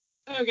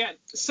 Okay,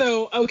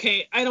 so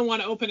I don't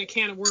want to open a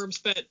can of worms,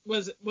 but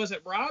was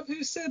it Rob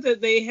who said that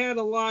they had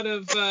a lot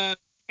of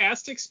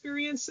past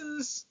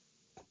experiences,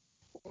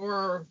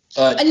 or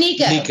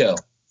Nico?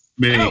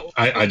 Me,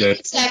 I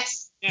did.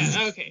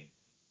 Yeah. Okay.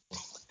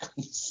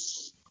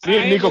 Me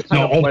and Nico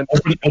open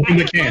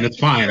the can. It's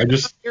fine. I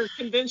just your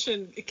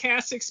convention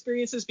cast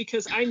experiences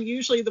because I'm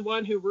usually the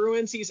one who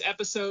ruins these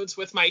episodes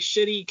with my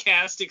shitty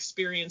cast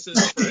experiences.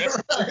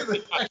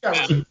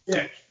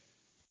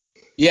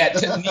 Yeah,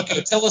 Nico,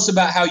 tell us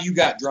about how you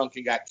got drunk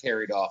and got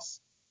carried off.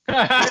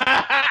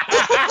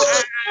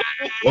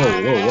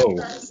 Whoa.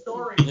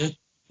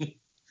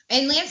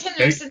 And Lance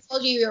Henriksen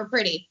told you were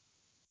pretty.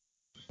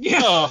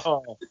 Yeah.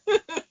 Oh.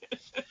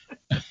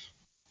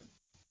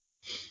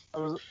 I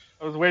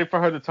was waiting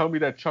for her to tell me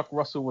that Chuck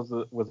Russell was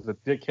a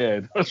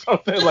dickhead or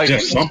something like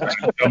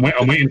that. I'm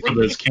waiting for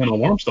this can of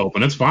worms to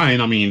open. It's fine.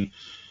 I mean,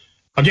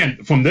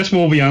 again, from this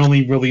movie, I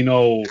only really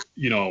know,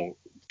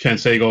 Ken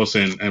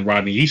Sagoes and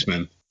Rodney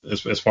Eastman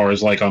as far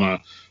as like on a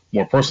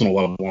more personal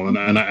level.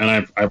 And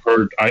I've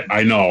heard,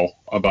 I know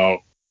about,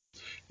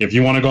 if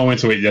you want to go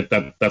into it,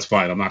 that's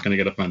fine. I'm not going to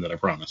get offended, I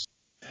promise.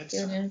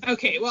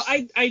 Okay, well,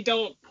 I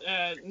don't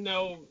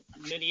know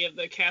many of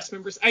the cast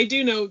members. I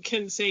do know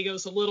Ken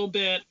Sagoes a little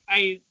bit.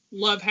 I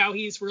love how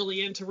he's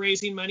really into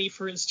raising money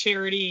for his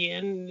charity,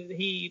 and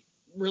he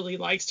really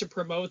likes to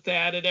promote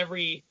that at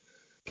every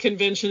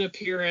convention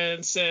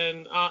appearance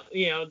and,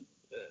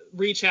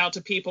 reach out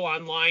to people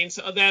online.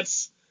 So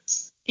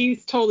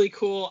he's totally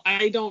cool.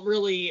 I don't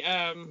really,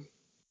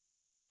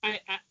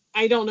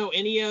 I don't know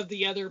any of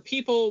the other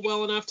people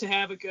well enough to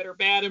have a good or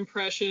bad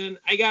impression.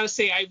 I gotta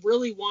say, I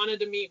really wanted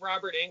to meet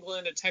Robert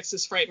Englund at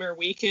Texas Frightmare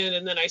Weekend,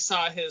 and then I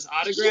saw his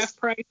autograph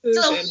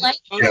prices.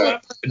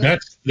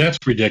 That's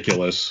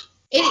ridiculous.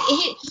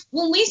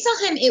 When we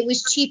saw him, it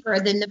was cheaper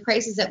than the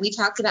prices that we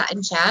talked about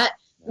in chat.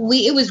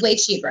 It was way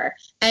cheaper.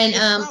 And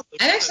I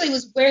actually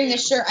was wearing a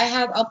shirt.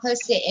 I'll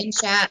post it in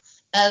chat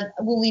of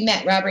when we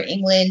met Robert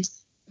Englund.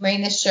 I'm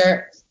wearing this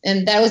shirt,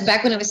 and that was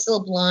back when I was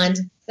still blonde.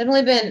 I've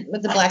only been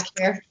with the black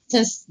hair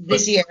since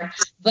this year,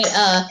 but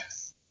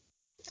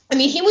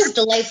he was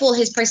delightful.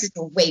 His prices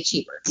were way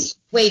cheaper,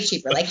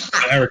 like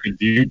half. Erica,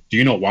 do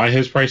you know why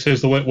his price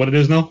is what it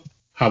is now?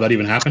 How that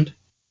even happened?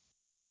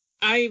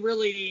 I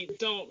really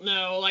don't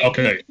know. Like,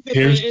 okay,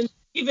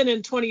 even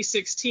in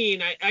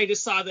 2016, I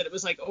just saw that it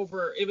was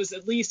it was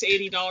at least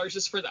 $80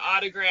 just for the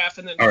autograph,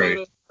 and then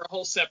photos for a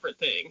whole separate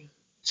thing.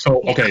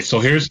 So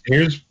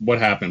here's what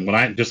happened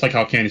just like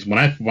how Candy's when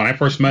I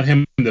first met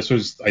him. This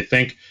was, I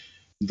think,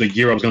 the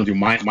year I was going to do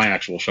my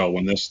actual show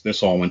when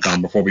this all went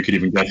down before we could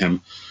even get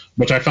him,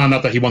 which I found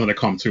out that he wanted to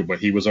come too, but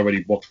he was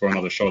already booked for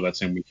another show that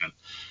same weekend.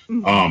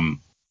 Mm-hmm.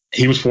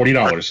 He was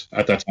 $40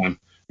 at that time.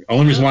 The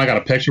only reason why I got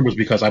a picture was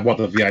because I bought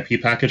the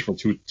VIP package for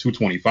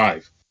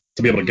 $225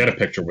 to be able to get a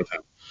picture with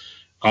him.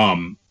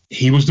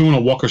 He was doing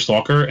a Walker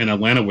Stalker in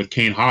Atlanta with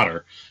Kane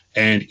Hodder,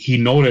 and he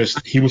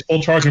noticed he was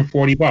still charging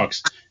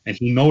 $40, and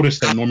he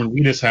noticed that Norman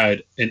Reedus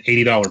had an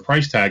 $80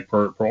 price tag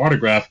per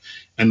autograph,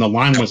 and the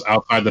line was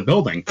outside the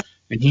building.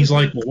 And he's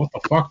like, well, what the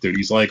fuck, dude?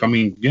 He's like, I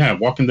mean, yeah,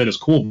 Walking Dead is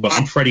cool, but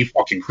I'm Freddy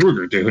fucking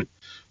Krueger, dude.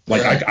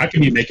 Like, I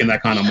can be making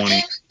that kind of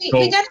money.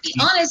 We got to be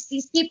honest.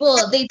 These people,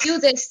 they do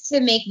this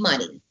to make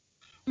money.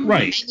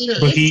 Right. But you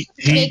don't see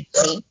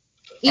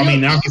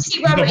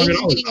Robert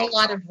Englund getting a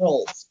lot of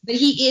roles, but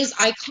he is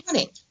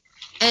iconic.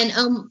 And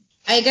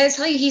I gotta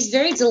tell you, he's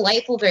very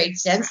delightful, very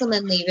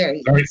gentlemanly,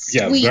 very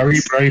sweet. very,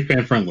 very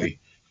fan friendly.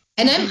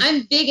 And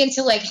I'm big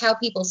into like how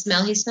people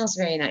smell. He smells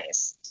very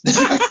nice.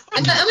 I'm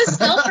a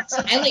smell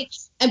person.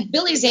 And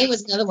Billy Zane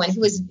was another one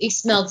he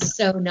smelled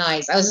so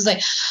nice. I was just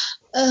like,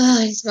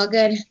 oh, he smelled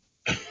good.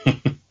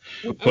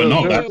 But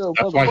no, that's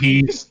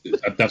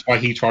why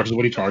he charges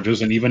what he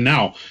charges. And even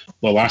now,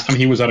 the last time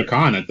he was at a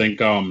con, I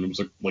think it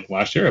was like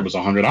last year, it was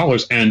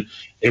 $100, and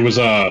it was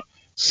a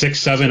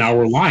 6-7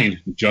 hour line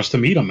just to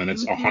meet him, and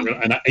it's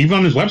 $100, and even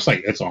on his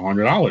website, it's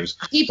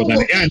 $100. People but then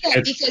will again,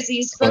 because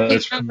he's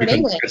it's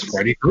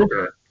Freddy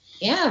Krueger.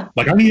 Yeah.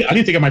 Like I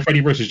need to get my Freddy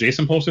versus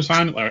Jason poster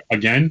signed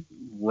again.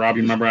 Rob,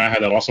 you remember I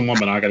had that awesome one,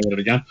 but now I got to get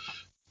it again.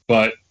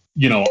 But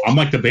I'm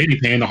like debating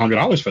paying the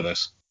 $100 for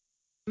this.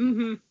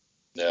 Mm-hmm.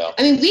 Yeah.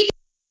 I mean,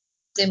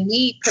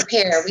 we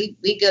prepare. We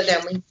go there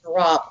and we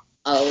drop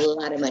a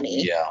lot of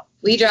money. Yeah.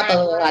 We drop a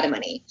lot of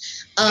money.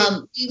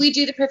 We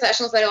do the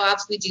professional photo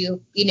ops. We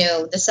do,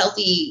 the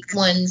selfie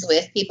ones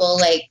with people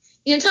like,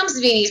 Tom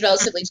Savini is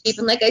relatively cheap.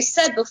 And like I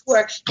said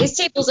before, his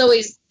table's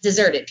always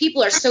deserted.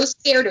 People are so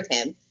scared of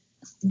him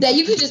that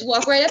you could just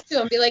walk right up to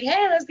him and be like,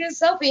 hey, let's get a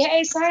selfie.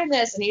 Hey, sign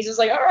this. And he's just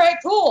like, all right,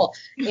 cool.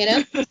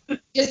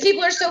 Because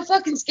people are so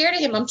fucking scared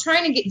of him. I'm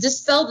trying to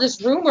dispel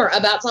this rumor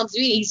about Tom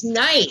Savini. He's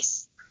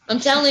nice. I'm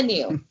telling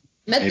you.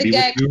 Met the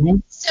guy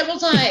several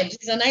times.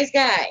 He's a nice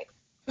guy.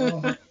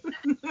 Anyway.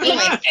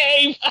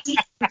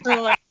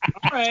 All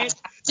right.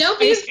 Don't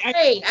be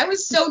afraid. I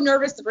was so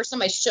nervous the first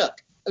time I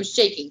shook. I was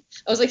shaking.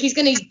 I was like, he's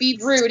going to be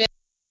rude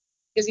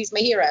because he's my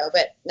hero.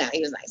 But no,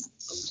 he was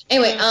nice.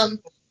 Anyway,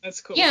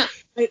 that's cool. Yeah.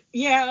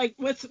 Like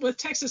with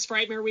Texas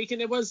Frightmare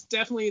Weekend, it was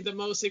definitely the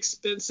most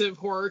expensive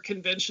horror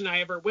convention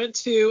I ever went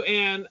to.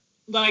 And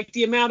like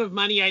the amount of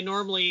money I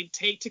normally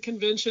take to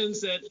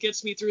conventions that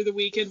gets me through the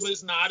weekend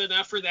was not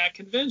enough for that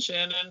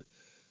convention. And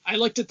I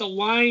looked at the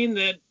line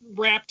that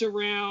wrapped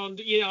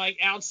around, like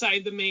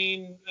outside the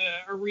main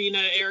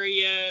arena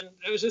area, and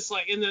I was just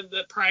like, and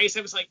the price,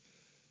 I was like,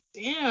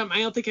 damn, I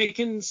don't think I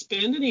can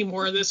spend any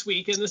more this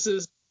week, and this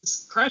is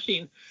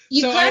crushing.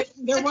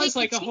 There was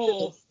like a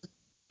whole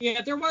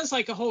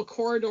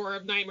corridor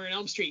of Nightmare on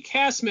Elm Street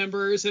cast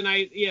members, and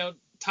I,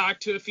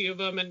 talked to a few of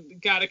them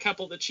and got a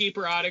couple of the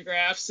cheaper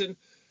autographs, and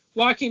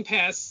walking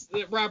past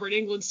Robert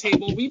Englund's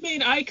table, we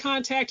made eye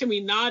contact and we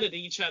nodded at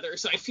each other.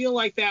 So I feel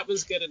like that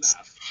was good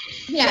enough.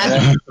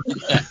 Yeah.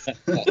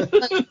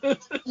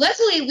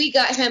 Luckily, we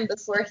got him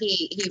before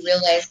he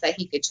realized that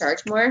he could charge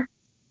more.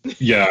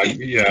 Yeah.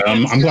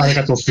 I'm glad I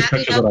got those 2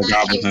 pictures that I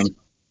got with him.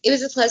 It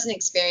was a pleasant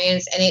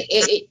experience, and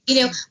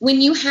it when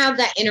you have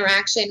that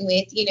interaction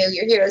with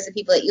your heroes, the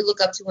people that you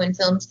look up to in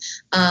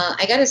films,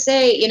 I gotta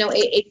say,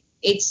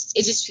 it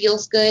just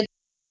feels good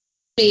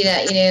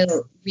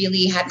that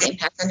really had an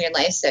impact on your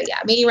life. So yeah,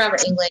 meeting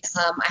Robert Englund,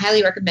 I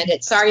highly recommend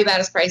it. Sorry about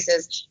his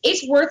prices.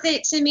 It's worth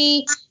it to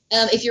me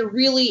if you're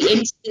really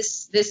into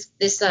this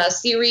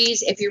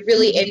series. If you're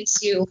really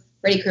into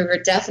Freddy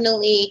Krueger,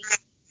 definitely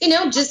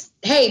just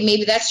hey,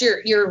 maybe that's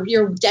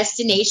your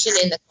destination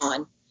in the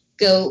con.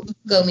 Go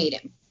meet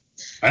him.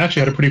 I actually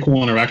had a pretty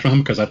cool interaction with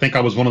him because I think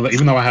I was one of the,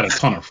 even though I had a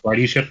ton of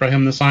Freddy shit for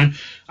him to sign,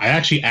 I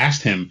actually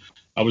asked him.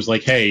 I was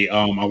like, hey,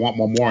 I want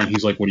one more. And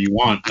he's like, what do you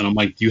want? And I'm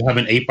like, do you have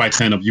an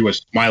 8x10 of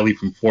U.S. Smiley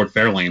from Fort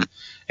Fairlane?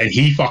 And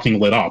he fucking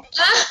lit up.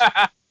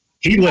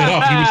 He lit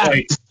up.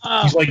 He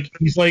was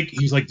like,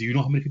 he's like, do you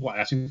know how many people are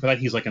asking for that?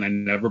 He's like, and I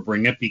never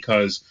bring it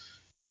because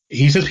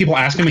he says people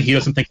ask him and he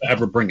doesn't think to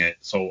ever bring it.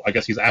 So I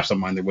guess he's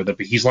absent-minded with it.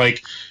 But he's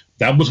like,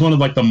 that was one of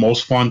like the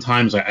most fun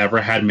times I ever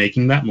had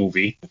making that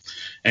movie.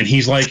 And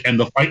he's like, and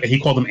the fight, he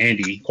called him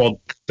Andy, he called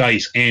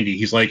Dice Andy.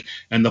 He's like,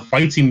 and the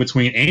fight scene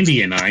between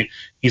Andy and I,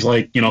 he's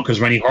like,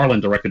 because Rennie Harlan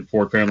directed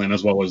Fort Fairlane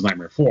as well as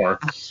Nightmare 4.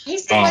 He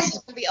still watches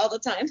the movie all the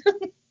time.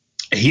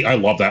 I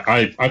love that.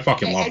 I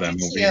fucking love that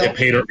movie. It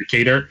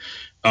paid her.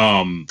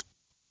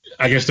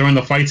 I guess during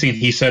the fight scene,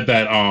 he said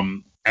that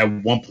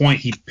at one point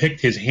he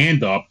picked his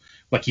hand up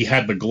like he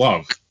had the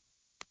glove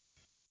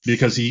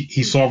because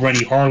he saw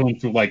Rennie Harlan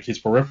through like his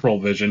peripheral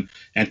vision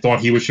and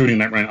thought he was shooting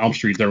Nightmare on Elm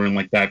Street during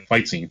like that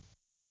fight scene.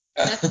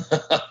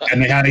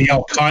 And they had to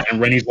yell cut, and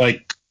Rennie's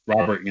like,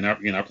 Robert,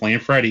 you're not playing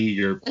Freddy.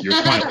 You're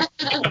smiling.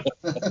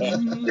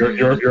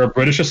 you're a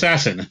British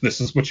assassin. This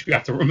is what you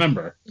have to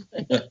remember.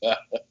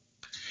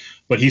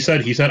 But he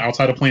said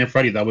outside of playing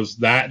Freddy, that was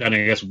that, and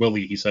I guess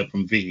Willie, he said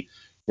from V,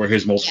 were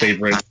his most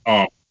favorite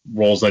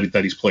roles that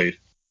he's played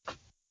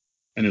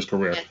in his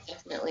career. Yeah,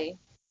 definitely.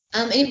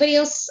 Anybody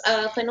else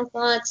final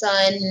thoughts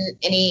on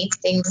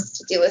anything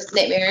to do with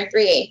Nightmare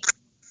 3?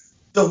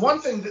 The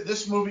one thing that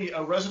this movie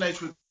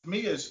resonates with me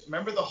is,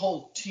 remember the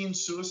whole teen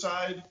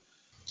suicide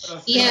thing?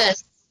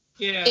 Yes.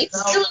 Yeah. It's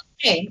still a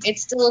thing.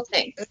 It's still a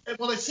thing.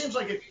 Well, it seems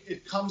like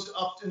it comes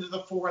up into the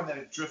fore and then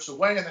it drifts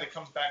away and then it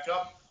comes back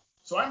up.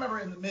 So I remember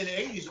in the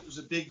mid-'80s it was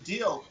a big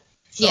deal.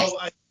 So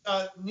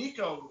yes.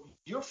 Nico,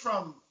 you're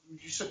from,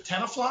 you said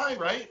Tenafly,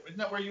 right? Isn't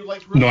that where you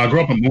like? No, I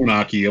grew up in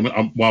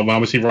Moonachie. When I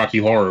was in Rocky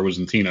Horror, it was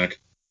in Teaneck.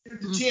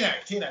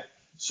 Teaneck.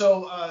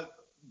 So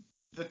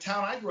the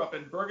town I grew up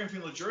in,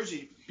 Bergenfield, New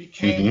Jersey,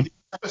 became the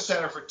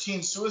epicenter for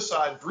teen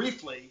suicide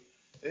briefly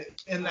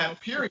in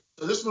that period.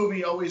 So this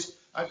movie always,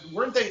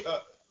 weren't they,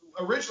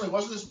 originally,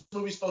 wasn't this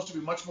movie supposed to be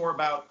much more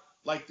about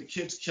like the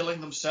kids killing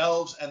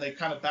themselves, and they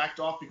kind of backed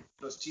off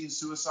because teen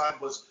suicide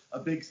was a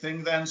big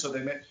thing then, so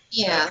they made...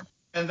 Yeah.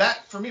 And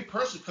that, for me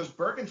personally, because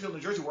Bergenfield, New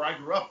Jersey, where I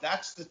grew up,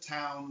 that's the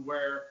town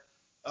where,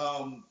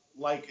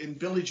 like in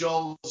Billy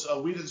Joel's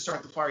We Didn't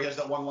Start the Fire, he has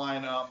that one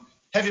line,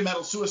 heavy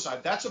metal suicide.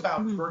 That's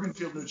about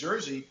Bergenfield, New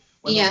Jersey,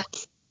 when the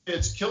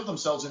kids killed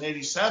themselves in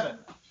 87.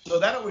 So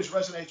that always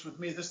resonates with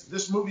me.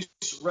 This movie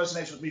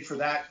resonates with me for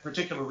that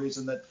particular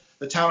reason, that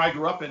the town I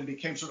grew up in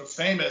became sort of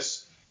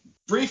famous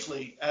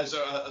briefly as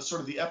a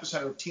sort of the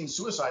epicenter of teen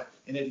suicide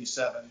in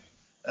 87.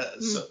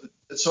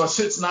 So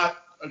it's not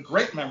a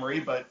great memory,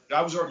 but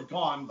I was already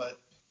gone. But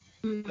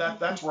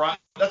that's what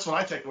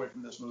I take away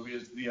from this movie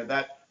is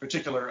that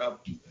particular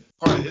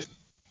part of history.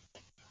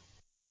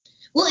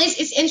 Well,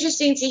 it's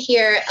interesting to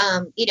hear,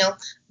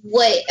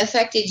 what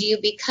affected you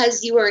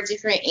because you were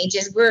different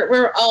ages.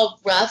 We're all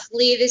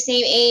roughly the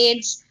same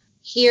age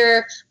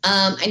here.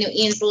 I know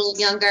Ian's a little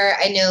younger.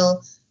 I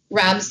know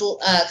Rob's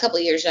a couple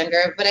years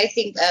younger, but I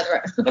think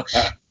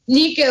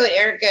Nico and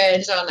Erica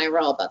and John and I were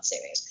all about the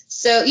same age.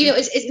 So,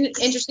 it's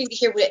interesting to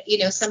hear what,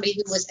 somebody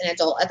who was an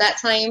adult at that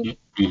time,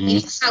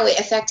 how it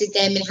affected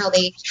them and how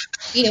they,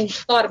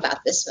 thought about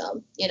this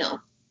film,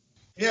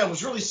 Yeah, it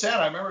was really sad.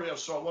 I remember,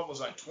 so what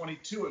was I,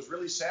 22? It was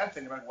really sad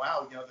thinking about,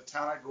 wow, the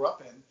town I grew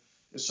up in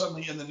is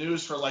suddenly in the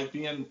news for like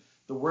being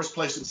the worst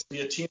place to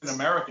be a teen in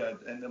America.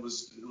 And it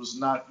was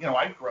not,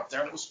 I grew up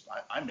there and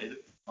I made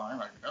it fine,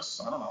 I guess.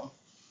 I don't know.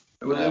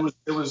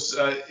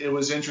 It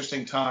was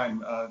interesting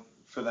time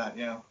for that,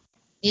 yeah.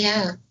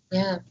 Yeah,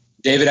 yeah.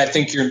 David, I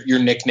think your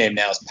nickname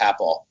now is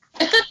Papal.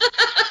 Wow,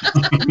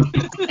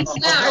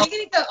 are you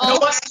gonna go all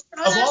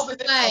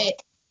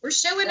we're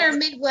showing our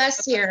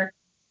Midwest here.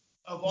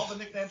 of all the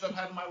nicknames I've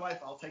had in my life,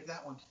 I'll take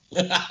that one.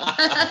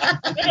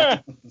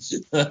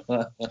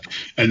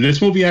 And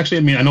this movie actually,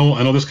 I mean, I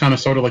know this kind of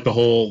started like the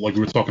whole, like we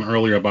were talking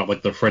earlier about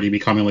like the Freddy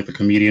becoming like the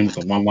comedian with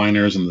the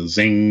one-liners and the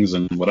zings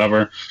and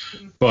whatever,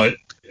 but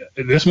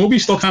this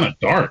movie's still kind of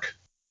dark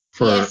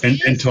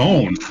in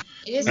tone.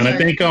 It is and dark. I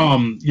think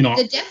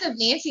the death of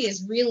Nancy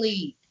is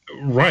really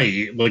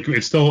right, like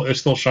it's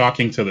still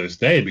shocking to this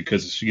day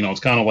because it's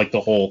kind of like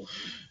the whole,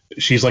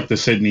 she's like the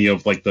Sydney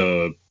of like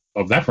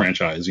of that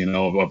franchise,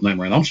 of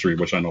Nightmare on Elm Street,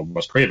 which I know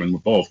Wes Craven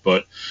with both,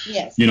 but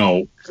yes.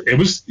 It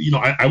was,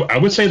 I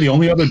would say the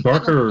only other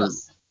darker,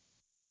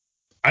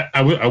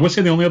 I would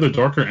say the only other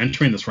darker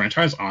entry in this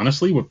franchise,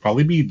 honestly, would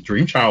probably be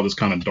Dream Child is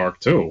kind of dark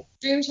too.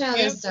 Dream Child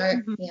is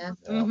dark, yeah.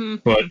 Mm-hmm.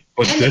 But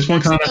this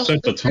one kind of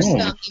set the tone.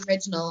 The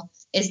original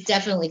is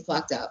definitely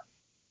fucked up.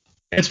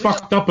 It's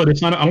fucked up, but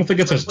it's not. I don't think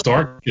it's as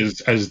dark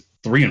as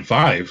 3 and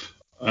 5.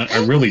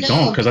 I really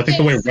don't, because I think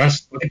the way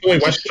Wes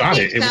shot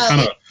it was kind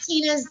of.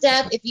 Tina's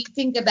death. If you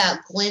think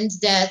about Glenn's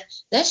death,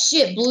 that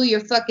shit blew your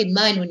fucking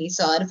mind when you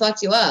saw it. It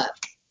fucked you up.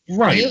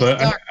 Right,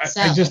 but I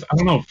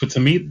don't know. But to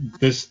me,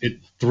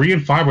 3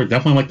 and 5 were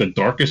definitely like the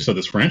darkest of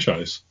this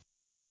franchise,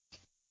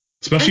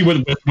 especially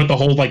with the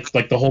whole like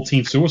the whole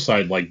teen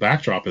suicide like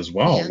backdrop as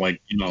well.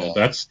 Yeah.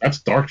 That's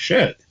dark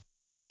shit.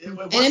 And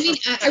I mean,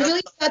 I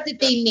really thought that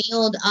they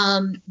nailed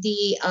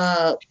the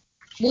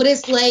what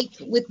it's like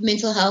with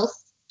mental health.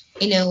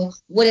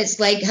 What it's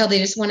like, how they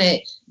just want to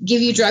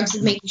give you drugs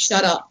and make you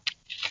shut up.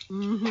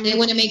 Mm-hmm. They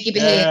want to make you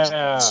behave.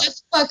 Yeah. Shut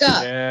the fuck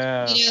up.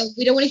 Yeah.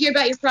 We don't want to hear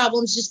about your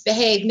problems. Just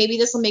behave. Maybe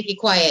this will make you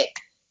quiet.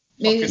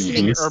 Maybe this will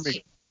make you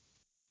sleep.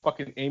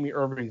 Fucking Amy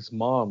Irving's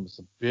mom's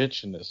a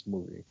bitch in this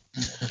movie.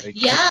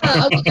 Yeah.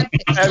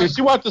 I mean,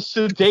 she wants to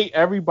sedate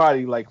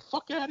everybody. Like,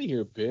 fuck out of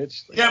here,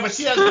 bitch. Like, yeah, but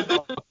she has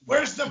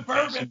where's the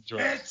bourbon,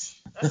 bitch?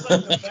 That's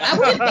like the best. I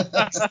would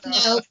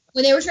have,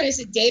 when they were trying to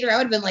sedate her, I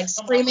would have been like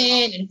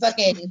screaming and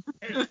fucking.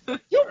 You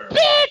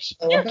bitch!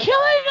 You're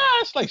killing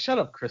us! Like, shut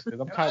up, Kristen.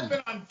 I've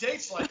been on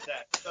dates like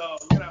that, so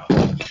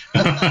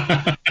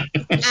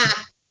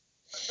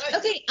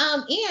Okay,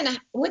 Ian,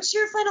 what's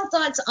your final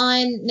thoughts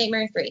on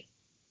Nightmare 3?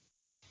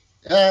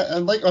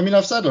 And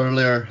I've said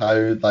earlier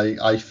how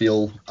I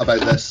feel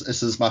about this.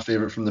 This is my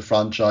favorite from the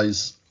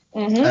franchise.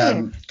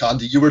 Mm-hmm.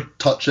 Candy, you were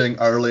touching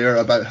earlier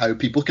about how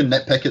people can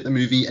nitpick at the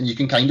movie, and you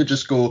can kind of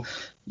just go,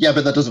 "Yeah,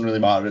 but that doesn't really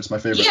matter. It's my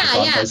favorite of the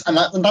franchise."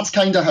 Yeah. And that's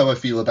kind of how I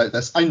feel about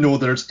this. I know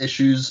there's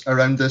issues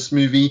around this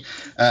movie,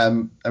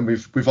 and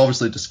we've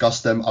obviously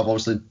discussed them. I've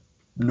obviously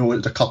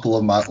noted a couple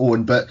of my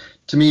own, but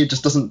to me, it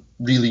just doesn't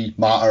really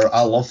matter.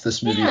 I love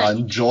this movie. Yeah. I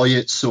enjoy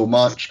it so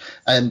much,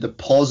 and the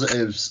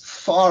positives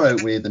far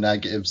outweigh the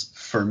negatives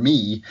for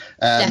me.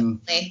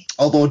 Definitely.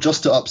 Although,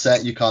 just to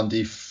upset you,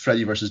 Candy,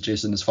 Freddy vs.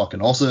 Jason is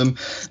fucking awesome.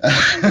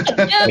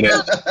 I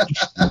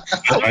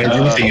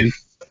agree with you.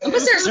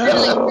 Kristen,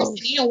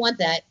 you don't want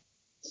that.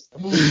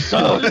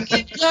 I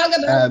can't talk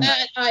about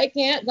that. I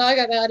can't talk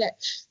about it.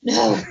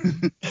 No.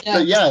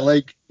 But yeah,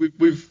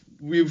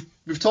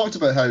 we've talked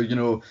about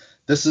how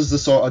this is the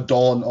sort of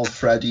dawn of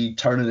Freddy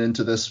turning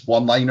into this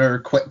one-liner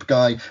quip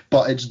guy,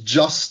 but it's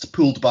just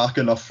pulled back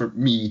enough for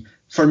me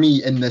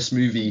in this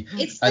movie,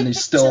 and he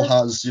still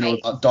has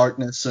that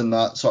darkness and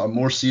that sort of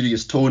more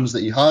serious tones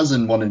that he has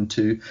in 1 and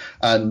 2,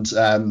 and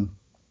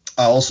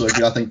I also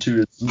agree. I think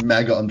 2 is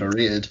mega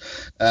underrated.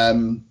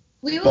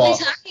 We will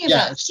be talking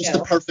about it's just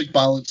the perfect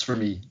balance for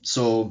me.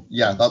 So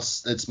yeah,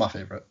 it's my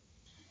favorite.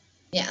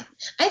 Yeah,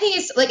 I think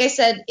it's like I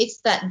said, it's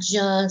that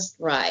just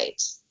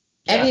right.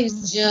 Yeah.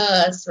 Everything's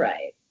just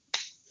right.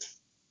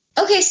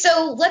 Okay,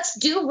 so let's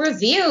do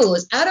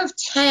reviews. Out of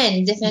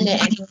 10,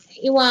 defendant anyone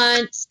that you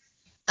want.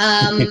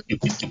 Who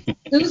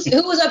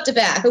was up to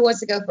bat? Who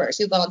wants to go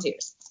first? Who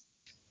volunteers?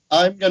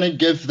 I'm gonna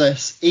give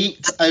this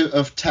 8 out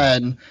of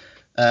 10.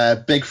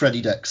 Big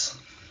Freddy dicks.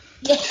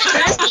 Yeah.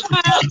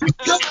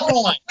 Come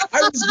on,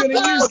 I was gonna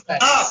use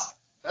that.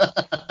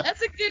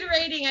 That's a good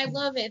rating. I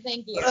love it.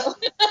 Thank you.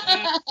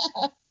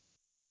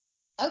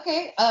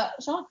 Okay,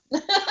 Sean.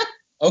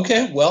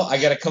 Okay, well,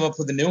 I got to come up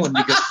with a new one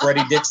because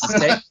Freddy dicks is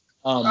taken.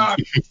 I'm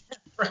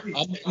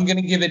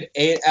gonna give it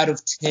 8 out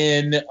of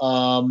 10.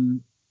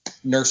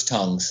 Nurse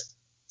tongues.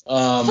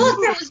 Fuck,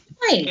 that was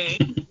great.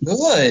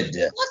 Good.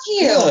 Fuck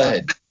you.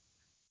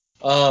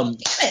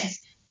 Good.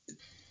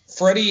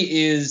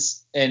 Freddy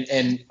is,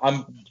 and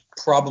I'm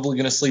probably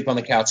gonna sleep on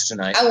the couch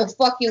tonight. I will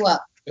fuck you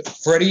up.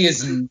 Freddy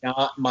is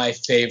not my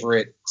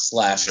favorite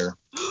slasher.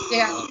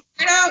 Yeah.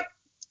 Get out.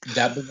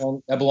 That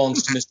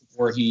belongs to Mr.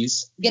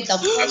 Voorhees. Get the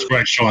fuck. That's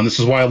right, Sean. This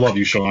is why I love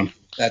you, Sean.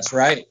 That's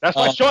right. That's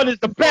why Sean is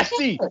the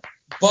bestie.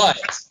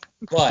 But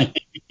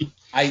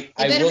I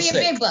will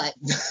say, a big butt.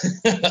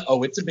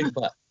 Oh, it's a big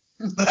butt.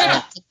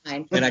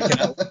 And I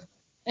cannot.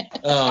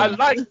 I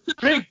like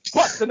big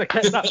butts and I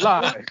cannot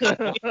lie.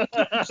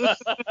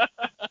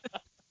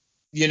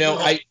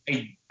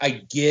 I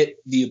get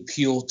the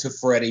appeal to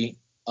Freddy.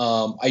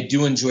 I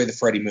do enjoy the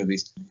Freddy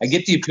movies. I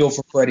get the appeal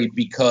for Freddy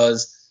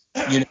because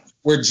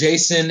where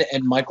Jason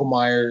and Michael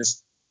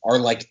Myers are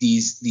like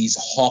these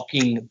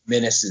hawking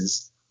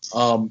menaces.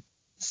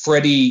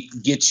 Freddy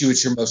gets you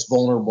at your most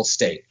vulnerable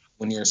state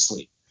when you're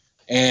asleep.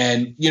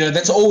 And,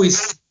 that's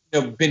always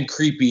been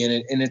creepy,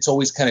 and it's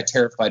always kind of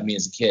terrified me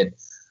as a kid.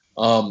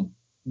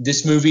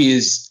 This movie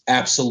is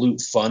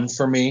absolute fun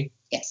for me.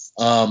 Yes.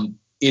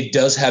 It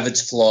does have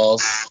its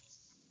flaws,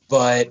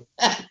 but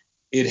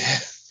it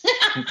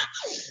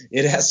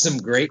has some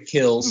great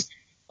kills.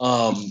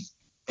 And,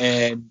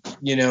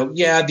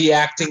 the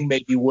acting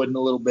maybe wouldn't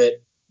a little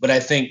bit, but I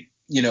think,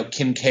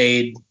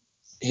 Kincaid,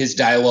 his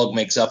dialogue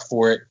makes up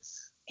for it.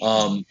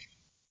 And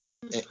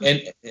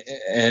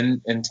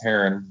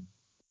Taryn.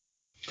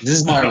 This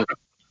is my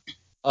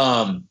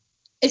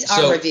it's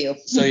our review.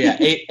 So yeah,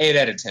 8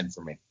 out of 10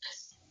 for me.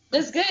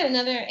 That's good.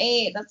 Another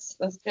 8. That's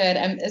good.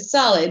 It's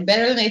solid.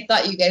 Better than I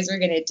thought you guys were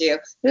gonna do.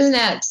 Who's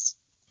next?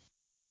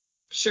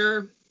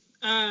 Sure.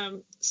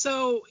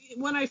 So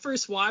when I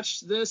first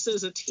watched this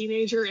as a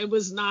teenager, it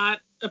was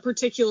not a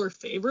particular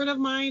favorite of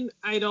mine.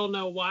 I don't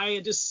know why.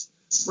 It just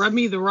rubbed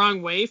me the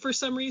wrong way for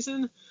some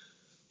reason.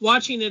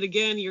 Watching it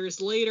again years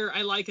later,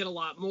 I like it a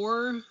lot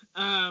more.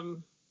 As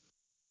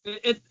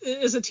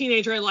a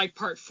teenager, I liked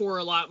part 4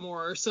 a lot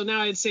more. So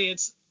now I'd say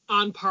it's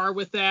on par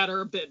with that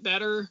or a bit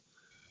better.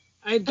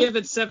 I'd give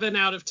it 7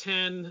 out of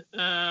 10.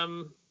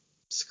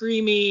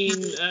 Screaming,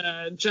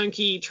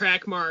 junkie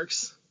track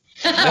marks.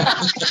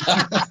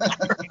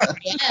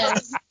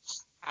 Yes.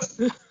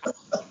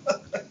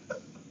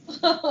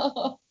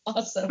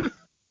 Awesome.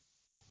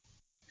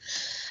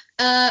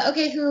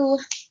 Okay,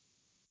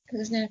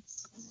 who's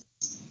next?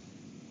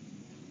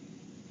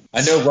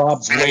 I know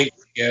Rob's waiting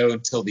to go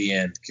until the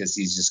end because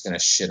he's just going to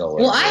shit all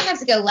over. Well, I have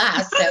to go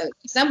last, so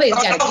somebody's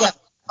got to go.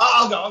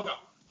 I'll go.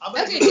 I'm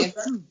going to Okay. give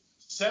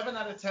 7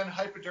 out of 10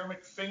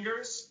 hypodermic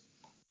fingers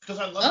because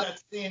I love that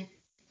scene.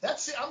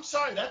 I'm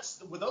sorry.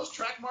 With those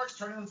track marks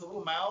turning into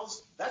little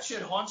mouths, that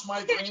shit haunts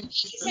my brain.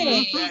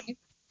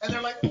 And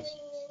they're like,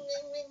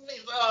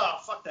 oh,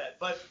 fuck that.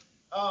 But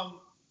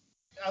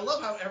I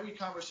love how every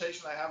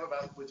conversation I have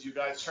with you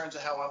guys turns to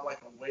how I'm like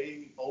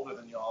way older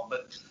than y'all.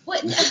 But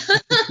what?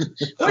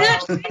 We're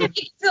not trying to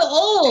make you feel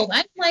old.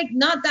 I'm like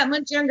not that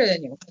much younger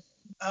than you.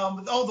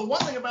 The one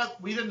thing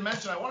we didn't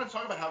mention, I want to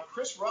talk about how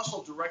Chris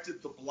Russell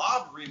directed the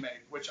Blob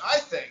remake, which I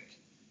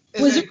think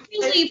was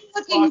really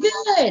fucking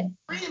good.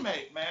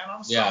 Remake, man.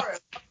 I'm sorry.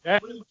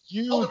 Thank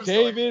you,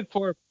 David,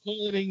 for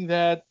putting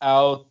that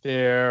out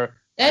there.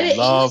 That is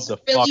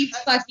really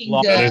fucking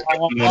good. That is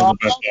one of the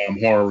best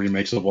horror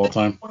remakes of all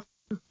time.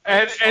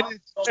 And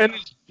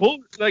it's bull.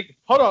 Like,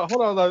 hold on.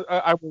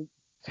 I will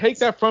take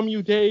that from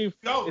you, Dave.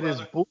 It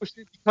is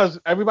bullshit because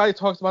everybody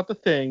talks about The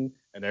Thing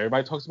and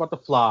everybody talks about The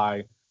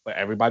Fly, but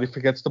everybody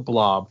forgets The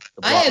Blob.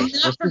 I have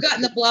not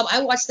forgotten The Blob.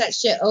 I watched that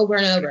shit over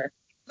and over.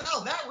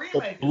 No, that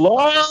remake. The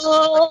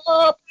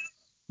Blob.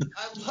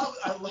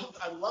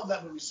 I love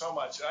that movie so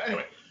much.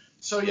 Anyway,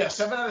 so yeah,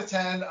 7 out of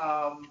 10.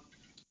 I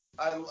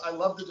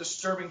love the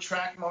disturbing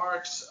track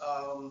marks.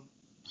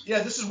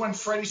 Yeah, this is when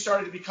Freddy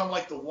started to become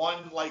like the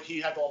one, like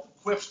he had all the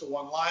quips, the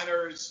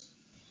one-liners.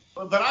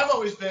 But I've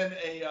always been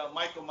a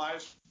Michael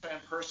Myers fan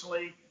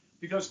personally,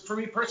 because for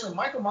me personally,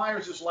 Michael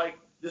Myers is like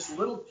this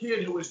little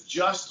kid who was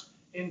just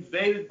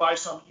invaded by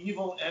some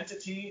evil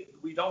entity.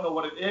 We don't know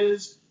what it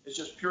is. It's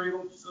just pure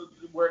evil,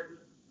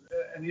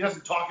 and he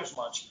doesn't talk as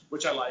much,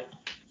 which I like.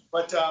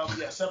 But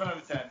yeah, 7 out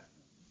of 10.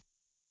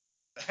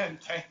 And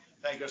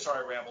thank you.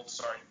 Sorry, I rambled.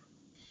 Sorry.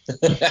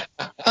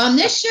 On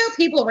this show,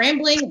 people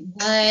rambling,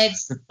 but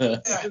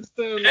It's so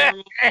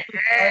normal. I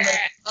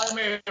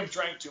may have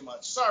drank too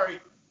much. Sorry.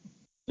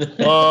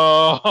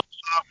 Oh,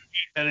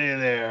 get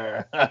in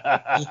there.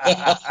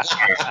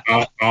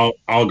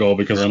 I'll go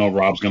because I know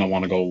Rob's gonna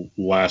want to go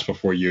last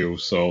before you.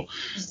 So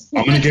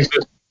I'm gonna give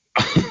this.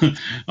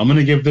 I'm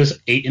gonna give this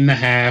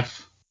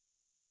 8.5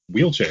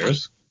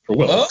 wheelchairs for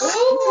Will.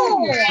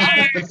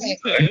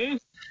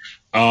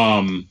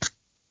 oh,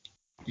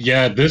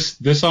 Yeah, this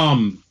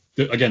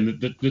again,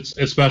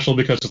 it's special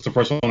because it's the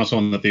first one I saw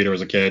in the theater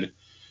as a kid.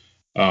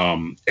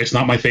 It's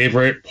not my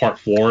favorite. Part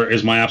 4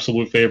 is my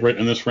absolute favorite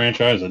in this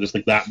franchise. I just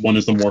think that one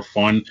is the more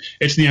fun.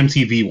 It's the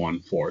MTV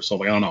one so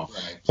like I don't know.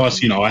 Right.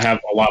 Plus, I have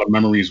a lot of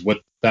memories with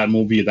that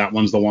movie. That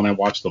one's the one I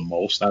watched the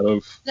most out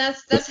of.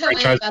 That's how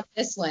I am about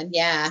this one.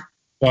 Yeah.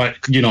 But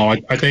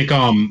I think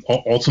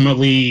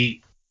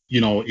ultimately,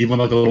 even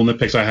like the little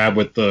nitpicks I have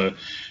with the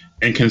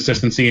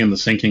inconsistency and the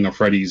syncing of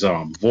Freddy's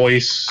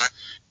voice.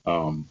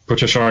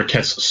 Patricia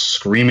Arquette's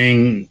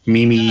screaming,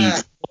 Mimi,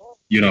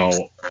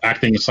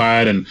 acting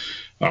aside, and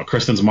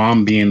Kristen's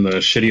mom being the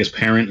shittiest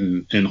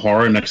parent in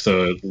horror next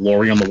to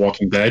Laurie on The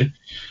Walking Dead.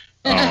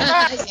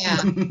 Yeah.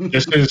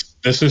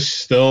 This is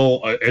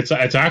still it's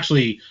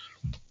actually,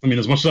 I mean,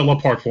 as much as I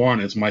love Part 4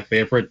 and it's my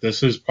favorite,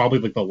 this is probably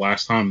like the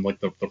last time like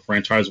the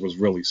franchise was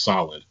really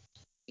solid.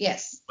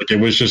 Yes. Like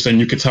it was just, and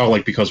you could tell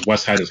like because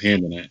Wes had his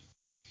hand in it.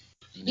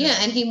 Yeah,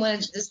 and he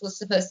wanted this was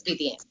supposed to be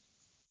the end.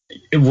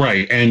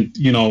 Right, and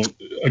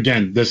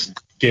again, this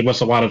gave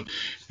us a lot of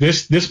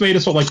this made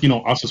us like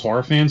us as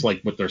horror fans,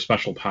 like with their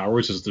special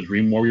powers as the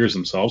Dream Warriors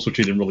themselves, which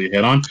we didn't really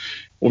hit on.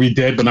 Well, we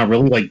did, but not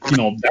really. Like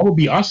that would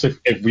be us if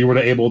we were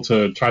able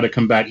to try to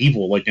combat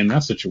evil, like in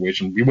that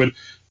situation. We would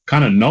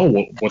kind of know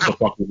what the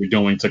fuck we were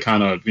doing to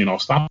kind of,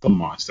 stop the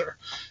monster.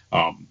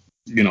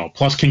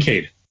 Plus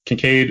Kincaid.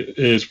 Kincaid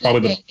is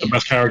probably the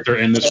best character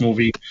in this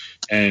movie,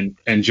 and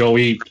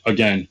Joey,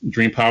 again,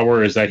 dream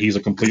power is that he's a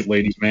complete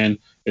ladies' man.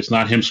 It's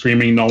not him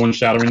screaming, no one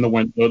shattering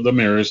the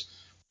mirrors.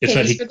 It's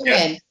that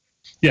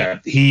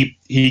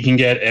he can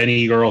get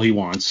any girl he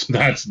wants.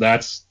 That's.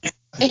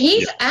 And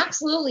he's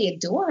absolutely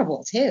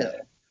adorable too.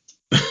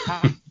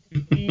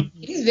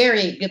 He's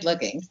very good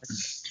looking.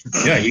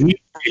 Yeah,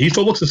 he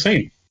still looks the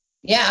same.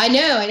 Yeah, I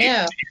know.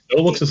 He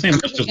still looks the same.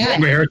 It's just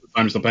longer hair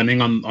sometimes,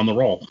 depending on the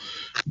role.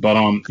 But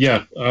I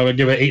would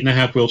give it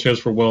 8.5 wheelchairs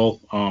for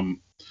Will.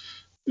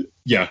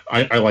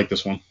 I like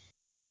this one.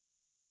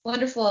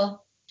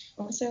 Wonderful.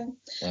 Awesome.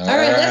 All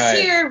right, let's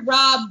hear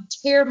Rob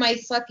tear my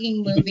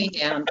fucking movie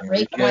down,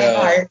 break my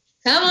heart.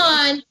 Come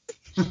on.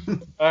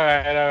 All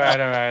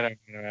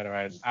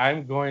right.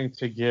 I'm going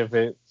to give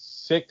it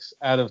 6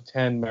 out of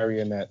 10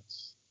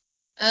 marionettes.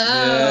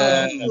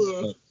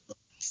 Oh.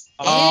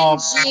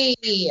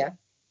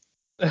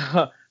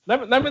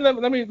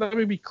 Let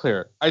me be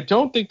clear. I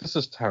don't think this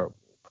is terrible.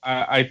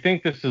 I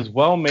think this is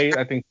well made.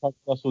 I think Chuck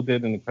Russell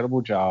did an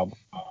incredible job.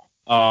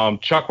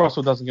 Chuck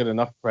Russell doesn't get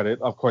enough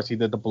credit. Of course, he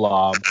did The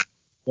Blob.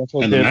 He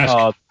also did The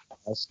Mask.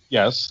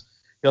 Yes.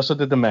 He also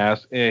did The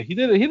Mask. He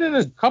did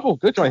a couple of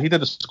good ones. He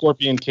did The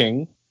Scorpion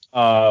King,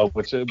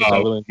 which I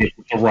really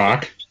The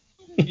Rock.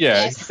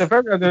 Yeah, he's a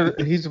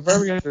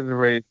very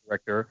underrated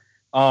director.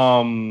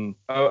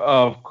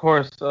 Of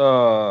course,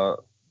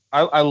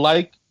 I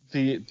like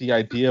the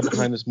idea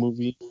behind this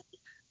movie,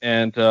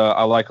 and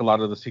I like a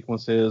lot of the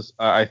sequences.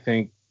 I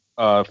think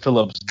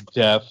Philip's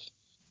death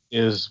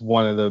is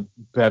one of the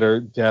better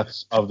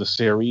deaths of the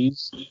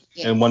series,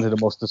 and one of the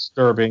most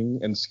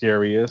disturbing and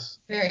scariest.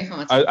 Very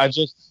haunting.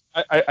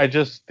 I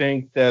just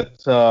think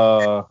that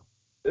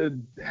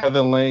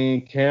Heather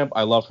Langenkamp,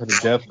 I love her to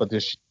death, but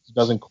she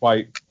doesn't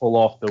quite pull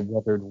off the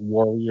weathered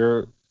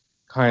warrior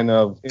kind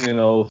of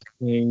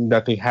thing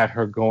that they had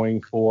her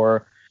going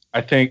for.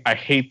 I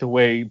hate the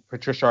way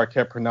Patricia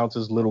Arquette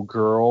pronounces little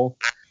girl.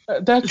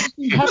 That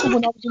happened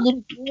when I was a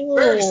little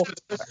girl.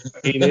 I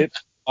hate it.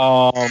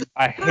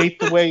 I hate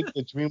the way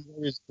the Dream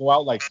Warriors go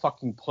out like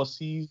fucking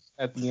pussies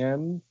at the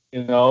end.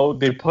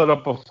 They put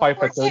up a fight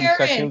for 30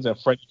 seconds and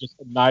Freddy just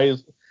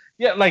annihilates.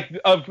 Yeah,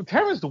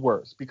 Taryn's the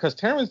worst because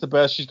Taryn's the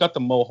best. She's got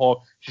the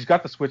mohawk, she's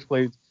got the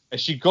switchblades, and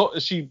she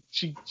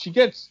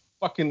gets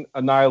fucking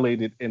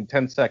annihilated in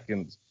 10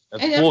 seconds.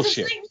 That's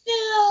bullshit. I'm just like,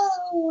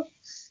 no.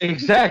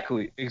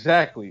 Exactly.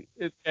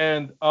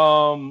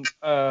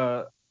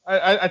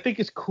 I think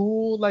it's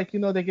cool,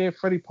 they gave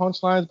Freddy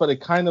punchlines, but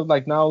it kind of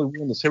not only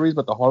ruined the series,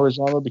 but the horror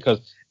genre,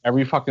 because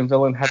every fucking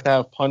villain had to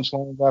have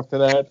punchlines after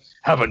that.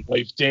 Have a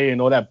nice day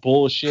and all that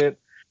bullshit.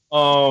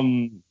 I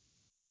mean,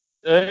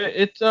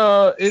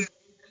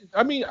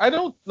 I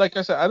don't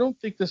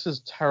think this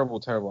is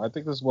terrible. I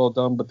think this is well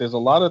done, but there's a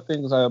lot of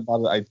things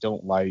about it I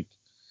don't like.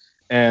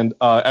 And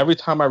every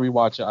time I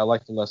rewatch it, I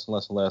like it less and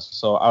less and less.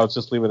 So I'll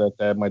just leave it at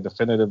that. My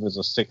definitive is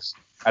a 6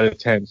 out of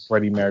 10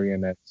 Freddy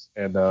marionettes,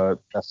 and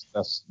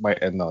that's my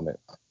end on it.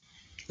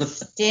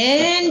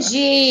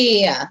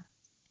 Stingy.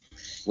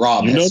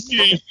 Rob.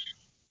 Stingy.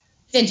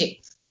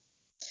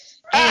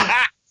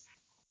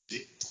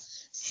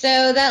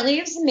 So that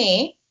leaves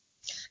me.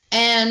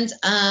 And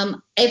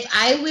if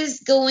I was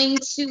going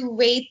to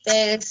rate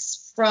this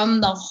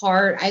from the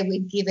heart, I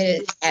would give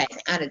it a 10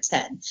 out of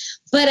 10.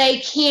 But I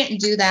can't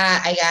do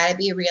that. I gotta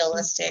be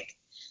realistic.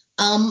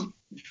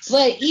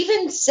 But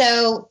even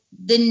so,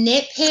 the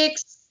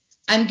nitpicks,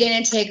 I'm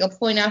gonna take a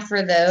point off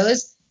for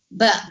those.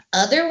 But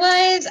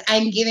otherwise,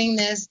 I'm giving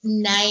this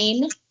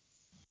 9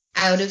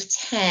 out of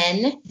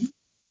 10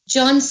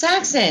 John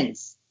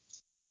Saxons.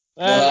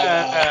 You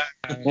know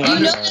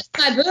that's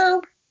my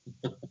boo.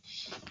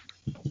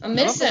 I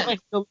miss him.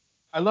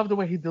 I love the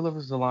way he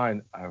delivers the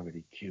line, "I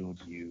already killed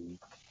you."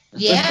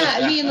 Yeah,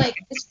 I mean,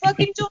 it's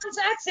fucking John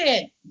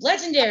Saxon.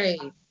 Legendary.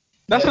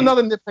 That's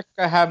another nitpick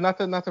I have. Not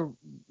to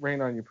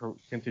rain on you,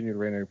 continue to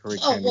rain on your parade.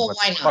 Oh, well,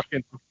 why not?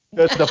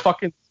 The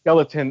fucking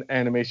skeleton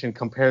animation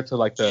compared to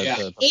the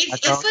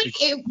it's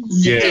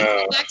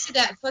back to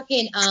that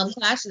fucking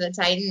Clash of the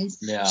Titans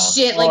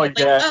shit.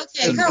 Okay,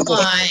 come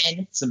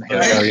on. Some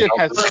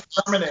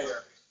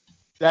Terminator.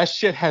 That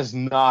shit has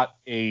not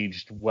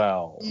aged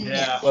well.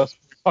 Yeah. Let's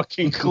be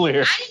fucking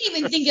clear. I didn't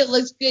even think it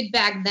looked good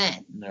back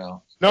then.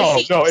 No,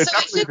 it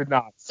definitely did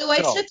not. So I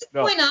took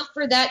the point off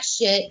for that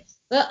shit.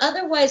 But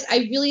otherwise,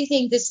 I really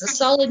think this is a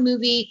solid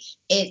movie.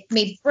 It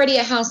made Freddy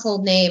a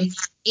household name.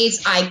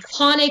 It's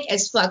iconic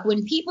as fuck.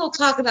 When people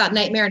talk about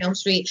Nightmare on Elm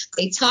Street,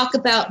 they talk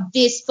about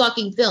this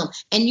fucking film.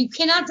 And you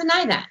cannot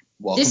deny that.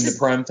 Welcome to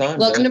prime time,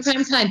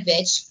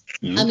 bitch.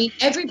 Mm-hmm. I mean,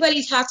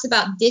 everybody talks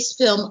about this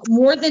film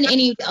more than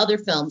any of the other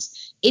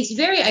films. It's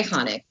very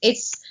iconic.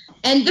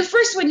 And the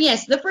first one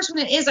is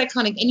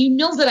iconic, and you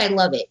know that I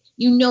love it.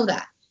 You know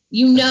that.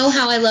 You know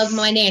how I love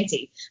my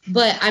Nancy.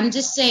 But I'm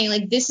just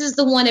saying, this is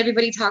the one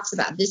everybody talks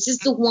about. This is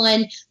the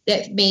one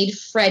that made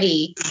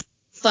Freddy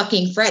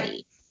fucking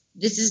Freddy.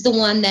 This is the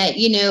one that,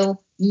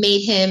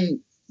 made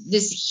him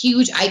this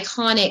huge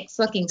iconic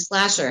fucking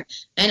slasher.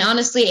 And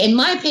honestly, in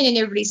my opinion,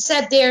 everybody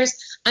said theirs.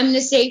 I'm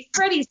gonna say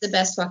Freddy's the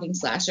best fucking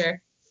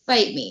slasher.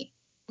 Fight me.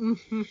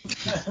 Because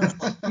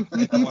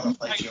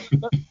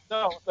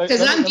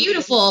I'm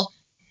beautiful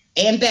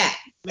and bad.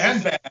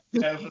 And bad.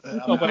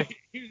 No, but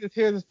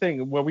here's the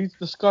thing. When we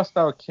discussed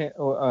when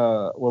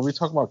we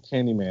talked about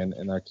Candyman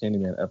in our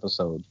Candyman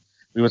episode,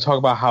 we were talking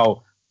about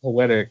how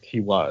poetic he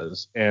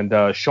was, and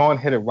Sean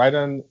hit it right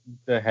on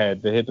the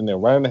head. They hit the nail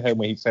right on the head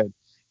when he said,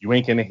 "You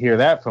ain't gonna hear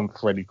that from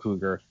Freddy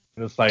Krueger."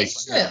 And it's like,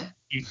 it's true.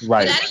 He's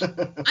right.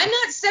 I'm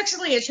not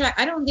sexually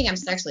attracted. I don't think I'm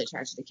sexually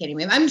attracted to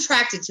Candyman. I'm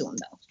attracted to him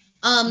though.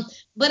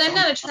 But I'm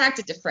not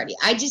attracted to Freddy.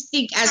 I just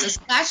think as a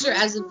slasher,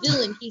 as a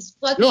villain, he's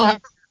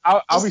fucking.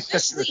 I'll be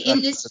especially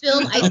in this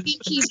film, I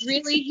think he's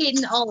really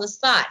hitting all the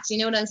spots. You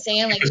know what I'm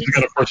saying? Like he's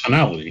got a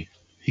personality.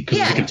 He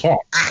can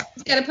talk.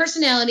 He's got a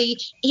personality.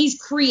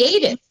 He's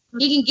creative.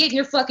 He can get in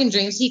your fucking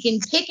dreams. He can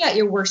pick out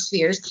your worst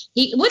fears.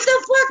 What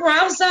the fuck,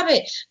 Rob? Stop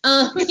it.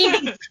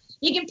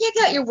 He can pick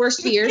out your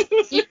worst fears.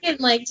 He can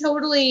like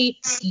totally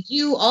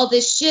do all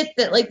this shit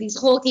that like these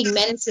hulking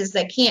menaces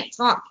that can't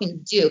talk can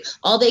do.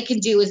 All they can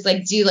do is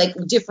like do like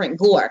different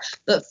gore.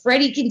 But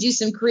Freddy can do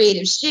some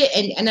creative shit,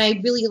 and I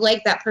really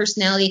like that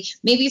personality.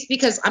 Maybe it's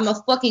because I'm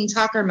a fucking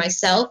talker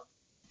myself.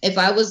 If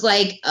I was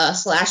like a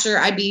slasher,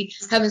 I'd be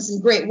having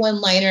some great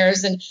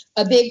one-liners and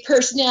a big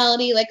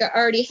personality like I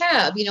already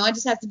have. You know, I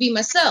just have to be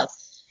myself.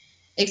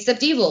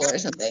 Except evil or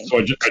something. So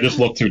I just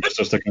looked through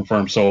just to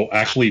confirm. So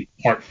actually,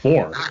 Part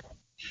 4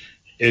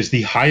 is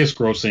the highest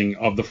grossing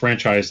of the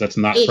franchise that's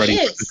not Freddy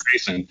versus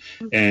Jason,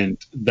 and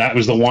that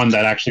was the one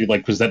that actually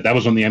because that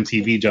was when the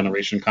MTV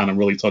generation kind of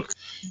really took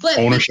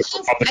ownership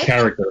of the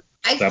character.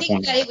 I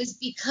think that it was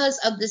because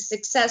of the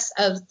success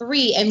of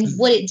 3 and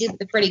what it did with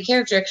the Freddy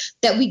character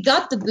that we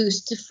got the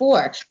boost to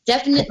 4.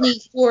 Definitely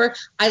 4.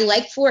 I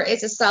like 4.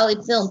 It's a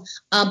solid film,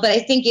 but I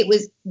think it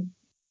was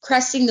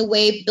cresting the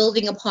wave,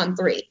 building upon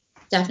 3.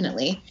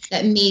 Definitely,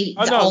 that made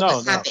all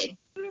this happen.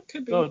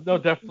 No,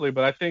 definitely.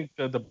 But I think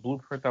the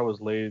blueprint that was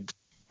laid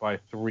by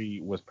 3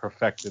 was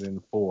perfected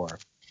in 4.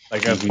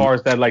 Like as far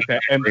as that, like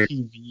that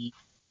MTV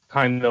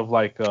kind of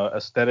like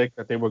aesthetic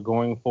that they were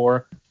going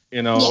for,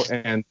 you know.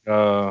 Yeah. And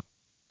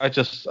I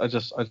just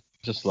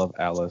love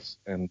Alice,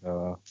 and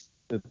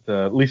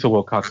Lisa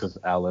Wilcox is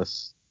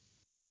Alice.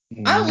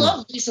 I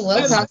love Lisa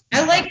Wilcox.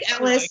 I like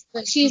Alice,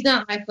 but she's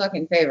not my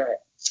fucking favorite.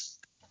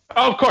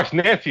 Oh, of course,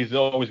 Nancy's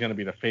always going to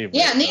be the favorite.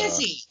 Yeah,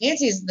 Nancy's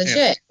the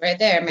shit right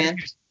there, man.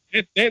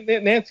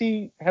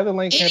 Nancy, Heather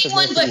Langenkamp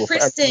Anyone but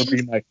Kristen.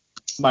 Be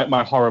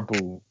my horror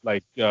boo.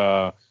 Like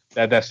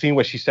that scene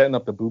where she's setting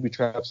up the booby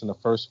traps in the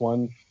first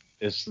one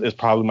is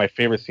probably my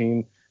favorite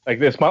scene. Like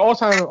it's my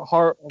all-time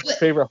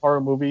favorite horror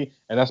movie,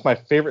 and that's my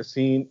favorite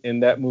scene in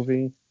that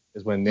movie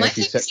is when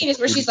Nancy. My favorite scene is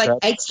where she's like,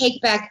 "I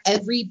take back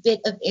every bit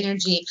of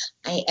energy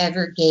I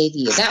ever gave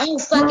you." That whole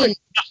fucking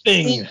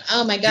scene.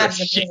 Oh my god,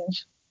 it's amazing.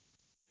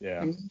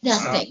 Yeah.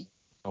 Nothing.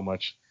 So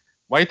much.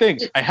 Why do you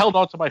think? I held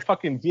on to my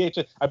fucking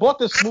VHS. I bought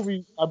this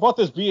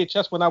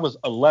VHS when I was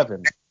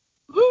 11.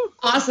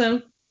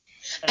 Awesome.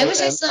 I wish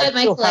I still had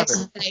my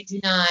collection, but I do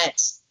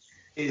not.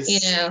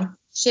 You know,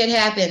 shit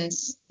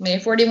happens. When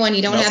you're 41,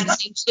 you don't have the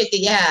same shit that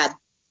you had.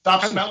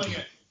 Stop smelling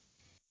it.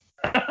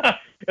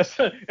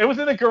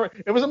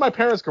 It was in my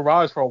parents'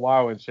 garage for a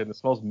while and shit. And it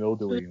smells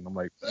mildewy, and I'm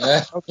like,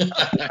 okay,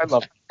 I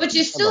love it. But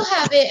you still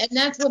have it, and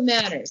that's what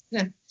matters.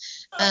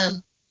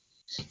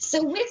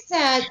 So with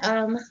that,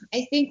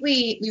 I think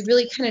we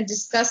really kind of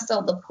discussed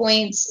all the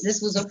points.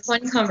 This was a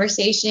fun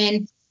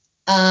conversation.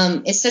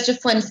 It's such a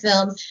fun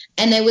film.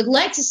 And I would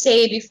like to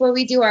say before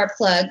we do our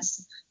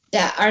plugs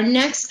that our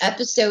next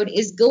episode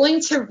is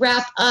going to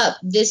wrap up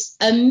this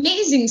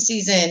amazing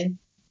season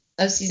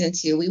of season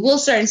 2. We will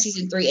start in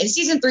season 3. And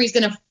season 3 is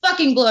going to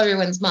fucking blow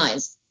everyone's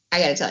minds. I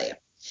got to tell you.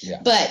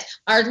 Yeah. But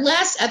our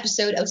last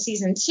episode of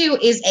season 2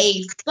 is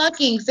a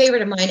fucking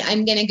favorite of mine.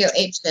 I'm going to go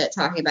apeshit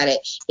talking about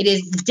it. It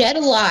is Dead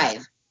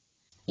Alive.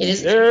 It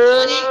is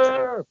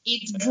iconic.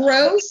 It's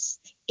gross.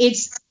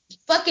 It's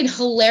fucking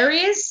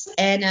hilarious.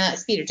 And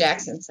it's Peter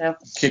Jackson. So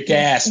kick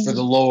ass for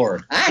the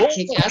Lord.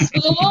 Kick ass for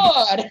the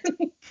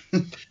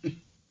Lord.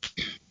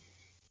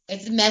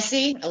 It's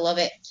messy. I love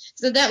it.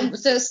 So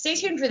stay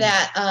tuned for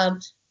that.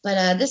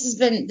 But this has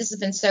been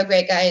so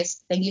great,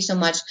 guys. Thank you so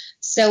much.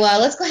 So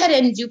let's go ahead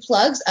and do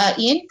plugs.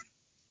 Ian?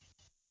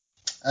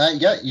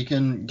 Yeah, you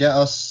can get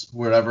us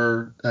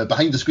wherever,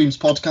 Behind the Screams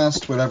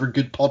podcast, wherever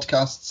good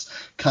podcasts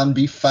can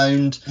be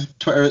found.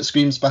 Twitter at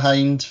Screams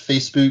Behind,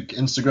 Facebook,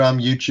 Instagram,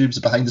 YouTube's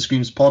Behind the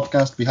Screams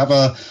podcast. We have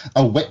a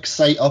Wix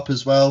site up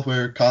as well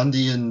where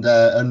Candy and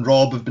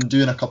Rob have been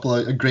doing a couple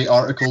of great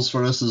articles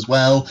for us as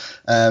well.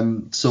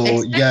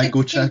 So yeah,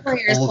 go check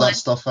all of that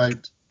stuff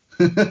out.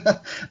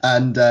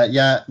 And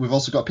yeah, we've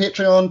also got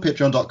Patreon,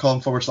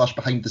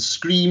 patreon.com/Behind the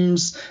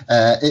Screams.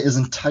 It is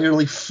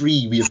entirely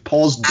free. We have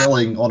paused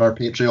billing on our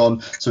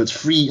Patreon, so it's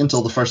free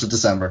until the 1st of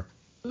December.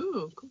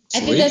 Ooh, cool. I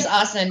think that's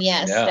awesome.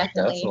 Yes, yeah,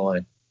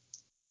 definitely.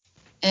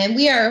 And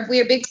we are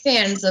big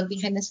fans of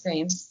Behind the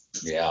Screams.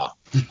 Yeah.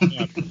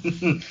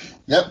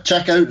 Yep,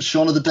 check out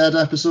Shaun of the Dead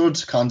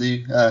episode.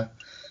 Candy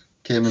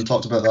came and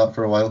talked about that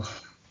for a while.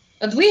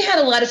 But we had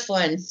a lot of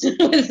fun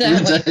with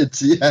that one. We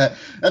did, yeah.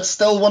 That's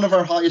still one of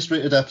our highest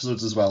rated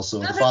episodes as well, so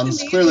the fans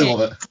amazing. clearly love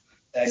it.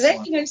 Because I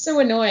think I'm so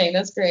annoying.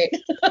 That's great.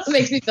 It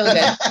makes me feel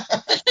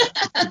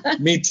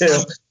good. Me too.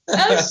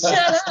 Oh,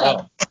 shut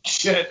up.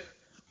 Shit.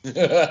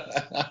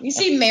 You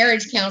see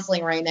marriage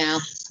counseling right now.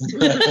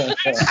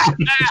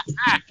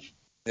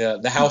 Yeah,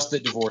 the house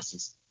that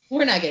divorces.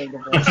 We're not getting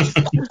divorced.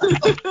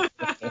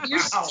 You're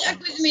stuck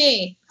with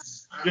me.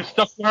 You're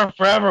stuck with her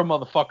forever,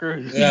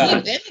 motherfucker. Yeah.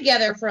 We've been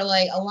together for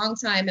like a long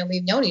time, and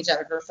we've known each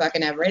other for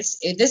fucking ever. This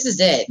is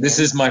it. This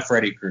is my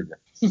Freddy Krueger.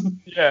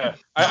 Yeah.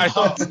 I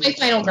thought. This is my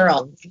final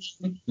girl.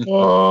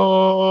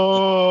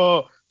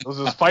 Oh, those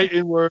is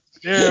fighting words.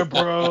 Yeah,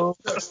 bro.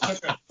 This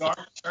took a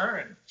dark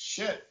turn.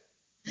 Shit.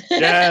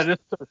 Yeah,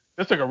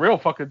 this took a real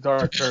fucking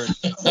dark turn.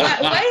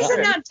 Why is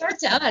it not dark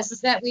to us?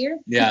 Is that weird?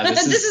 Yeah,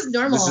 this is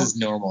normal. This is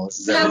normal.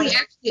 This is how we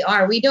actually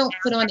are. We don't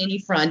put on any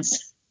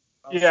fronts.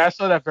 Yeah, I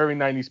saw that very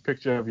 90s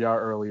picture of y'all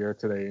earlier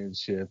today and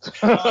shit.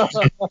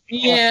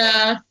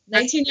 Yeah,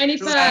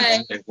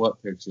 1995.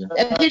 What picture?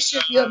 A picture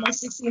of you at my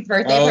 16th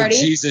birthday Oh, party.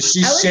 Jesus,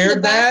 she I was shared in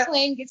the back that?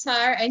 playing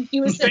guitar, and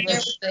he was sitting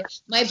there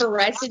with my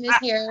barrettes in his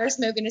hair,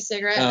 smoking a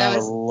cigarette. Oh, That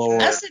was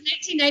Lord.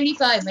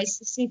 1995, my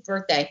 16th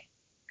birthday.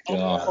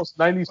 God. Almost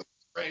 90s.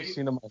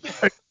 Cinema.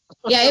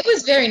 Yeah, it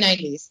was very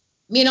 90s.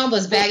 Me and all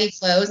those baggy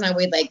clothes, and I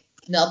weighed like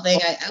nothing.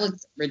 I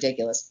looked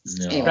ridiculous.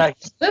 No. Anyway,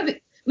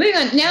 moving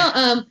on.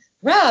 Now,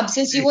 Rob,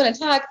 since you want to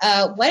talk,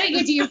 why don't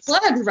you do your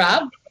plug,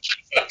 Rob?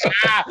 That's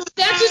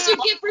what you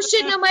get for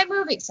shitting on my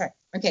movie. Sorry.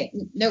 Okay.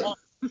 No,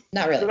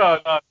 not really. No,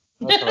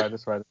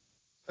 that's right.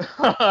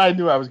 I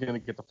knew I was going to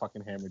get the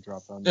fucking hammer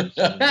dropped on me.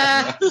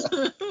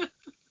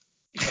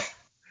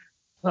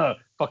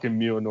 Fucking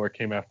Mjolnir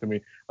came after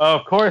me.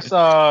 Of course, you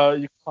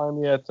can find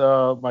me at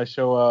my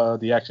show,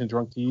 The Action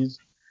Drunkies.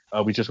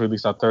 We just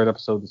released our 3rd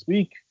episode this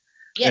week.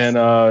 Yes.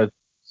 And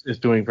it's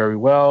doing very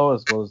well,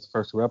 as well as the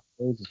first 2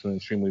 episodes. It's doing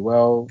extremely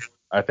well.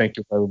 I thank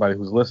you for everybody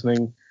who's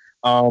listening.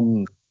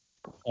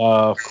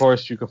 Of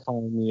course, you can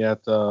find me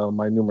at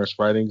my numerous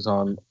writings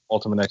on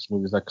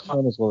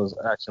ultimateactionmovies.com, as well as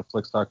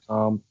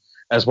actionflix.com,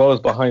 as well as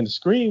Behind the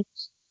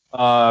Screens.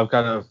 I've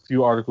got a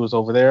few articles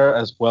over there,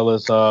 as well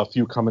as a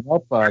few coming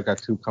up. I got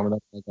 2 coming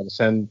up. I got to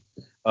send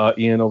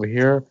Ian over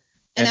here.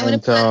 And I want to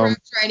plug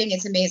Rob's writing.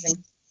 It's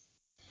amazing.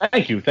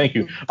 Thank you.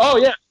 Oh,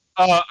 yeah.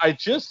 I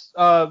just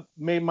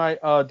made my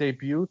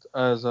debut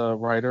as a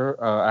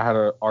writer. I had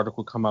an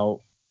article come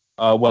out.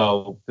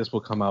 Well, this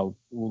will come out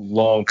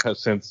long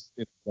past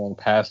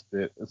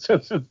it.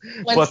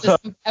 Once this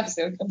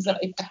episode comes out.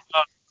 Yeah.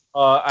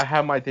 I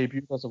had my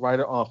debut as a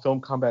writer on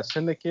Film Combat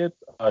Syndicate.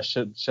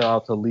 Shout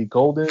out to Lee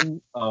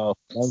Golden from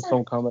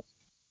Film Combat.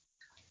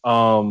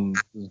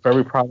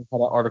 Very proud of how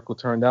that article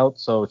turned out.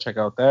 So check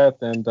out that.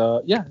 And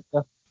yeah,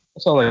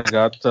 that's all I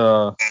got.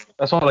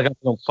 That's all I got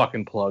for them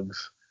fucking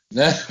plugs.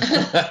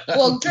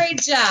 Well,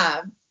 great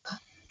job.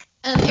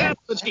 That's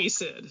what he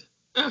said.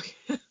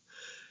 Okay.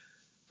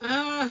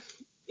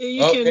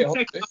 You can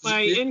check out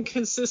my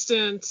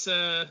inconsistent.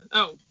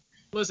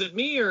 Was it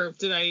me or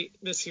did I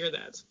mishear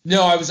that?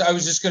 No, I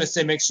was just gonna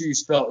say make sure you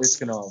spell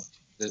Iskanov.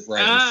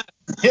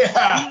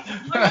 Yeah.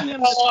 Loving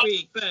him this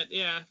week, but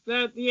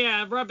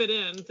rub it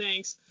in.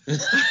 Thanks.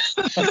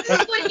 That's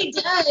what he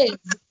does.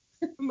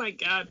 Oh my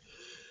God.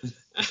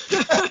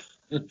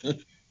 You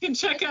can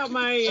check out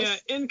my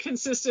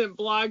inconsistent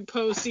blog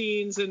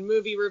postings and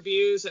movie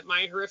reviews at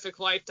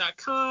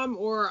myhorrificlife.com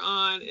or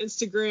on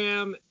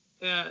Instagram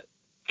at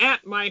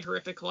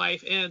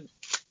myhorrificlife. And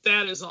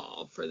that is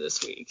all for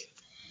this week.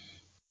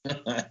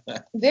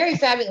 Very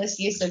fabulous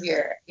use of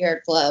your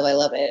glove. I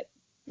love it.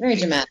 Very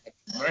dramatic.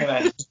 Very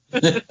nice.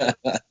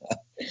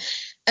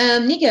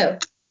 Nico.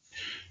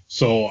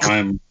 So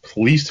I'm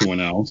pleased to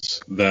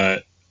announce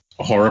that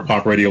Horror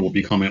Pop Radio will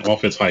be coming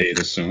off its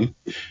hiatus soon.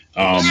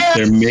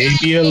 There may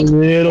be a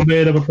little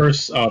bit of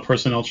a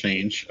personnel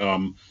change.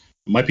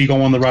 Might be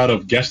going the route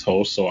of guest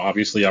host, so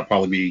obviously I'll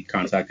probably be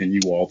contacting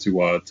you all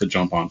to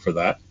jump on for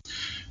that.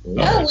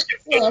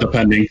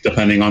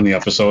 Depending on the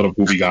episode of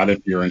who we got, if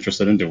you're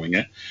interested in doing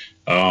it.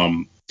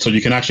 So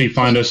you can actually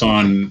find us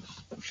on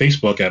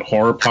Facebook at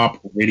Horror Pop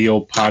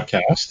Radio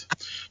Podcast.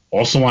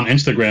 Also on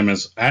Instagram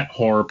is at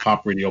Horror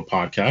Pop Radio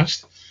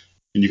Podcast.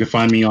 And you can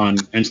find me on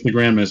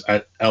Instagram as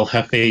at El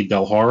Jefe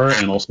del Horror,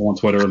 and also on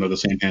Twitter under the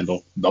same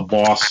handle, the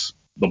boss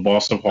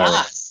of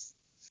horror.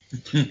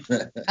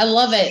 I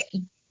love it.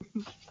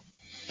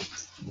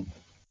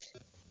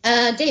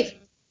 Dave.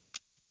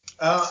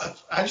 I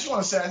just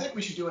want to say I think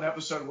we should do an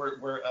episode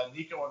where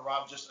Nico and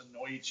Rob just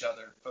annoy each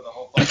other for the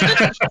whole thing.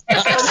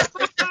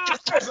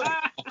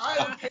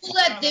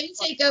 Let them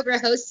take over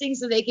hosting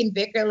so they can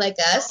bicker like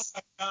us.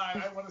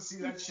 I want to see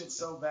that shit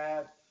so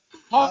bad.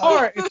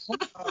 Horror.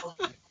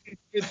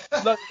 And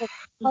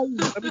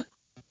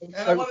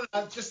I want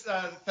to just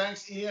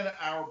thanks Ian,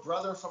 our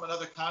brother from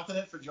another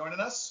continent, for joining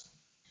us.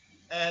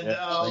 And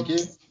thank you.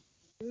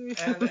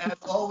 And as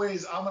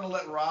always, I'm gonna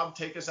let Rob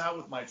take us out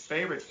with my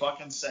favorite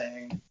fucking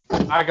saying.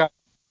 I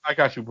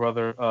got you,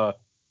 brother.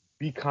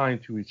 Be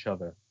kind to each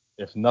other.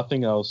 If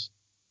nothing else,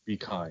 be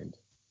kind.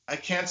 I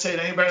can't say it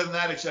any better than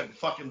that except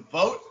fucking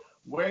vote,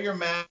 wear your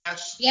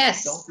mask.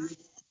 Yes.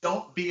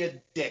 Don't be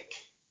a dick.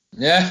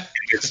 Yeah.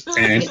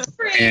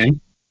 And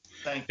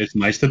it's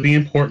nice to be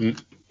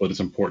important, but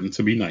it's important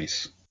to be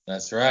nice.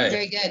 That's right.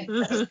 Very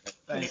good.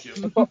 Thank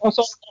you.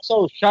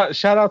 Also,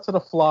 shout out to the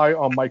fly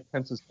on Mike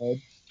Pence's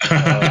head.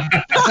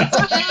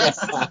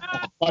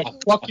 My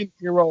fucking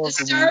hero of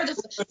the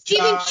week.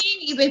 Stephen King,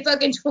 you've been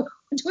fucking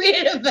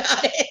tweeted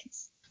about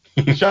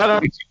it. Shout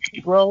out to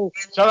you, bro.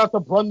 Shout out to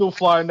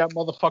Brundlefly in that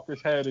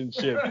motherfucker's head and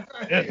shit.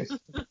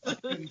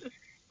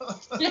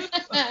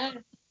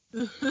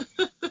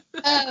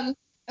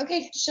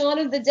 Okay, Shaun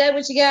of the Dead,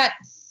 what you got?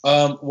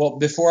 Well,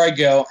 before I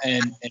go,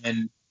 and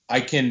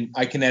I can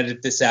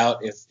edit this out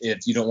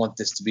if you don't want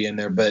this to be in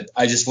there, but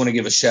I just want to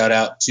give a shout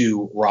out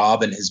to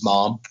Rob and his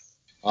mom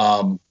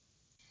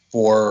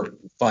for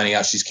finding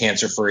out she's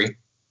cancer free.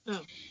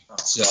 Oh.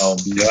 So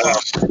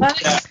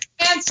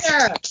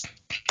Cancer.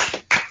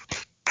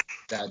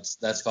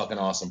 That's fucking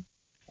awesome.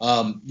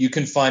 You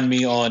can find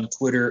me on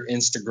Twitter,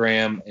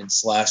 Instagram, and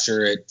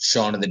Slasher at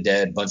Shaun of the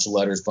Dead. Bunch of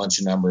letters, bunch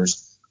of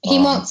numbers. He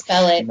won't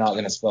spell it. I'm not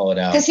gonna spell it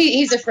out because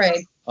he's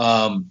afraid.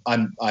 I'm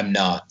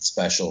not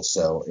special,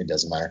 so it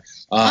doesn't matter.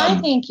 I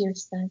think you're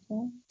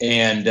special.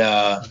 And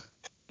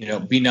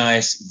be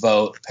nice,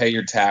 vote, pay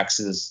your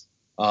taxes.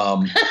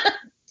 Don't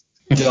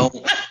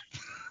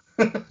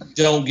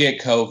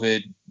get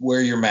COVID.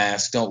 Wear your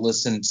mask. Don't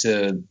listen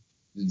to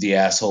the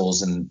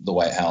assholes in the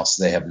White House.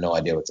 They have no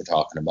idea what they're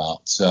talking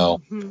about.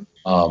 So,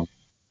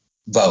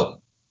 vote.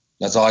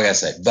 That's all I gotta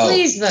say. Vote.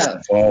 Please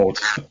vote.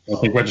 I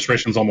think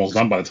registration's almost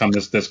done. By the time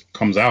this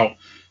comes out,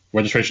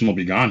 registration will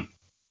be gone.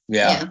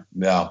 Yeah.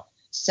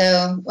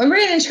 So we're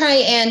going to try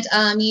and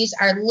use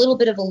our little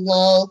bit of a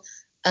lull,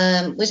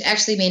 which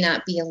actually may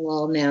not be a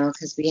lull now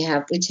because we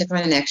took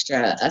on an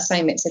extra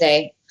assignment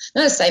today.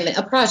 Not assignment,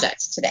 a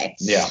project today.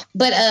 Yeah.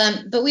 But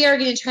we are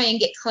going to try and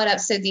get caught up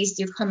so these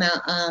do come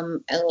out a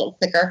little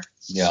quicker.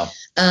 Yeah.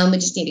 We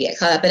just need to get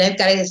caught up, and I've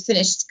got to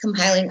finish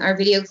compiling our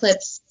video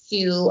clips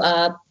to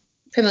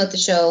promote the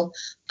show.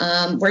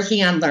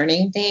 Working on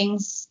learning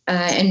things.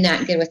 I'm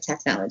not good with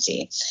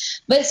technology.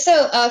 But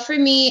so for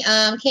me,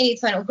 Candy the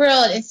Final Girl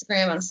on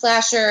Instagram on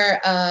Slasher.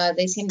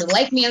 They seem to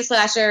like me on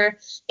Slasher.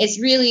 It's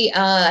really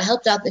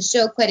helped out the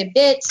show quite a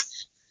bit.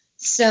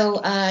 So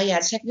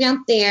check me out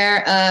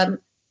there.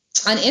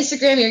 On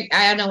Instagram,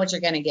 I don't know what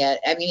you're going to get.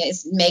 I mean,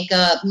 it's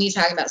makeup, me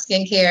talking about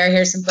skincare.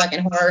 Here's some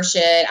fucking horror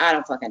shit. I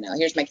don't fucking know.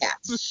 Here's my cat.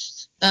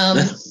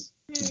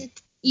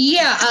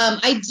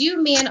 I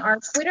do man our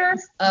Twitter.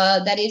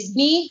 That is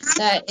me.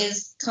 That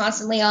is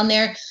constantly on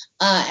there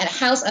at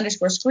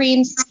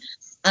house_screams.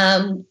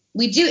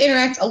 We do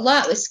interact a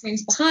lot with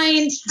Screams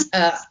Behind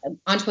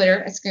on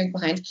Twitter at Screams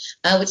Behind,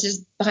 which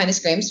is Behind the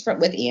Screams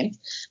with Ian.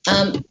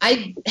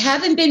 I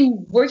haven't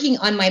been working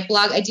on my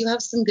blog. I do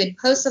have some good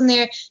posts on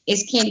there.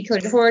 It's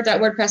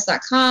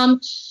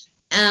candycoatedhorror.wordpress.com.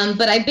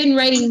 But I've been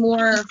writing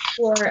more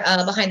for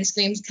Behind the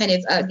Screams, kind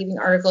of giving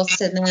articles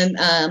to them.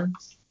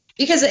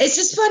 Because it's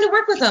just fun to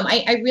work with them.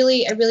 I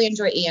really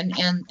enjoy Ian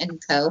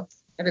and co,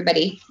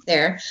 everybody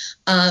there.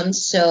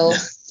 So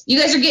you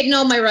guys are getting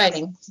all my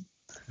writing.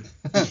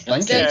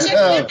 Thank you.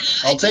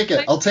 I'll take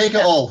it. I'll take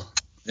it all.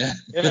 Yeah.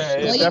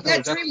 Well, you've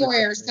got Dream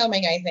Warriors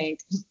coming, I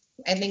think.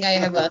 I think I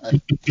have a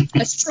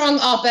strong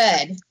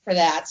op-ed for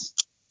that.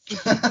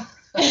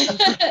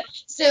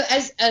 So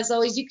as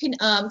always, you can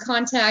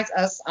contact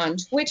us on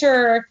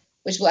Twitter,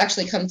 which will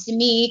actually come to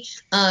me.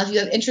 If you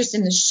have interest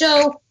in the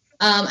show,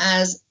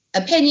 as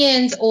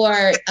opinions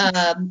or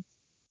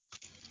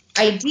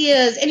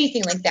ideas,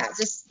 anything like that,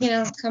 just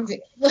come to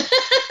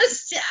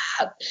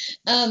stop.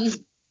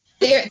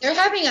 They're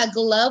having a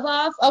glove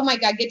off. Oh my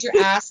god, get your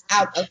ass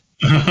out of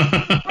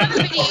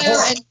the video.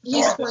 And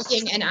he's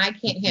working and I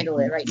can't handle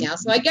it right now,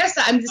 so I guess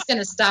I'm just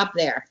gonna stop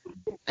there.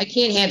 I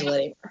can't handle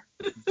it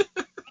anymore.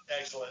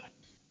 Excellent.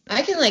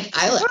 I can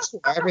eyelash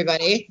for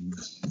everybody.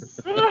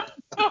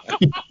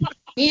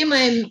 Me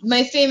and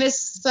my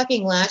famous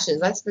fucking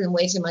lashes. I spend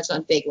way too much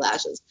on fake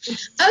lashes.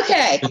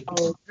 Okay.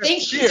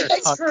 Thank you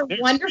guys for a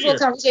wonderful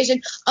conversation.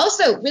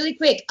 Also, really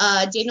quick,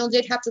 Daniel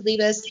did have to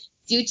leave us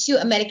due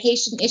to a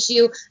medication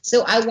issue.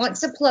 So I want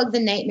to plug the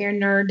Nightmare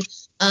Nerd.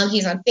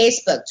 He's on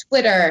Facebook,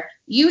 Twitter,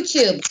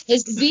 YouTube.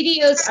 His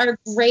videos are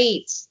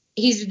great.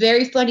 He's a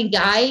very funny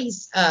guy.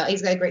 He's got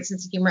a great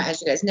sense of humor,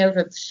 as you guys know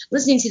from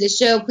listening to the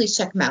show. Please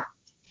check him out.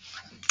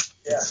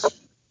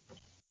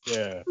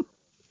 Yeah.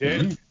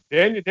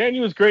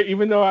 Daniel was great,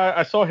 even though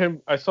I saw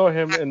him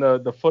in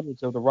the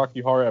footage of the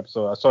Rocky Horror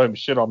episode. I saw him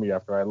shit on me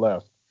after I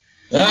left.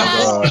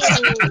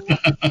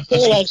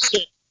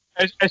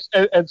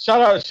 And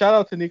shout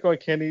out to Nico and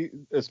Kenny,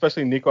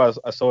 especially Nico.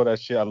 I saw that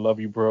shit. I love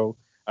you, bro.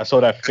 I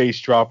saw that face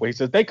drop where he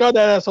said, "Thank God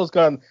that asshole's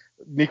gone."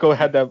 Nico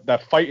had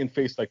that fighting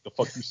face, like, the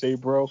fuck you say,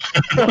 bro.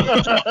 And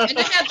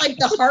I had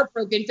the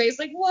heartbroken face,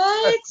 like,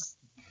 what?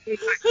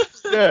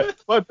 Yeah,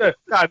 but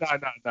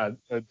no.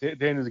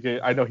 Daniel's gay.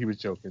 I know he was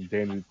joking.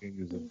 Daniel's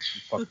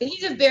a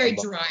He's a very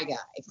dry guy.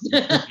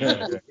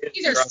 Yeah.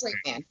 He's our straight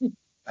man.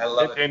 I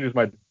love it. Daniel's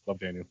love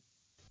Daniel.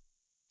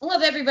 I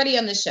love everybody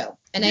on the show,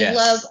 and Yes. I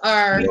love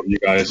our Love you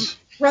guys.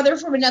 brother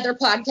from another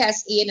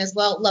podcast, Ian, as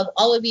well. Love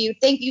all of you.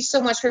 Thank you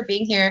so much for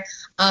being here.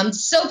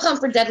 So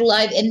pumped for Dead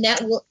Alive, and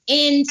that will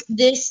end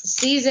this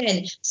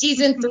season.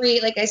 Season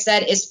 3, like I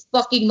said, is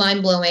fucking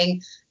mind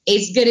blowing.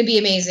 It's gonna be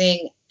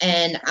amazing,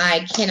 and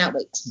I cannot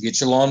wait. Get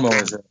your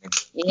lawnmowers ready.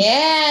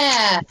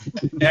 Yeah,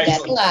 Dead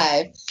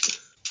Alive.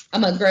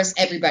 I'm gonna gross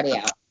everybody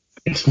out.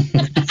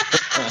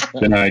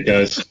 Good night,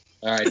 guys.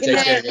 All right, Good take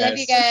night. care, guys. Love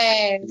you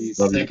guys.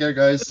 Love you. Take care,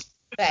 guys.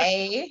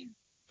 Bye.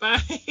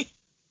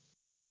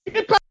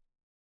 Bye.